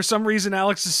 Yeah, for some reason,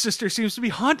 Alex's sister seems to be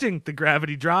haunting the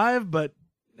gravity drive, but,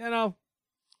 you know,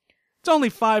 it's only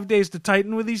 5 days to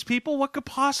Titan with these people. What could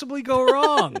possibly go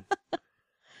wrong?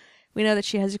 We know that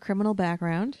she has a criminal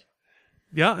background.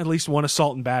 Yeah, at least one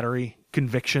assault and battery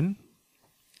conviction.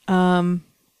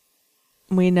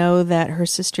 We know that her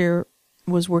sister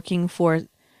was working for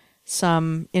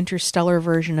some interstellar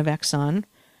version of Exxon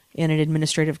in an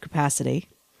administrative capacity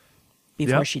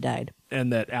before she died.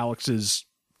 And that Alex's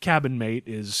cabin mate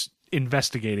is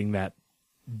investigating that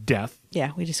death.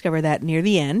 Yeah, we discover that near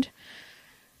the end.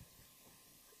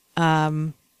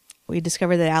 We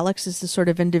discover that Alex is the sort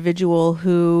of individual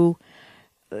who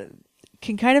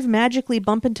can kind of magically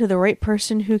bump into the right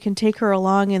person who can take her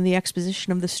along in the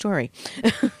exposition of the story.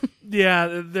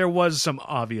 Yeah, there was some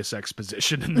obvious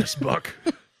exposition in this book.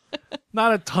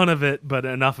 Not a ton of it, but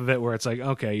enough of it where it's like,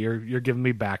 okay, you're giving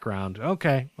me background.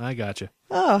 Okay, I got you.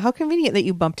 Oh, how convenient that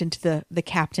you bumped into the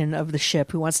captain of the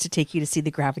ship who wants to take you to see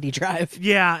the gravity drive.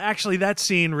 Yeah, actually, that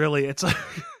scene really, it's like,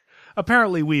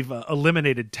 apparently we've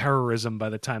eliminated terrorism by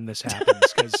the time this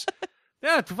happens, because,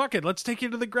 yeah, fuck it, let's take you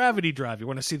to the gravity drive. You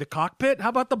want to see the cockpit? How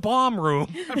about the bomb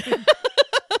room? I mean,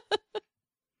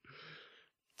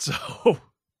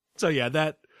 so yeah,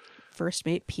 that... First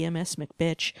mate PMS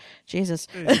McBitch. Jesus.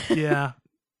 Yeah.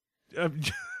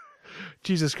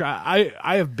 Jesus Christ.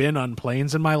 I have been on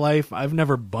planes in my life. I've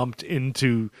never bumped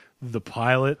into the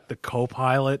pilot, the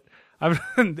co-pilot.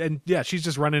 And yeah, she's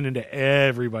just running into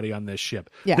everybody on this ship.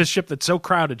 Yeah. This ship that's so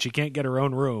crowded she can't get her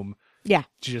own room. Yeah.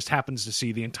 She just happens to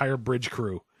see the entire bridge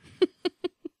crew.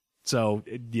 So,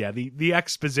 yeah, the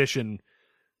exposition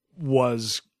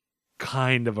was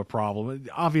kind of a problem.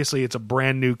 Obviously, it's a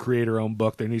brand new creator-owned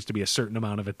book. There needs to be a certain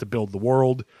amount of it to build the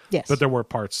world. Yes. But there were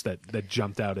parts that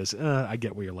jumped out as, I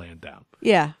get where you're laying down.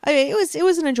 Yeah. I mean, it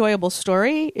was an enjoyable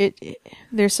story.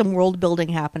 There's some world building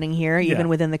happening here, even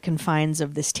within the confines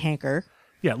of this tanker.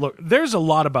 Yeah, look, there's a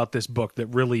lot about this book that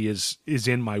really is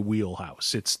in my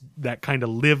wheelhouse. It's that kind of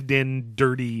lived-in,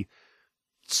 dirty,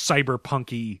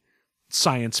 cyberpunky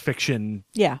science fiction.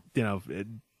 Yeah. You know,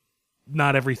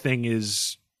 not everything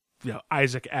is...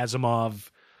 Isaac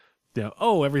Asimov,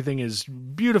 everything is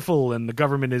beautiful and the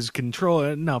government is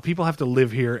control. No, people have to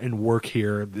live here and work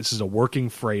here. This is a working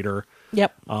freighter.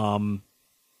 Yep.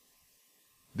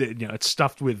 It's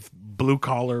stuffed with blue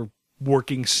collar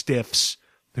working stiffs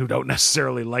who don't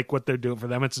necessarily like what they're doing. For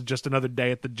them, it's just another day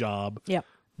at the job. Yep.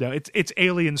 It's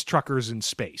aliens, truckers in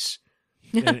space,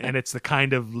 and it's the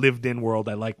kind of lived in world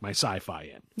I like my sci-fi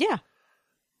in. Yeah,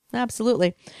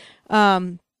 absolutely.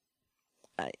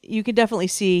 You could definitely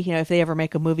see, if they ever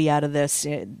make a movie out of this,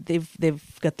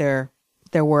 they've got their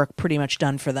work pretty much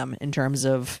done for them in terms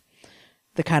of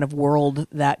the kind of world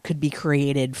that could be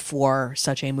created for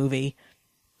such a movie.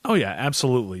 Oh yeah,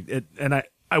 absolutely. And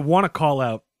I want to call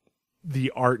out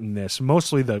the art in this,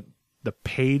 mostly the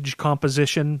page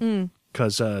composition,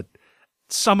 because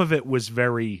some of it was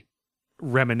very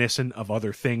reminiscent of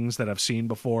other things that I've seen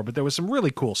before, but there was some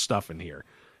really cool stuff in here.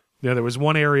 There was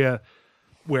one area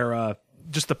where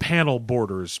just the panel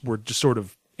borders were just sort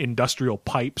of industrial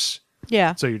pipes.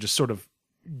 Yeah. So you're just sort of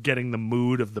getting the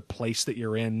mood of the place that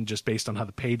you're in just based on how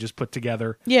the page is put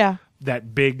together. Yeah.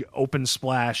 That big open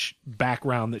splash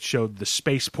background that showed the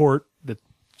spaceport that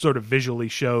sort of visually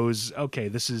shows, okay,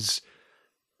 this is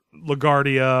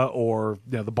LaGuardia or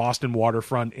the Boston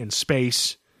waterfront in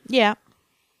space. Yeah.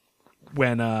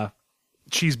 When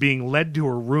she's being led to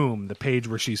her room, the page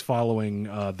where she's following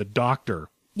the doctor.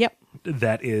 Yep.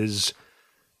 That is,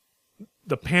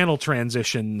 the panel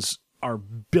transitions are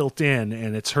built in,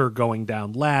 and it's her going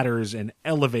down ladders and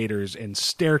elevators and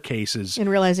staircases. And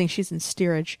realizing she's in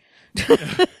steerage.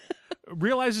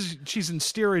 Realizes she's in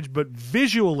steerage, but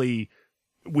visually,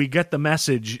 we get the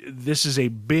message, this is a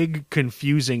big,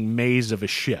 confusing maze of a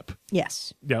ship.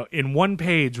 Yes. In one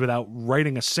page without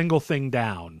writing a single thing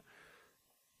down,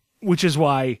 which is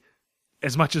why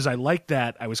as much as I liked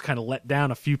that, I was kind of let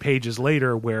down a few pages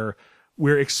later where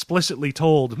we're explicitly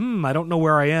told, I don't know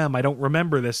where I am. I don't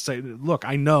remember this. Look,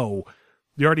 I know.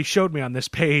 You already showed me on this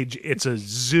page it's a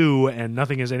zoo and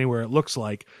nothing is anywhere it looks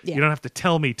like. Yeah. You don't have to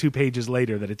tell me 2 pages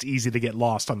later that it's easy to get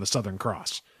lost on the Southern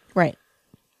Cross. Right.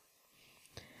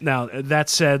 Now, that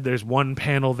said, there's one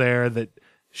panel there that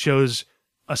shows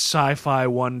a sci-fi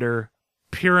wonder,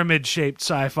 pyramid-shaped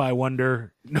sci-fi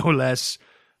wonder, no less,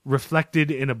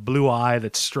 reflected in a blue eye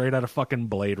that's straight out of fucking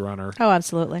Blade Runner. Oh,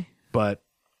 absolutely. But,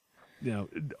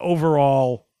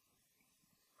 overall,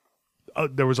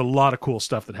 there was a lot of cool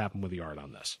stuff that happened with the art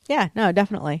on this. Yeah, no,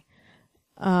 definitely.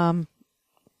 Again,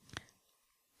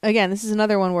 this is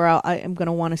another one where I'm going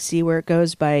to want to see where it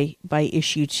goes by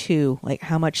issue 2. Like,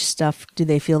 how much stuff do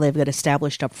they feel they've got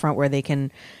established up front where they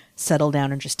can settle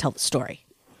down and just tell the story?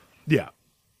 Yeah.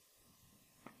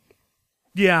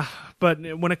 Yeah, but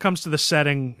when it comes to the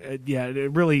setting,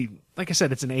 it really, like I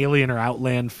said, it's an Alien or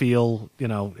Outland feel.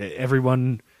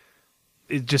 Everyone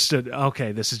is just,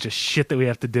 okay, this is just shit that we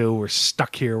have to do. We're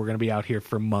stuck here. We're going to be out here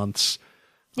for months.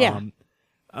 Yeah.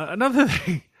 Another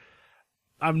thing,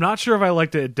 I'm not sure if I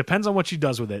liked it. It depends on what she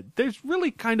does with it. There's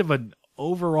really kind of an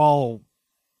overall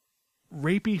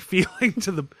rapey feeling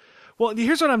to the... Well,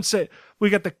 here's what I'm saying. We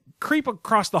got the creep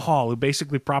across the hall who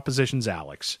basically propositions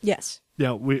Alex. Yes.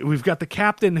 We've got the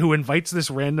captain who invites this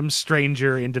random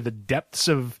stranger into the depths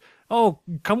of,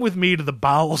 come with me to the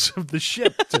bowels of the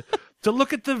ship to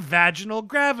look at the vaginal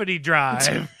gravity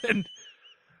drive. and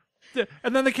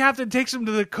then the captain takes him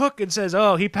to the cook and says,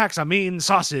 he packs a mean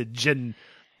sausage. And,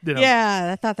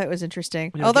 Yeah, I thought that was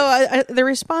interesting. Although the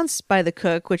response by the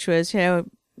cook, which was,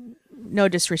 no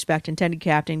disrespect intended,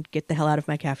 Captain, get the hell out of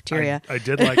my cafeteria. I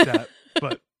did like that,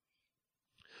 but...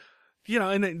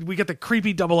 and then we get the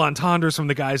creepy double entendres from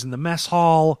the guys in the mess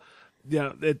hall.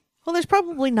 Well, there's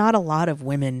probably not a lot of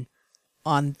women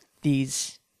on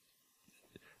these.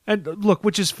 And look,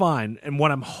 which is fine. And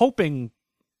what I'm hoping,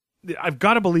 I've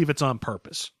got to believe it's on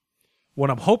purpose. What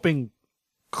I'm hoping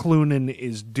Cloonan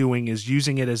is doing is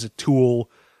using it as a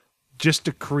tool just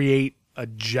to create a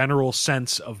general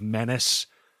sense of menace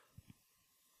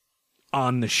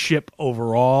on the ship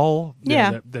overall.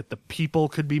 Yeah. That the people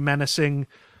could be menacing.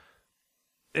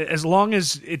 As long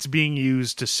as it's being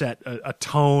used to set a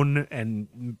tone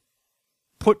and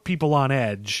put people on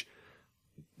edge,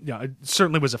 it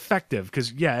certainly was effective.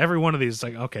 Because, every one of these is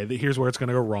like, okay, here's where it's going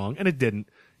to go wrong, and it didn't.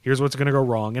 Here's what's going to go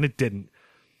wrong, and it didn't.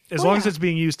 As long as it's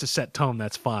being used to set tone,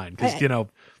 that's fine. Because,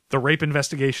 the rape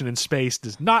investigation in space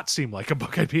does not seem like a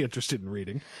book I'd be interested in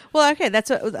reading. Well, okay, that's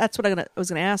what I was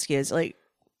going to ask you. Is like,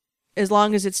 as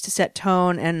long as it's to set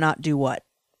tone and not do what?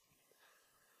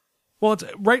 Well,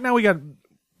 right now we got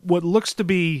what looks to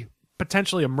be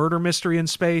potentially a murder mystery in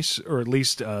space, or at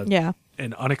least an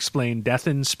unexplained death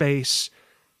in space.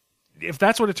 If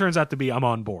that's what it turns out to be, I'm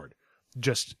on board.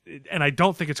 And I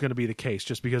don't think it's going to be the case,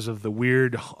 just because of the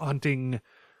weird haunting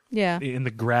in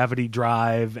the gravity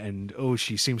drive, and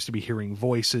she seems to be hearing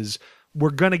voices.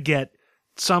 We're going to get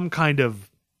some kind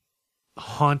of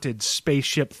haunted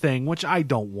spaceship thing, which I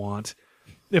don't want.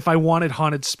 If I wanted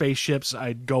haunted spaceships,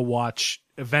 I'd go watch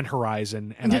Event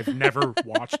Horizon, and I've never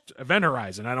watched Event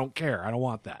Horizon. I don't care. I don't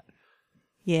want that.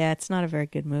 Yeah, it's not a very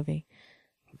good movie.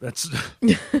 That's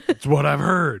what I've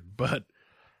heard. But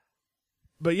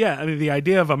yeah, I mean, the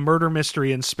idea of a murder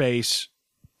mystery in space,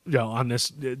 on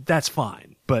this, that's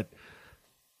fine. But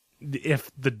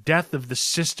if the death of the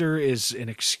sister is an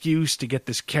excuse to get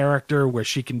this character where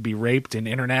she can be raped in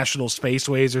international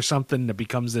spaceways or something, that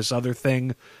becomes this other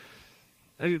thing.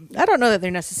 I don't know that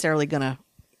they're necessarily going to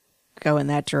go in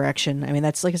that direction. I mean,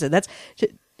 that's, like I said, that's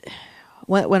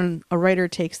when a writer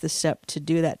takes the step to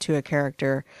do that to a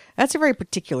character, that's a very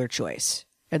particular choice.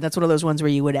 And that's one of those ones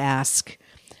where you would ask,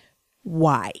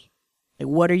 why? Like,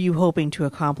 what are you hoping to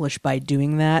accomplish by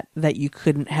doing that you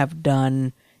couldn't have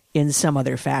done in some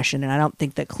other fashion? And I don't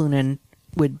think that Cloonan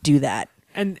would do that.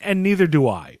 And neither do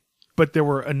I. But there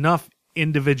were enough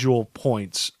individual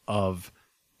points of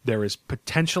there is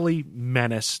potentially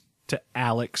menace to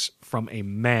Alex from a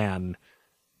man.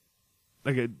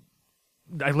 Like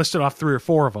I listed off 3 or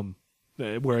 4 of them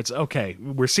where it's, okay,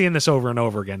 we're seeing this over and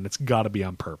over again. It's got to be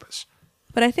on purpose.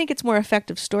 But I think it's more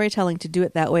effective storytelling to do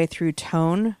it that way through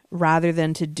tone rather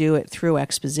than to do it through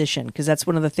exposition, because that's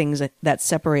one of the things that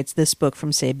separates this book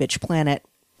from, say, Bitch Planet,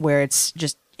 where it's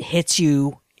just hits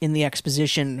you in the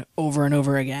exposition over and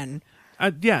over again.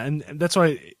 Yeah, and that's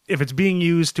why if it's being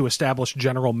used to establish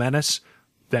general menace,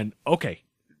 then okay,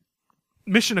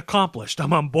 mission accomplished.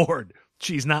 I'm on board.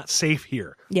 She's not safe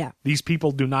here. Yeah. These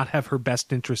people do not have her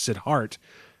best interests at heart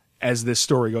as this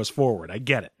story goes forward. I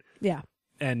get it. Yeah.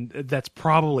 And that's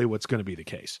probably what's going to be the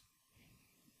case.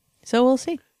 So we'll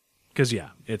see. Because, yeah,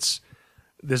 this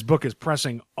book is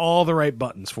pressing all the right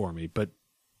buttons for me. But,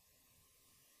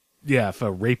 yeah, if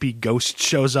a rapey ghost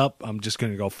shows up, I'm just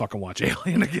going to go fucking watch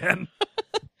Alien again.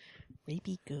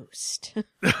 Rapey ghost.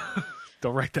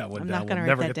 Don't write that one I'm down. not gonna We'll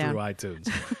never write get that through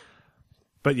iTunes.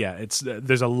 But, yeah,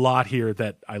 there's a lot here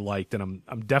that I liked, and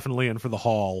I'm definitely in for the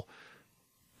haul.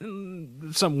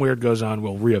 Something weird goes on,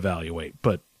 we'll reevaluate.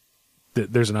 But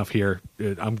there's enough here.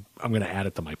 I'm going to add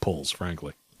it to my pulls,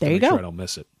 frankly. There you make go. Sure I don't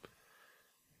miss it.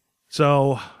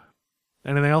 So,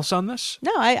 anything else on this?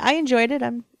 No, I enjoyed it.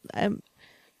 I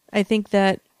think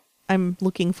that I'm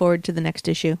looking forward to the next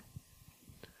issue.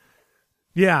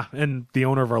 Yeah, and the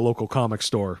owner of our local comic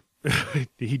store,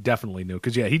 he definitely knew.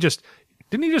 Because, yeah,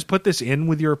 didn't he just put this in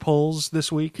with your pulls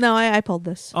this week? No, I pulled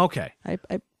this. Okay. I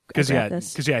Because grabbed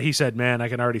this. he said, man, I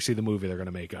can already see the movie they're going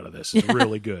to make out of this. It's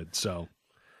really good. So,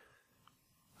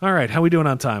 all right, how we doing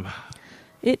on time?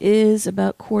 It is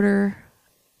about 1:15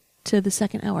 to the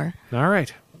second hour. All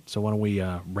right, so why don't we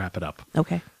wrap it up?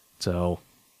 Okay. So,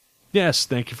 yes,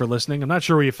 thank you for listening. I'm not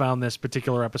sure where you found this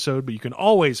particular episode, but you can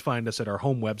always find us at our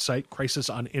home website,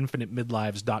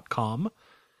 crisisoninfinitemidlives.com.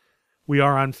 We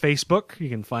are on Facebook. You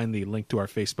can find the link to our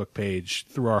Facebook page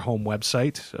through our home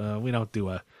website. We don't do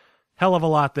a hell of a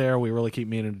lot there. We really keep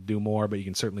meaning to do more, but you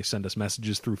can certainly send us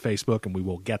messages through Facebook, and we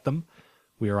will get them.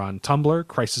 We are on Tumblr,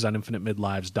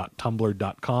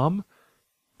 crisisoninfinitemidlives.tumblr.com.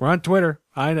 We're on Twitter.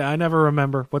 I never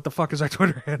remember. What the fuck is our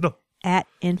Twitter handle? At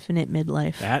Infinite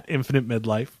Midlife. At Infinite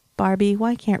Midlife. Barbie,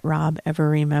 why can't Rob ever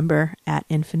remember at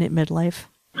Infinite Midlife?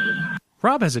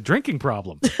 Rob has a drinking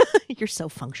problem. You're so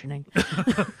functioning.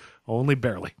 Only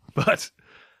barely. But,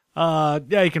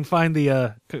 yeah, you can find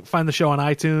the show on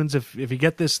iTunes. If you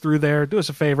get this through there, do us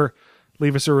a favor.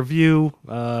 Leave us a review.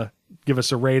 Give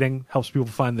us a rating. Helps people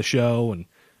find the show, and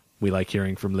we like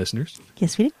hearing from listeners.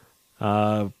 Yes, we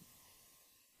do.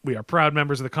 We are proud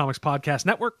members of the Comics Podcast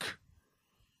Network.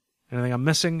 Anything I'm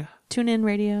missing? TuneIn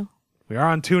Radio. We are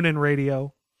on TuneIn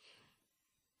Radio.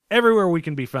 Everywhere we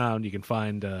can be found, you can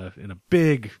find in a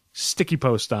big sticky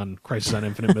post on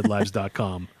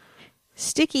crisisoninfinitemidlives.com.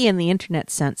 Sticky in the internet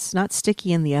sense, not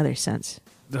sticky in the other sense.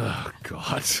 Oh,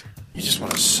 God. You just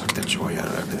want to suck the joy out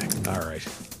of everything. All right.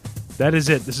 That is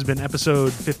it. This has been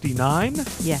episode 59.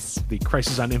 Yes. The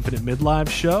Crisis on Infinite Midlives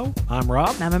show. I'm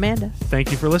Rob. I'm Amanda.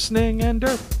 Thank you for listening, and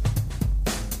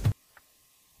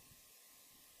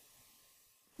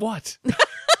What?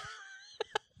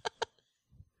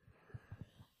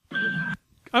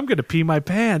 I'm going to pee my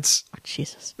pants. Oh,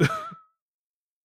 Jesus.